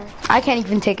blue AR. I can't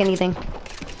even take anything.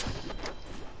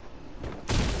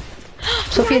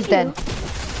 Sophia's dead.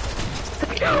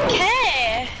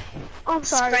 Okay. Oh, I'm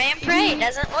sorry. Spray and pray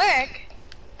doesn't work.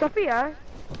 Sophia?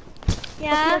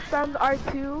 Yeah. Sophia found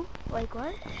R2. Like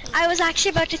what? I was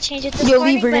actually about to change it this Yo,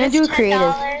 morning, Lee, we're but gonna it's do a $10. creative.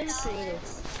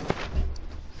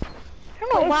 I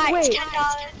don't know why it's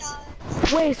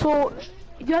 $10. Wait, so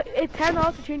it's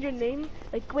 $10 to change your name?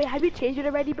 Like, wait, have you changed it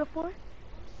already before?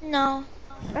 No.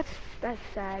 That's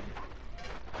sad.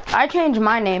 I changed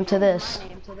my name to this.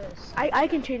 I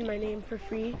can change my name for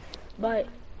free, but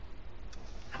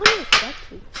how do you expect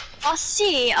to? I'll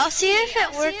see if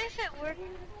it works.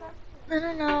 I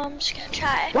don't know. I'm just gonna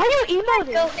try. Why are you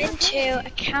emoting? Go into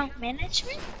account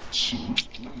management.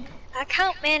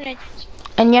 Account management.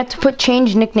 And you have to put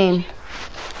change nickname.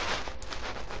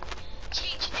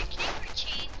 Change nickname or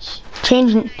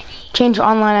change? Change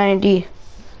online ID.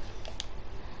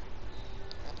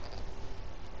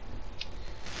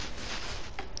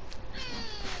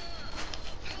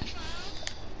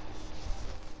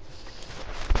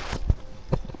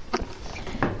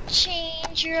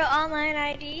 Change your online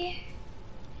ID.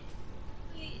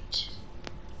 Wait.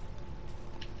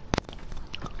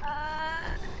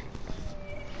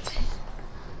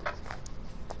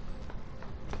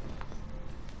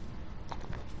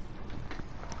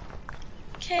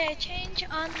 Okay, change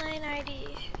online ID.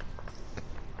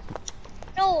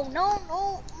 No, no,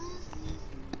 no.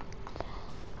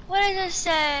 What did it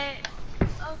say?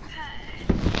 Okay.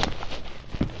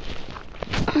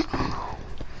 Continue.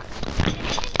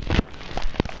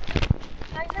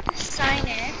 I got to sign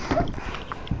in.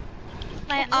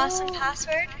 My awesome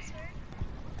password.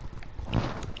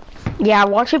 Yeah,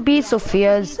 watch it be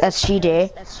Sophia's SG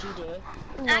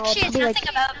No, Actually, it's probably nothing like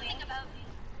about me.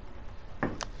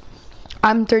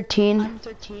 I'm 13.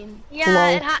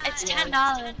 Yeah, Lol. it's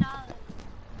 $10.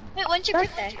 Wait, when's your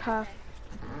that's birthday? tough.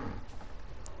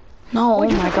 No, oh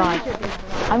When's my your god.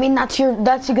 birthday? I mean, that's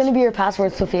gonna be your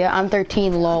password, Sophia. I'm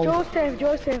 13, lol.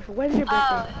 Joseph, when's your birthday?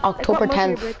 Oh, Like, what October month is your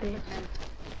 10th. birthday?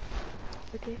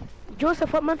 Okay.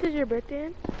 Joseph, what month is your birthday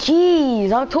in?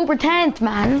 Jeez, October 10th,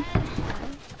 man.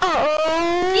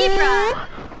 Libra.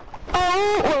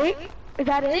 Oh, wait. Is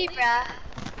that it? Libra.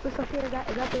 Wait, Sophia, is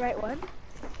that the right one?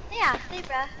 Yeah,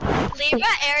 Libra. Libra,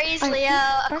 Aries, Leo,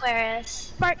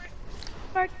 Aquarius. Spark.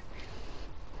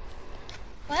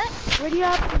 What? Ready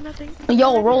up? Nothing.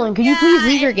 Yo, Roland, could you please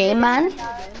leave your it's game, man?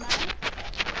 I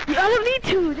don't need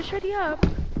to. Just ready up.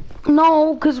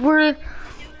 No, cause we're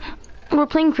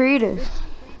playing creative.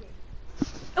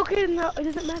 Okay, no, it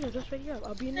doesn't matter. Just ready up.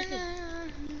 I'll be in the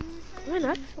game. Why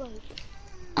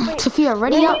not? Sophia,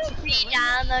 ready up.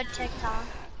 Re-download TikTok.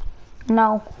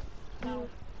 No.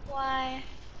 Why?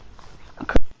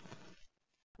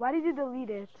 Why did you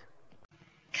delete it?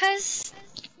 Cause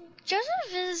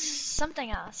Joseph is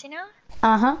something else, you know?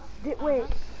 Uh-huh. Wait.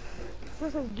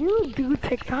 Joseph, do you do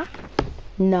TikTok?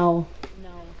 No.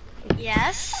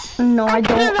 Yes. No, I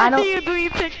don't. I see you don't. doing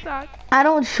TikTok. I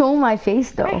don't show my face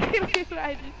though.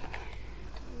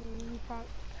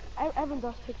 Evan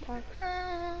does TikTok.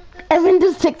 Evan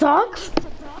does TikToks?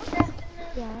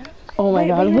 Yeah. Oh my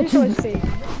god, Wait, which show his is face.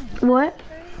 what?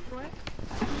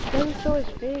 Doesn't show his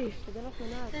face. Then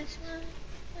open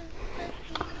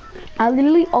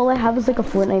up. All I have is like a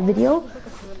Fortnite video.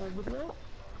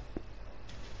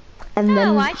 And No,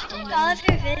 then why'd you take all of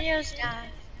your videos down?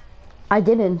 I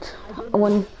didn't.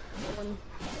 When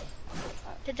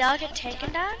Did they all get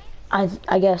taken down?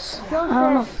 I guess. I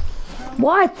don't know.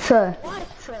 What? Can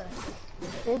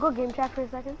you go game chat for a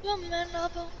second? No,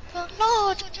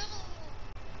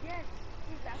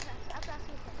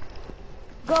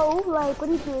 Go, like, what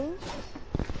are you doing?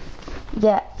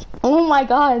 Yeah. Oh my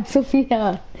god,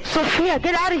 Sophia. Sophia,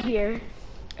 get out of here.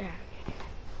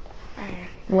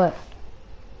 What?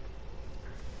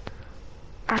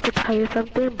 I have to tell you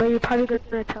something, but you're probably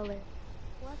gonna tell it.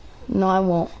 No, I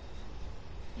won't.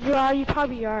 You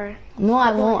probably are. No,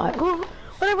 I won't. Go,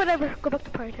 whatever. Go back to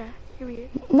party chat. Here we go.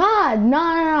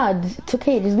 Nah. It's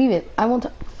okay. Just leave it. I won't.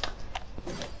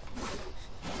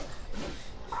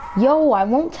 Yo, I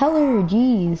won't tell her.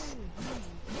 Jeez.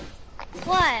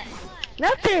 What?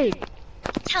 Nothing.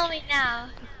 Tell me now.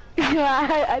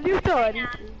 I didn't tell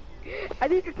anything.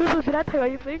 Did I tell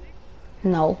anything?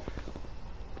 No.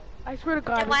 I swear to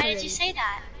God. Then why did you say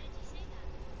that?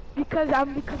 Because I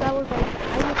was like,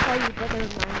 I will tell you, but never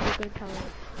mind. You're gonna tell her.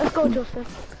 Let's go,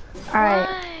 Joseph. All right.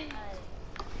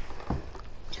 Why?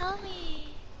 Tell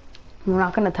me. We're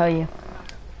not gonna tell you.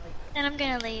 Then I'm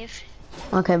gonna leave.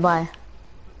 Okay. Bye.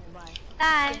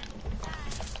 Bye.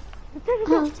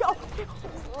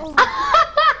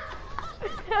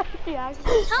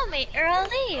 Tell me or I'll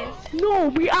leave. No,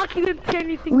 we actually didn't say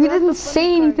anything. We That's didn't the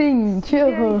say funny part. anything. We didn't say Chill.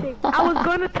 anything. I was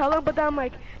gonna tell her, but then I'm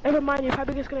like, never mind. You're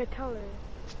probably just gonna tell her.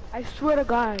 I swear to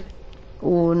God.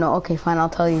 Oh no. Okay, fine. I'll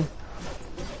tell you.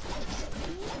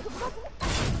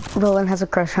 Roland has a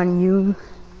crush on you.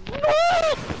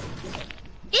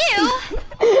 Ew.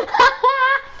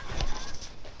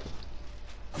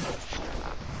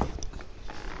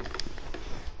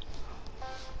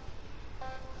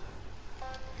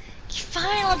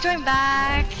 Fine, I'll join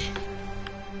back.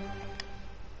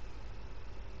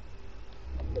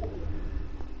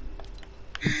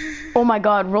 Oh my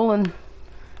god, Roland.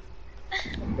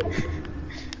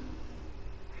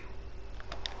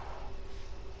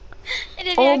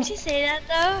 Did he actually say that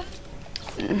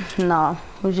though? No,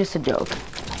 it was just a joke.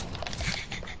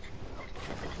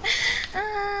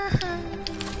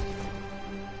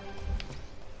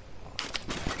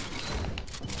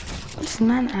 This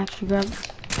man actually grabbed.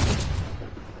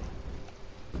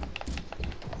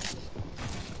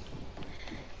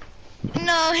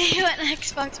 No, he went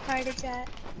Xbox party chat.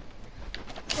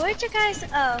 Where'd you guys?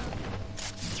 Oh.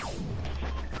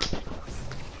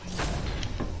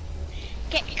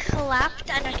 Get clapped?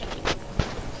 I don't get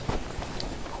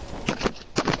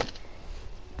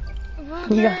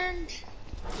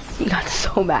You got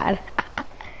so mad.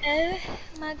 Oh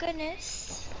my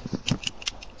goodness.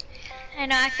 I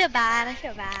know, I feel bad. I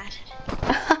feel bad.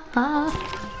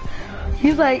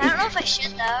 He's like, I don't know if I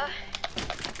should though.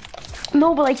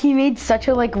 no, but like he made such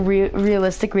a like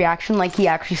realistic reaction. Like he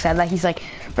actually said that. He's like,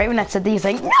 right when I said that, he's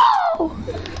like, no.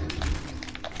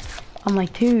 I'm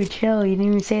like, dude, chill. You didn't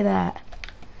even say that.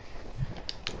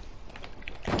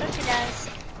 What if he does?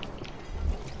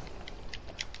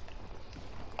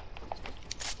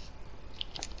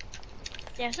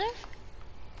 Joseph?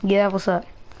 Yeah, what's up?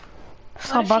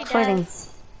 Stop What if box he fighting.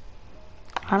 does?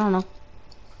 I don't know.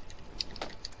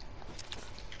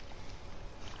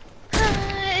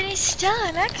 And he's still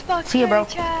an Xbox. See ya, bro.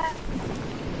 Chat.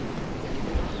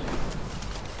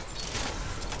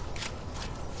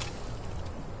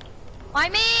 Why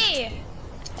me?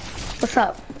 What's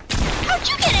up? How'd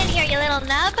you get in here, you little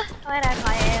nub? Why'd I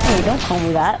call you? Hey, don't call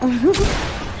me that. I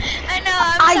know,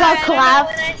 I'm I sorry. got I clapped.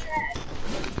 don't know what I said.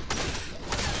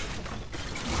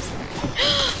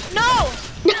 No!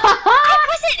 I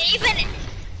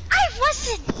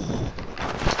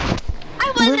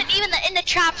wasn't even in the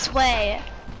trap's way.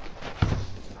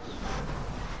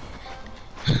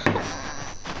 Oh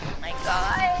my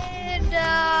god.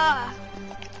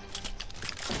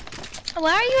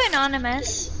 Why are you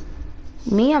anonymous?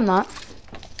 Me, I'm not.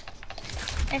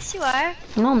 Yes, you are.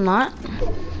 No, I'm not.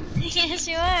 Yes,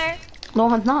 you are. No,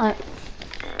 I'm not.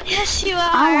 Yes, you are.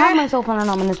 I don't have myself on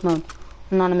anonymous mode.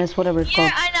 Anonymous, whatever it's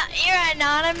called. You're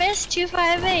anonymous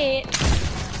 258.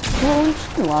 Well,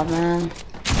 it's love, man.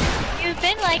 You've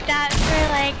been like that for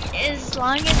like as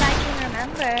long as I can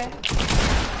remember.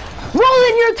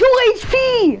 Roland, you're 2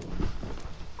 HP!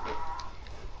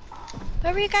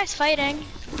 Where were you guys fighting?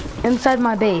 Inside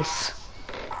my base.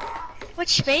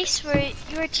 Which base were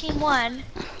you were team 1?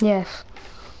 Yes.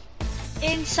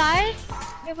 Inside?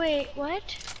 Wait, what?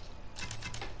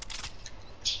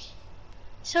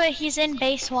 So he's in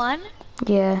base 1?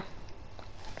 Yeah.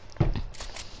 I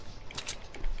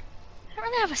don't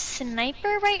really have a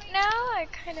sniper right now. I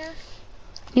kinda...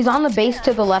 He's on the base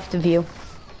to the left of you.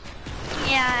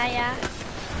 Yeah.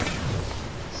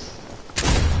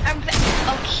 Okay.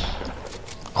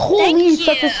 Holy, Thank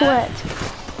such a you. sweat.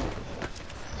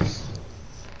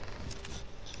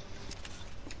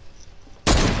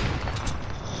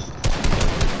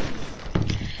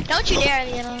 Don't you dare,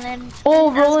 little Lynn.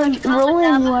 Oh, That was much Roland, fun with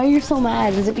them. why are you so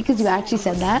mad? Is it because you actually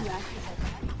said that?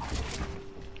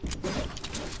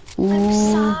 I'm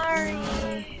Ooh.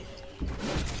 sorry.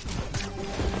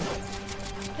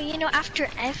 But you know, after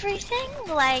everything,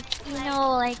 like, you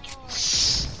know, like,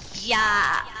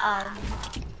 yeah,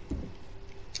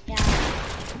 yeah.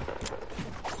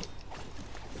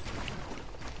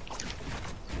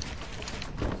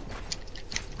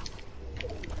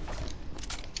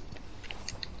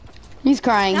 He's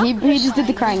crying. No, He just did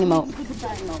the crying emote.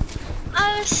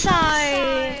 I'm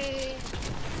sorry.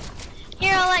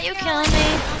 Here, I'll let you kill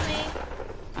me.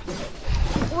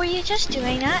 Were you just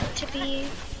doing that to be...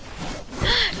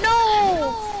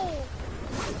 No!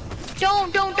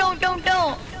 Don't.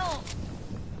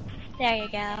 There you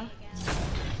go.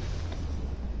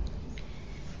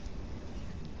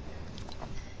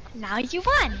 Now you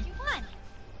won.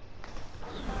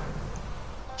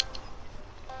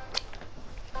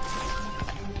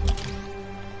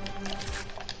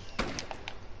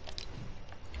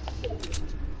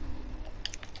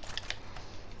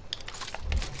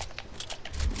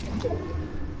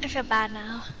 I feel bad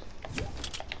now.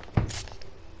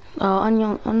 Oh,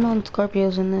 unknown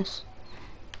Scorpios in this.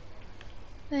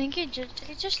 I think did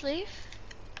he just leave?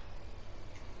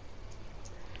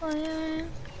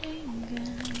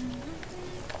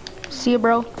 See ya,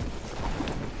 bro.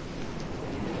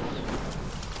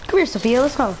 Come here, Sophia.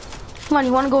 Let's go. Come on,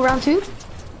 you want to go round 2?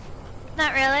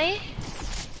 Not really.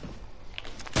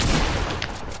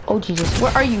 Oh, Jesus.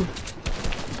 Where are you?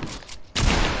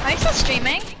 Are you still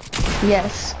streaming?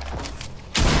 Yes.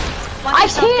 Watch I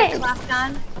yourself get can't. clapped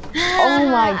on. Oh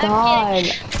my I'm god.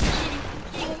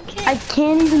 kidding. I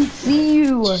can't even see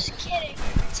you. Just kidding.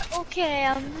 It's okay.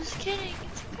 I'm just kidding.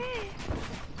 It's okay.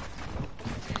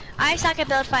 I suck at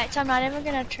build fight, so I'm not even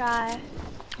gonna try.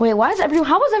 Wait, how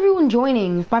is everyone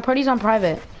joining? My party's on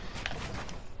private.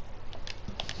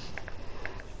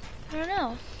 I don't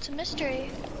know. It's a mystery.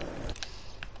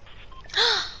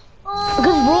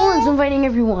 Because Roland's inviting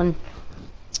everyone.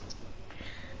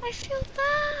 I feel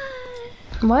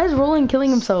bad. Why is Roland killing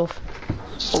himself?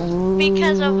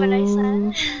 Because of what I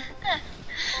said.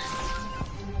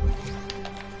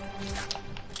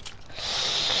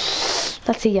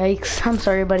 That's a yikes. I'm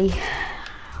sorry, buddy.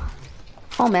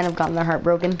 All men have gotten their heart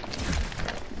broken.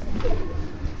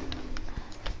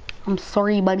 I'm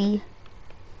sorry, buddy.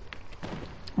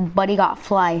 Buddy got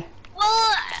fly.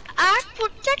 Well,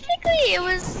 technically it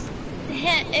was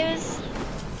hit. It was.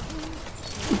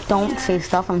 Don't say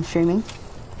stuff. I'm streaming.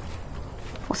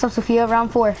 What's up, Sophia?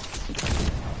 Round 4.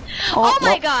 Oh my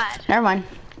well, god. Never mind.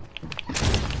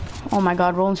 Oh my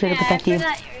god, Roland's here to protect I you.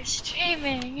 forgot you were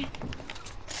streaming.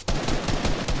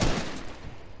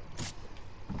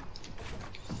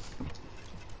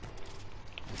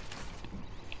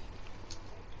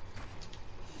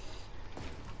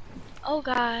 Oh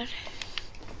god.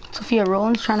 Sophia,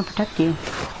 Roland's trying to protect you.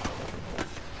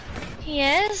 He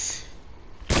is?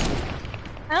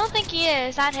 I don't think he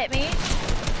is. That hit me.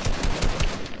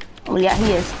 Oh yeah,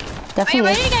 he is. Are you Definitely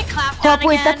ready is. to get clapped Hold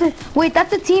on up, again? wait,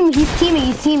 that's a team. He's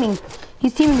teaming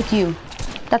with you.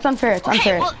 That's unfair. It's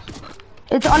unfair. Well,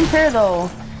 It's unfair though.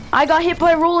 I got hit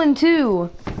by Roland too.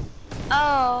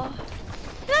 oh.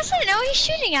 He doesn't know he's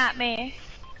shooting at me.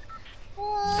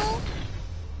 Oh.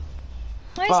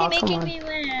 Why is Oh, he come making on. me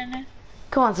win?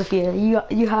 Come on, Sophia.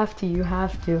 You have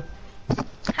to.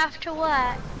 Have to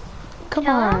what? Come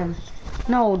Kill him? on.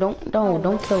 No,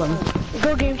 don't kill him.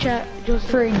 Go game chat, Joseph.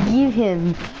 Forgive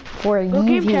him. Go Forgive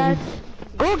game him. chat.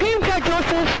 Go game chat,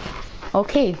 Joseph.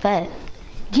 Okay, bet.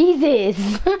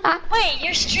 Jesus. Wait,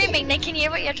 you're streaming. They can hear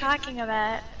what you're talking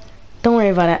about. Don't worry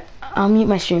about it. I'll mute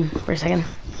my stream for a second.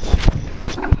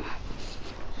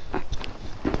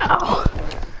 Ow.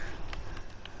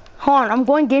 Hold on, I'm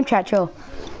going game chat, chill.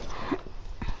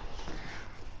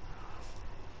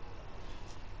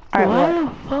 Alright, Why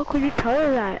what? the fuck would you tell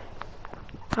her that?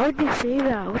 How would you say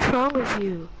that? What's wrong with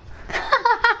you?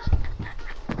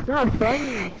 It's not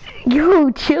funny. Yo,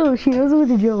 chill. She knows it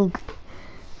was a joke.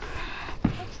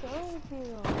 What's wrong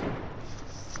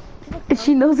with you?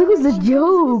 She knows it was a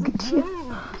joke.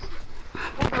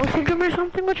 Autism or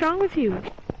something? What's wrong with you?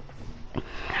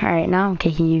 Alright, now I'm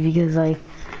kicking you because, like,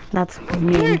 that's Here,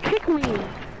 mean. kick me.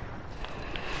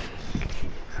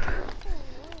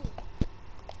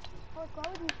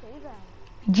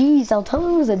 Jeez, I'll tell her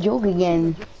it was a joke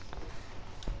again.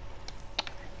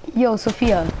 Yo,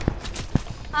 Sophia,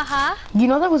 Uh-huh. you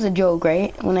know that was a joke,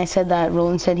 right? When I said that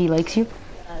Roland said he likes you?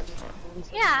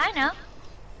 Yeah, I know.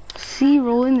 See,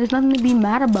 Roland, there's nothing to be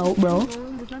mad about, bro.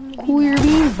 Cool your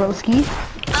beans, broski.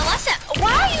 Unless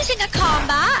why are you using a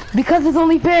combat? Because it's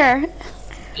only fair.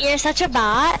 You're such a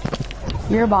bot.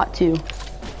 You're a bot, too.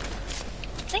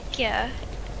 Thank you.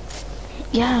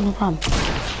 Yeah, no problem.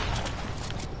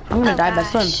 I'm gonna Oh, die by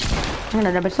gosh. storm. I'm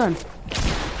gonna die by storm.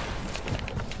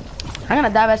 I'm gonna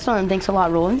die by storm. Thanks a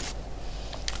lot, Roland.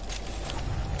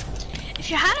 If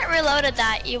you hadn't reloaded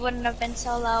that, you wouldn't have been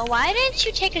so low. Why didn't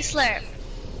you take a slurp?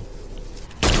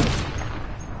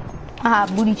 Ah,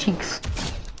 booty cheeks.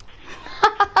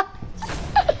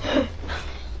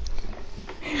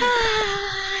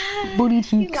 Booty You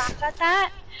cheeks. laugh at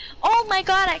that? Oh my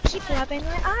god, I keep rubbing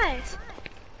my eyes.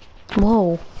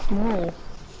 Whoa. Whoa.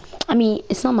 I mean,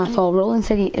 it's not my fault. Roland's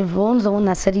the one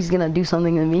that said he's gonna do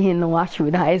something to me in the washroom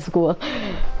in high school.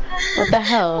 What the Oh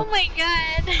hell? my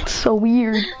god. So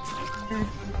weird.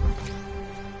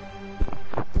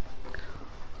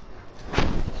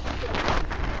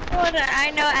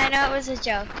 I know it was a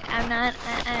joke. I'm not,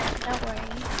 don't worry.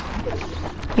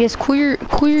 Yes, queer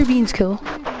beans kill.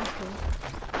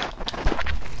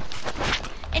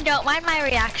 And don't mind my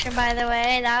reaction, by the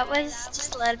way. That was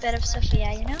just a little bit of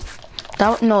Sophia, you know?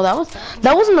 That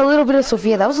wasn't a little bit of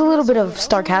Sophia. That was a little bit of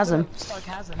sarcasm.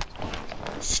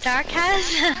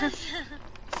 Sarcasm?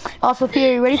 Oh, Sophia,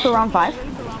 are you ready for round 5?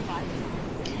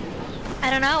 I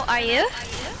don't know, are you?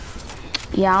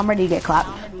 Yeah, I'm ready to get clapped.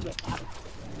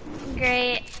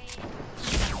 Great.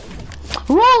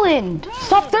 Roland,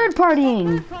 stop third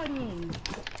partying.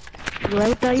 You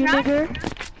like that, you nigger?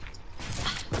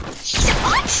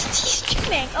 What? She's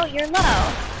streaming. Oh, you're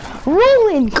low.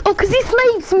 Roland, oh, cause he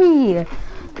snipes me.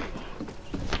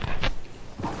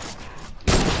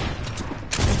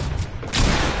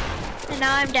 And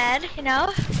now I'm dead, you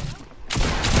know?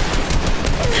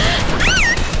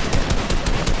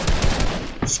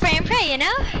 Spray and pray, you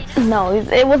know? No,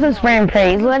 it wasn't spray and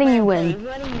pray. He's letting you win.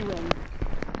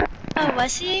 Oh,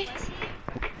 was he?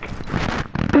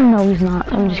 No, he's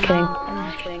not. I'm just kidding.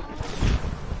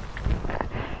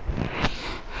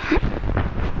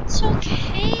 It's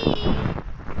okay.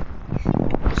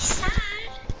 He's sad.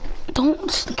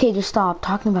 Okay, just stop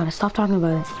talking about it. Stop talking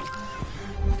about it.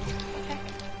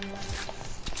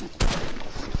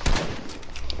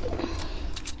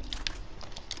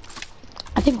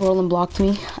 I think Roland blocked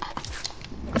me.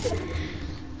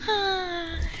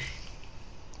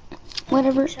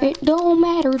 Whatever, it don't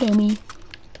matter to me.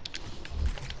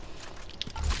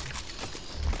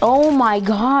 Oh my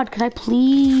god, can I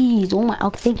please? Oh my,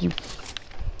 okay, thank you.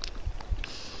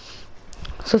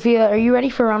 Sophia, are you ready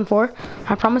for round 4?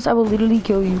 I promise I will literally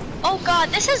kill you. Oh god,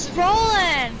 this is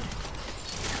Roland!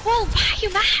 Whoa, why are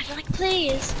you mad? Like,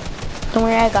 please. Don't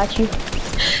worry, I got you.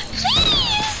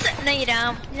 Please! No, you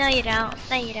don't. No, you don't.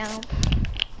 No, you don't.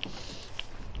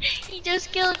 He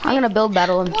just killed me. I'm gonna build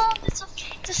battle him. Whoa, it's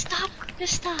okay. Just stop.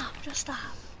 Just stop. Just stop.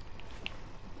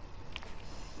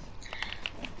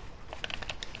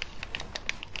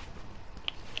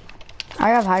 I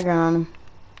have high ground on him.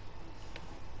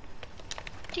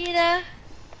 Tita.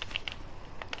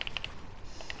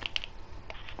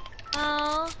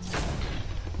 Oh.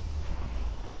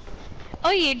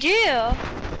 Oh, you do?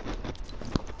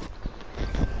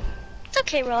 It's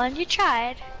okay, Roland. You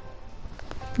tried.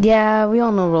 Yeah, we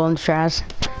all know Roland's trash.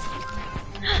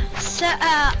 So,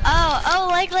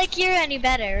 like you're any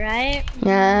better, right?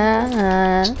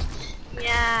 Yeah.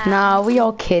 Yeah. Nah, we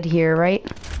all kid here, right?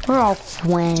 We're all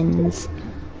friends.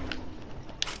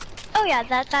 Oh yeah,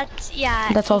 that's yeah.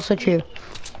 That's also true.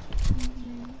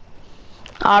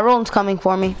 Roland's coming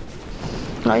for me.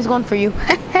 No, he's going for you.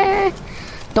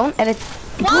 Don't edit.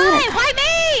 Why? Why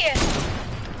me?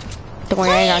 Don't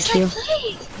worry, I got you.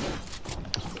 Please.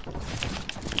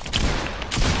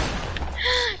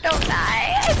 Don't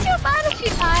die. I feel bad if you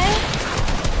die.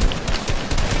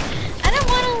 I don't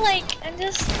want to like. I'm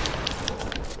just.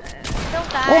 Don't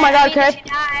die. Oh my God, I mean, if Kurt. you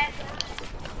die.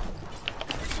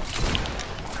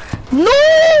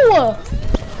 No!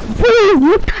 Dude,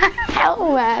 what the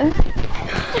hell, man?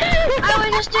 I was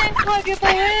just doing quadruple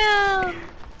ram.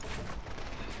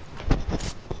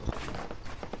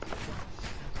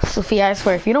 Sophia, I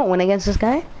swear, if you don't win against this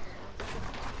guy,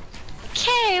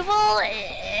 Okay, well,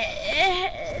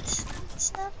 it's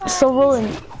not bad. so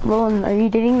Roland, are you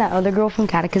dating that other girl from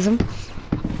Catechism?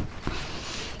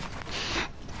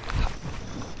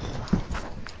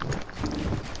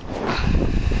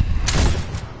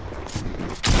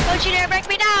 Don't you dare break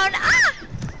me down! Ah!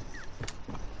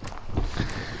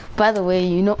 By the way,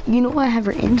 you know I have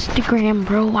her Instagram,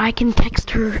 bro. I can text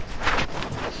her.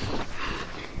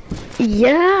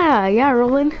 Yeah,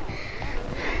 Roland.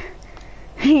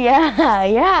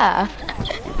 Yeah.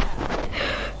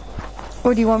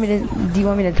 Or do you want me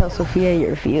to tell Sophia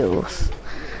your feels?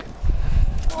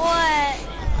 What?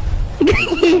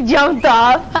 He jumped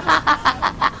off.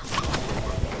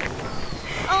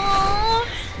 Oh.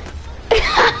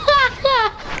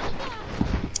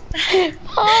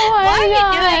 Oh my Why God. are you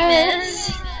doing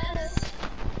this?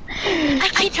 I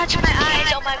keep touching my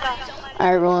eyes. Oh my god.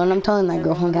 Alright, Roland, I'm telling that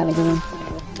girl I gotta get him.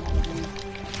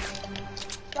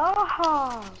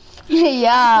 Stop.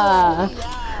 Yeah.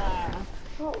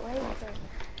 Don't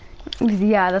wait.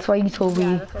 Yeah, that's why you told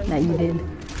me that you did.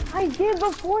 I did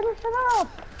before to shut up.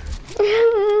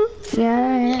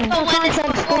 Yeah. But when is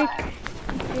before?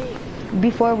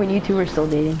 Before, when you two were still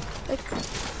dating.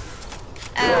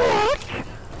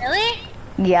 Really?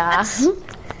 Yeah.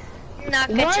 Not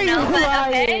good to know, but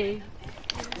okay.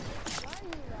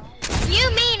 You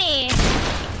meanie!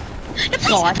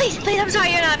 No, please, I'm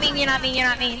sorry, you're not mean.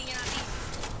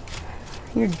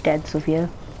 You're dead, Sophia.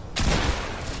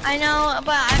 I know,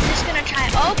 but I'm just gonna try.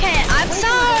 Okay, I'm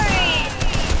sorry!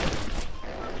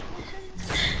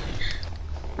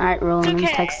 Alright, Roland, Okay.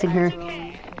 I'm texting her.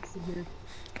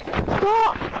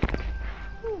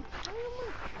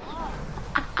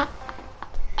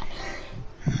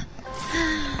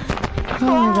 Oh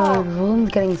my God,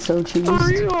 Roland's getting so cheesed.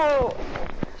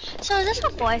 So is this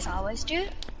what boys always do?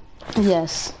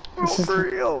 Yes. This is...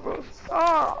 Oh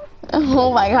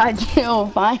my God, chill,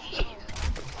 fine.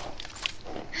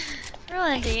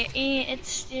 Roland,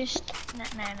 it's just... No,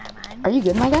 mind. Are you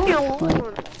good, my guy? Like,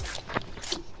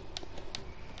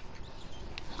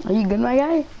 are you good, my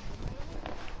guy?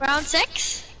 Round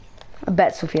 6? I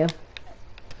bet, Sophia.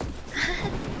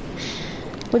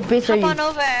 Which base are Hop you? on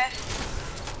over.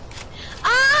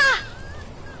 Ah!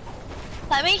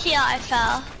 Let me heal, I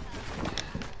fell.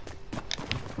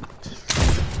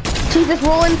 Jesus,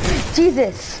 Roland!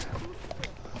 Jesus!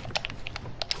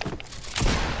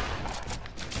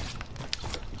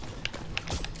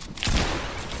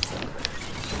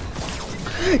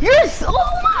 Yes!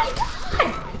 Oh my God!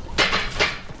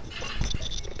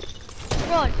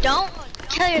 Bro, don't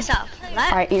kill yourself.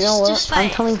 Alright, you know what? Just I'm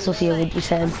fight. telling Sophia what you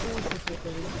said.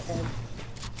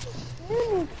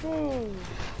 Anything.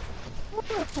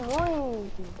 What's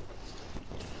annoying?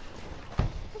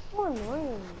 What's so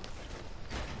annoying?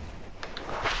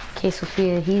 Okay,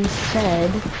 Sophia, he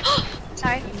said...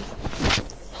 Sorry.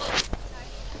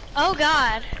 Oh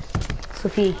god.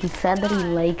 Sophia, he said that he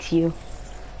likes you.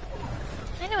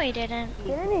 I know he didn't. I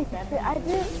did. I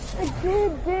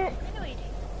know he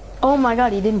didn't. Oh my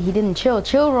God, he didn't chill.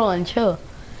 Chill, Roland, chill.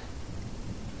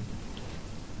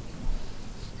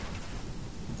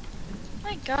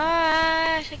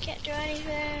 gosh, I can't do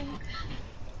anything.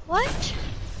 What?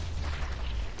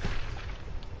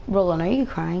 Roland, are you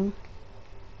crying?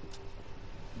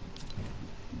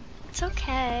 It's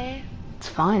okay. It's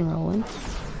fine, Roland.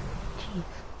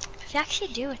 If you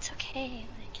actually do, it's okay.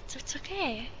 Like, it's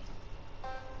okay.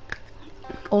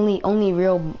 Only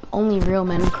real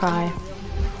men cry.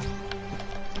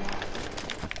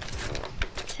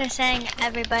 They're saying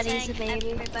everybody's a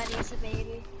baby. Everybody's a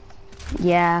baby.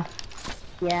 Yeah.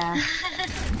 Yeah.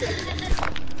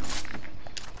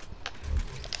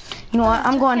 You know what?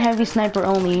 I'm going heavy sniper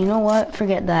only. You know what?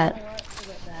 Forget that.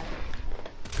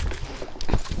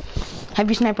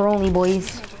 Heavy sniper only,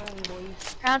 boys.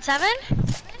 Round 7?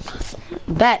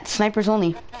 Bet. Snipers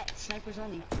only.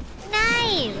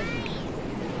 Nice!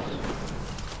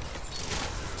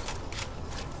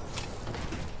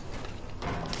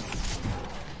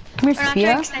 Come here, We're not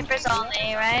Sophia. doing snipers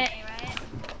only, right?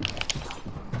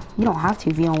 You don't have to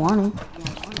if you don't want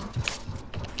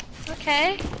to.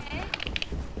 Okay.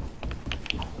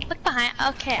 Look behind.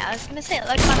 Okay, I was gonna say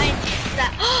look behind you.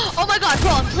 That. Oh my God,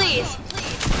 Roland, please.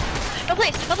 No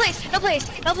please, no please, no please,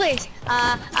 no please.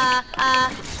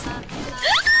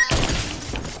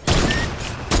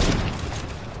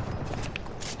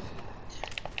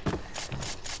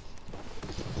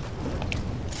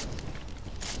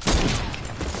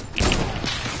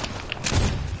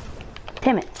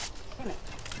 Damn it.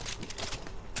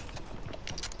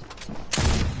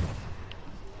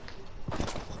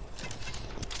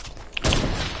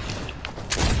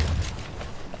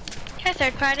 Okay,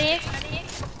 third party.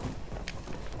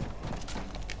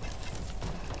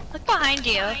 Look behind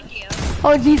you.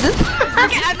 Oh, Jesus.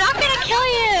 Okay, I'm not gonna kill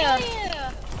you.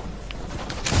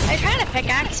 Are you trying to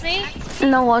pickaxe me?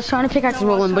 No, I was trying to pickaxe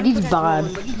Roland, but he's bad.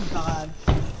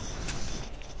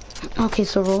 Okay,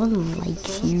 so Roland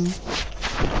likes you.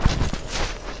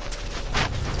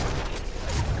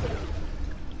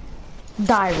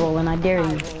 Die, Roland, I dare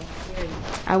you.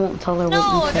 I won't tell her what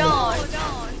No, you said. don't.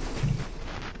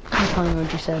 I'm telling her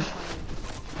what you said.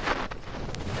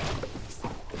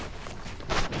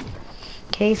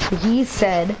 Okay, so he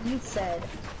said.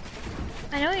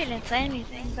 I know you didn't say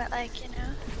anything, but like, you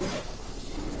know.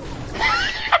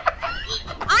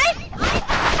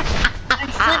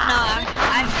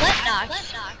 I flip knocked.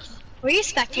 Were you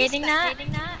spectating that?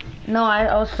 No,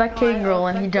 I was spectating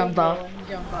Roland. He jumped off.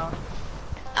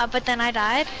 But then I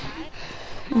died.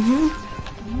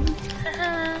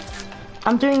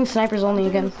 I'm doing snipers only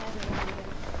again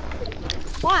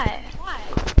Why?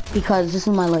 because this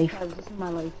is my life.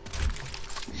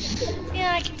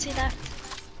 Yeah, I can see that.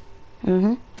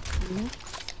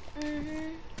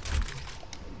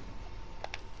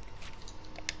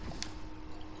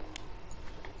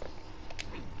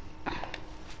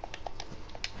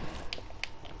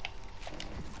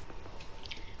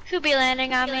 Who be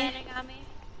landing on me?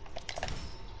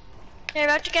 You're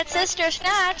about to get sister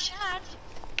snatch.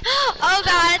 Oh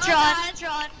God, it's Ron.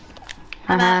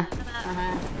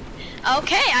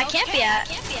 Okay, I can't be at.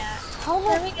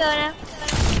 There we go now.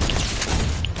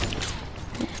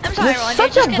 I'm sorry, You're Roland.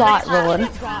 such You're a just bot, gonna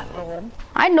Roland.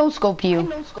 I no scope you.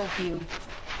 What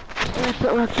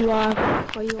you are?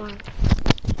 What you want?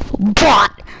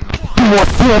 Bot.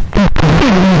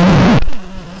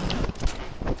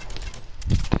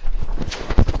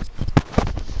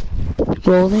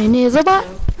 Roland is a bot.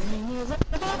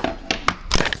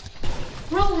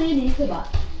 Roland is a bot.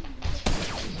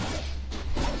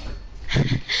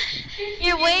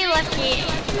 You're way lucky.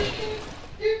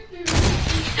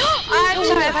 I'm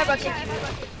sorry if I broke you.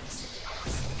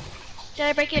 Did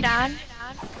I break you down?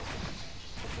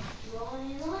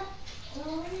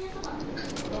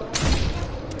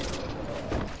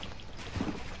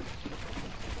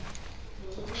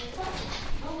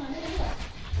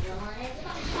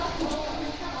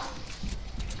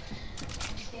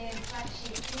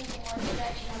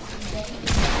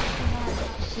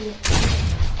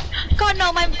 God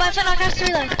no, my foot knocked us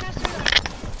through there.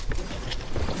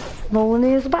 Roland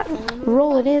is a bot.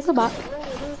 Roland is a bot.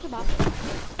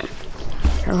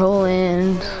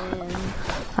 Roland.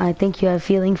 I think you have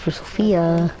feelings for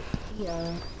Sophia.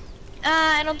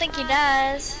 I don't think he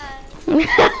does. No,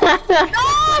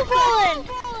 Roland!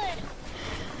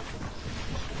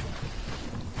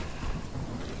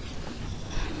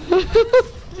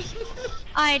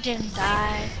 I didn't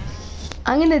die.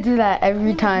 I'm gonna do that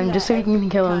every time just so he can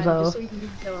kill himself.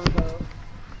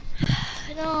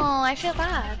 No, I feel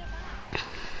bad.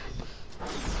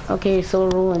 Okay, so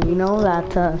Roland, you know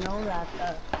that,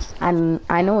 I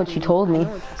know what you told me.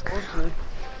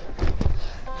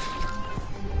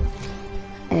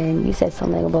 And you said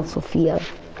something about Sophia.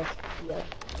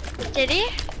 Did he?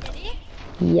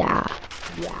 Yeah.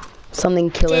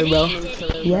 Something killer, Did bro. he?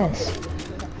 Did he? Yes.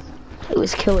 It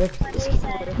was killer. What did he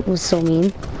say? It was so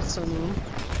mean.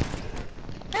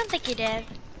 I don't think he did.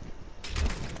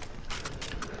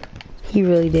 He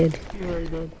really did.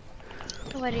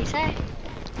 What did he say?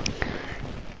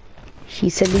 He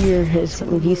said that you're his.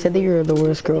 He said that you're the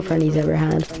worst girlfriend he's ever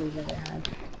had.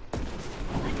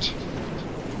 What?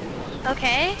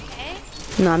 Okay.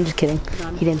 No, I'm just kidding.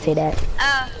 He didn't say that.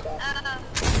 Oh.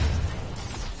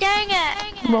 Dang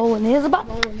it. Rolling his butt.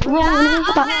 Rolling his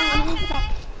butt.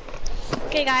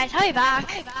 Okay, guys, I'll be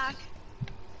back.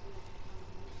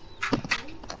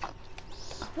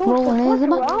 Rolling his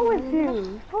butt. What's wrong with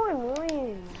you? So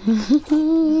annoying.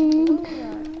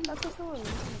 That's so annoying.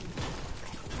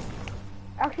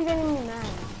 Actually getting me mad.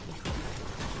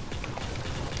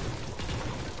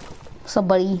 What's up,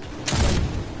 buddy?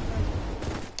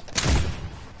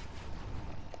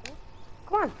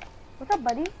 Come on. What's up,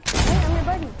 buddy? Hey, I'm your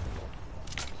buddy.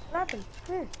 What happened?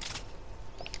 Here.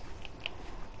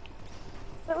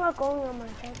 Put my going on my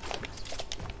head.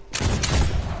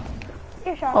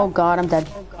 Here, shot. Oh God, I'm dead.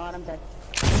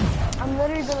 I'm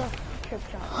literally gonna trip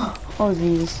shot. Oh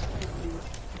jeez.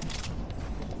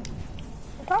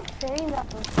 Stop saying that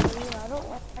for me. I don't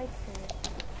like it.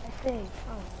 I think.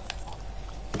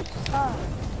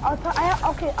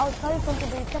 Okay, I'll tell you something,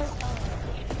 but you can't tell me.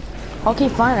 Okay,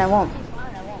 fine, I won't.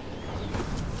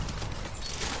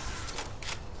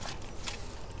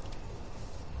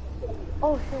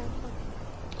 Oh shit.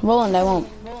 Roland, I won't.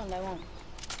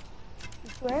 You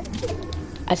swear?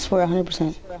 I swear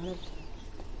 100%.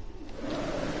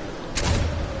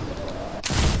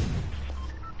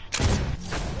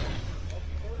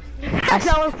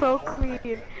 That was so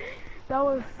clean. That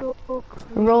was so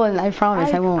clean. Roland, I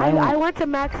promise, I won't. I went to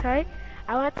max height.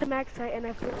 And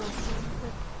I flipped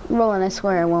my Roland, I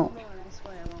swear I won't.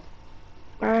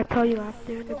 I'll tell you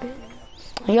after in a bit.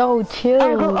 Yo, chill.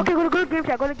 Alright, go to game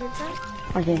chat.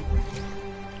 Okay.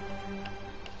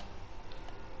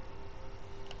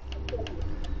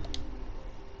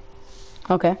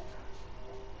 Okay.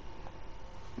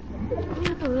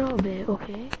 Only a little bit,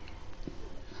 okay?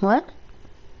 What?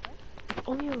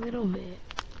 Only a little bit.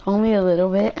 Only a little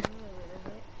bit?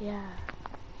 Yeah.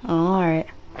 Oh, alright.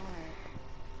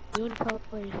 You want to tell the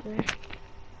place,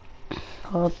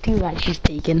 Oh, too bad she's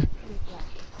taken.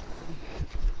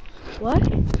 What?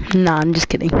 Nah, I'm just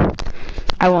kidding.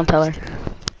 I won't tell her.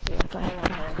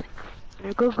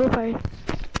 Alright, go fight.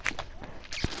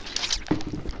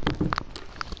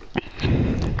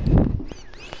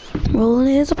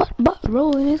 Rolling is a butt,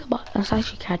 rolling is a butt. That's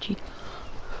actually catchy.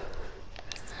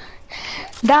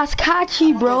 That's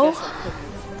catchy, bro.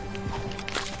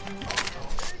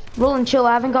 Rolling, chill.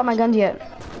 I haven't got my guns yet.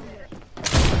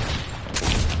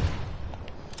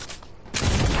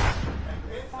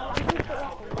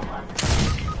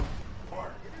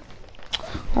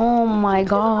 Oh my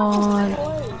god.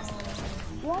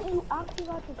 What? You actually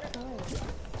got the gun.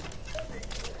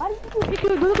 Why did you get you?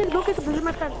 Look at this is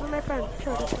my friend.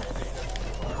 Sure, that's fine.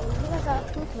 I got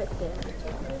a tooth right there.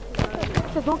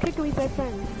 So don't kick me, best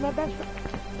friend. This is my best friend.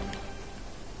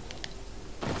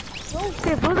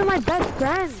 Joseph, those are my best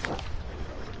friends.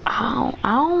 I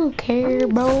don't care,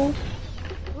 bro.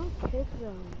 Don't kick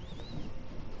them.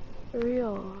 For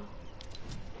real.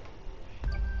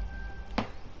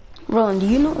 Roland, do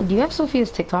you have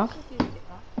Sophia's TikTok?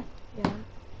 Yeah.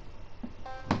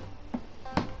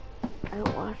 I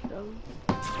don't watch them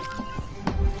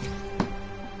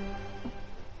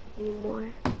anymore.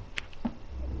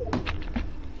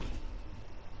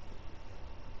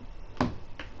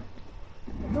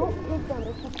 Don't kick them.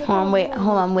 If you kick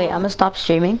Hold on, wait. I'm gonna stop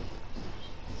streaming.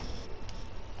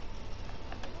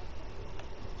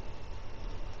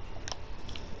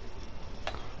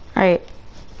 Alright.